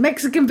now? Like,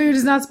 Mexican food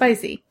is not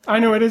spicy. I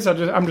know it is.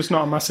 I'm just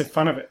not a massive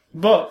fan of it.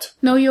 But...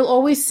 No, you'll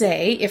always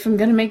say, if I'm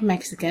going to make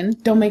Mexican,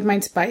 don't make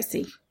mine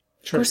spicy.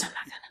 True. Of course I'm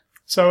not going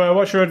to. So,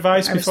 what's your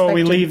advice before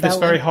we leave this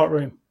very hot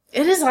room?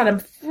 It is hot.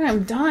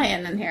 I'm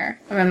dying in here.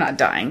 I mean, I'm not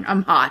dying.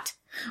 I'm hot.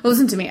 Well,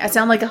 listen to me. I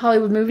sound like a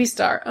Hollywood movie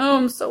star. Oh,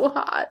 I'm so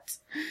hot.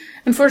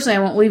 Unfortunately, I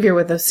won't leave here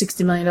with a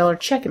 $60 million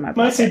check in my pocket.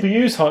 My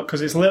CPU's hot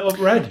because it's lit up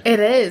red. It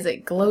is.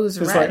 It glows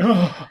red. It's like,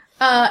 oh.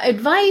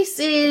 Advice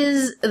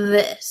is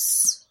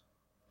this.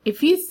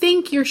 If you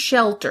think you're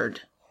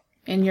sheltered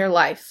in your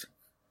life,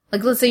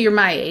 like let's say you're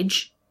my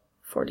age,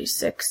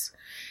 46,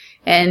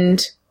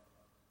 and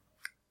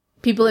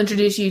people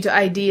introduce you to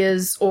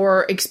ideas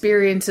or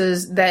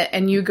experiences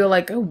and you go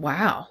like, oh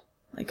wow,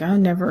 like I've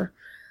never,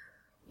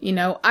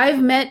 I've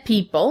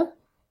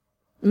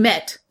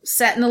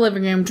sat in the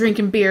living room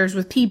drinking beers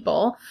with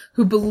people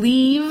who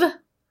believe,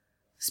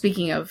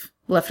 speaking of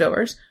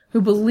leftovers,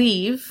 who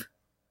believe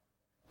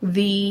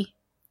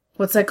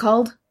what's that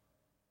called?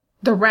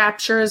 The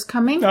rapture is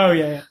coming. Oh,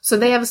 yeah. So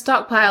they have a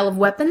stockpile of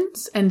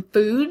weapons and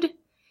food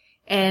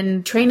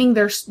and training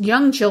their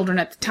young children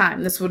at the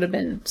time. This would have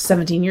been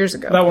 17 years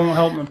ago. That won't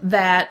help them.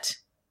 That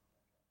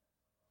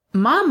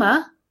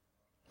Mama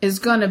is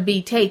going to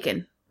be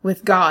taken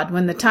with God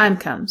when the time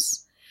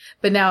comes.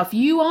 But now if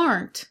you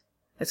aren't,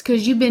 that's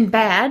because you've been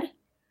bad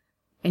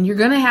and you're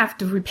going to have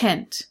to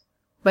repent.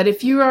 But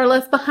if you are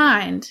left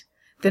behind,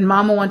 then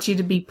Mama wants you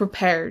to be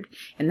prepared.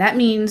 And that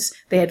means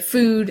they had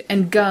food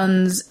and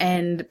guns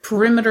and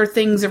perimeter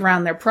things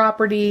around their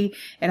property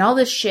and all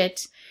this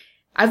shit.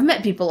 I've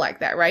met people like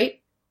that,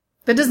 right?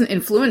 That doesn't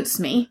influence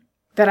me.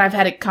 That I've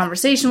had a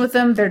conversation with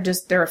them.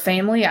 They're a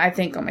family. I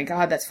think, oh my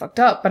God, that's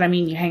fucked up. But I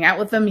mean, you hang out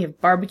with them, you have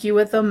barbecue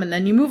with them, and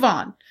then you move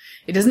on.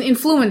 It doesn't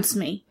influence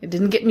me. It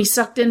didn't get me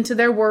sucked into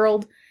their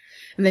world.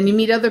 And then you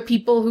meet other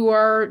people who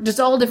are just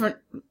all different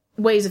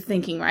ways of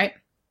thinking, right?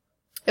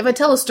 If I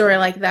tell a story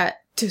like that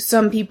to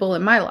some people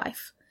in my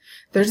life,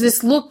 there's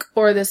this look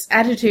or this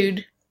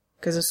attitude,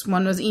 because this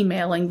one was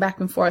emailing back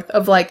and forth,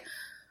 of like,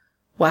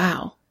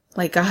 wow,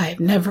 like I've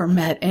never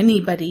met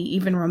anybody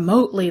even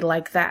remotely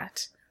like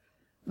that.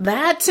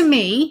 That, to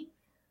me,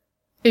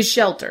 is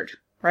sheltered,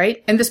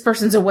 right? And this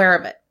person's aware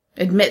of it,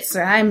 admits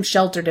that I'm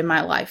sheltered in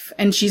my life,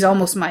 and she's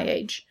almost my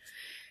age.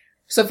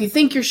 So if you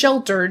think you're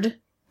sheltered,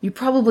 you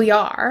probably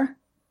are.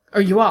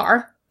 Or you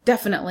are,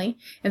 definitely.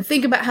 And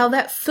think about how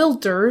that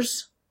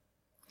filters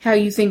how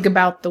you think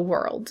about the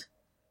world.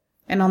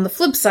 And on the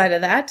flip side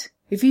of that,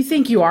 if you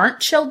think you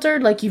aren't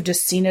sheltered, like you've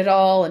just seen it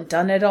all and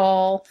done it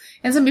all,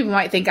 and some people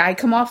might think I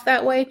come off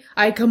that way,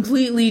 I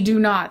completely do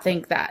not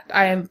think that.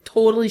 I am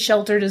totally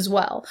sheltered as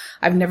well.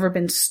 I've never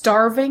been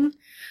starving.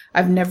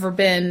 I've never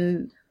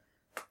been,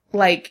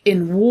 like,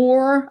 in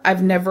war.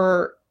 I've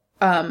never,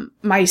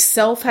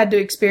 myself had to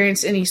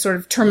experience any sort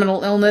of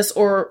terminal illness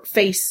or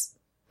face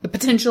the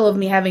potential of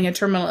me having a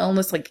terminal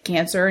illness like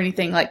cancer or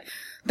anything like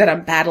that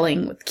I'm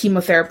battling with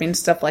chemotherapy and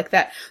stuff like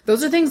that.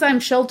 Those are things I'm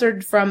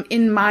sheltered from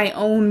in my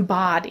own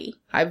body.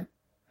 I've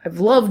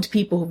loved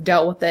people who've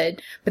dealt with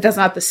it, but that's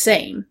not the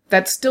same.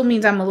 That still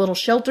means I'm a little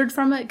sheltered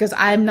from it because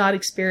I'm not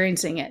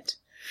experiencing it.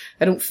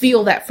 I don't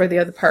feel that for the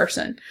other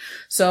person.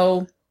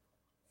 So,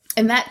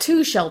 and that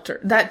too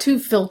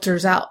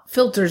filters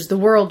the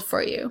world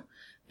for you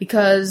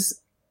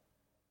because,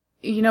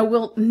 you know,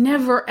 we'll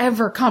never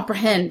ever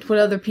comprehend what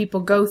other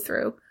people go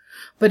through.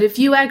 But if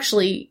you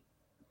actually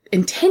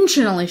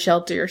intentionally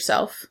shelter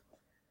yourself,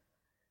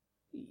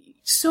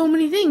 so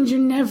many things you're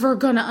never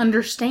gonna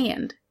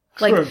understand.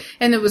 Like, sure.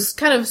 And it was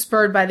kind of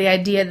spurred by the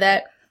idea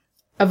that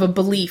of a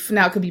belief.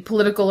 Now it could be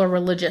political or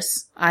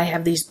religious. I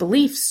have these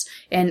beliefs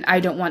and I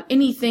don't want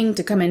anything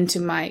to come into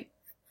my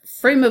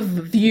frame of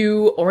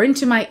view or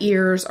into my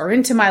ears or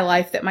into my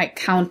life that might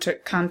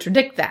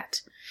contradict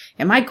that.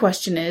 And my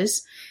question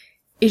is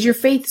your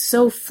faith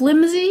so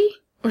flimsy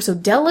or so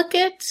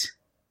delicate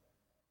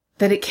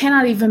that you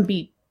can't even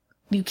be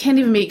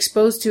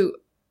exposed to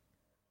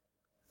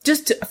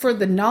for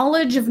the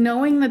knowledge of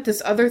knowing that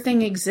this other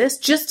thing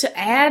exists, just to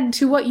add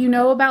to what you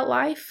know about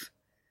life?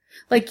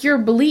 Like your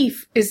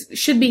belief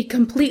should be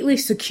completely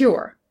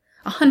secure.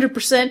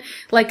 100%,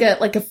 like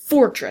a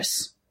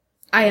fortress.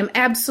 I am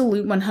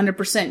absolute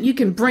 100%. You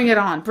can bring it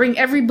on. Bring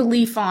every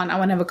belief on. I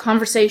want to have a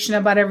conversation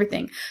about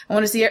everything. I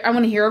want to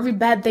hear every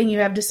bad thing you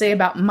have to say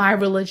about my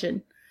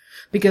religion.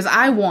 Because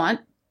I want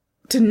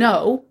to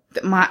know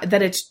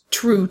that it's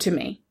true to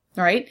me.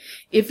 Right?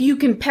 If you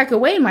can peck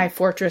away my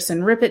fortress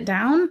and rip it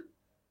down,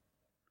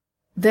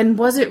 then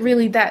was it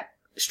really that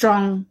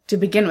strong to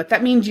begin with?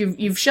 That means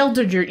you've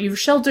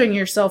sheltering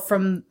yourself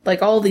from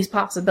like all these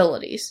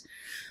possibilities.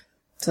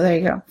 So there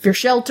you go. If you're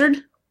sheltered,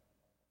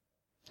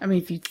 I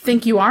mean, if you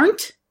think you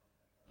aren't,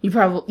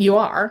 you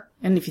are.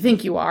 And if you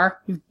think you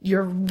are,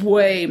 you're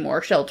way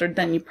more sheltered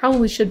than you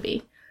probably should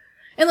be.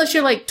 Unless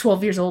you're like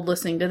 12 years old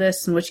listening to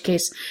this, in which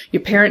case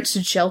your parents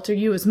should shelter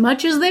you as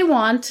much as they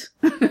want.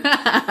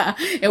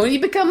 And when you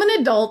become an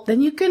adult,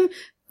 then you can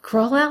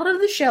crawl out of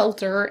the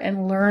shelter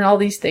and learn all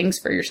these things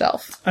for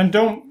yourself. And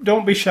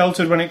don't be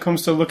sheltered when it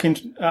comes to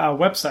looking at our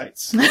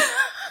websites.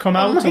 Come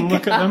out and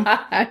look at them.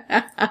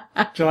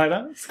 Do you like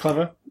that? It's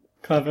clever.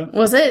 Clever.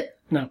 Was it?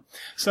 No.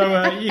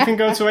 So you can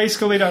go to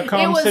ascully.com,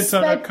 It was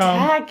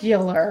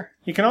spectacular.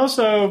 You can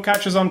also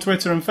catch us on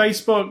Twitter and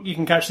Facebook. You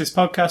can catch this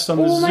podcast on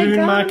the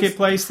Zune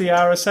Marketplace, the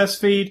RSS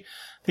feed,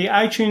 the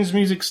iTunes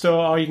Music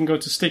Store, or you can go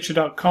to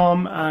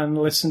Stitcher.com and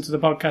listen to the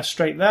podcast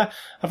straight there.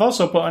 I've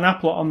also put an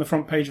applet on the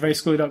front page of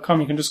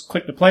ascully.com. You can just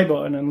click the play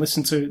button and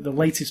listen to the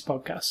latest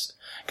podcast.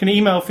 You can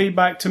email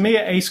feedback to me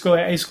at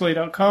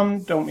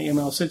ascully@ascully.com. Don't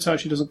email Sid, so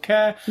she doesn't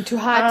care. I'm too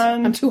hot.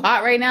 I'm too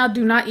hot right now.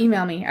 Do not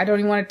email me. I don't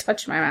even want to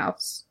touch my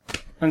mouse.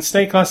 And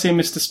stay classy,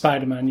 Mr.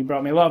 Spider-Man. You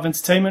brought me a lot of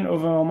entertainment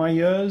over all my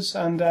years,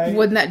 and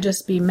wouldn't that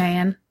just be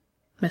Man?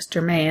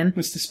 Mr. Man.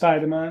 Mr.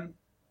 Spider-Man.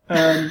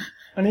 And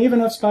I even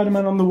have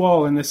Spider-Man on the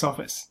wall in this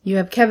office. You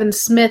have Kevin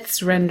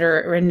Smith's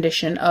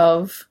rendition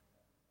of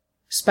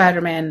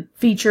Spider-Man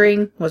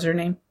featuring, what's her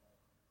name?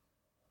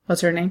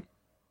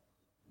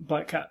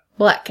 Black Cat.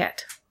 Black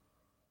Cat.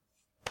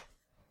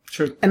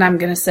 True. And I'm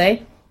gonna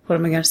say, what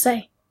am I gonna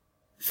say?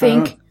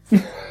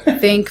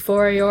 Think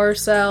for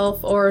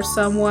yourself, or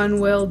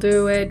someone will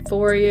do it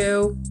for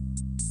you.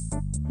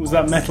 Was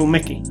that Metal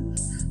Mickey?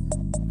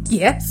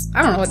 Yes.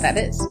 I don't know what that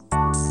is.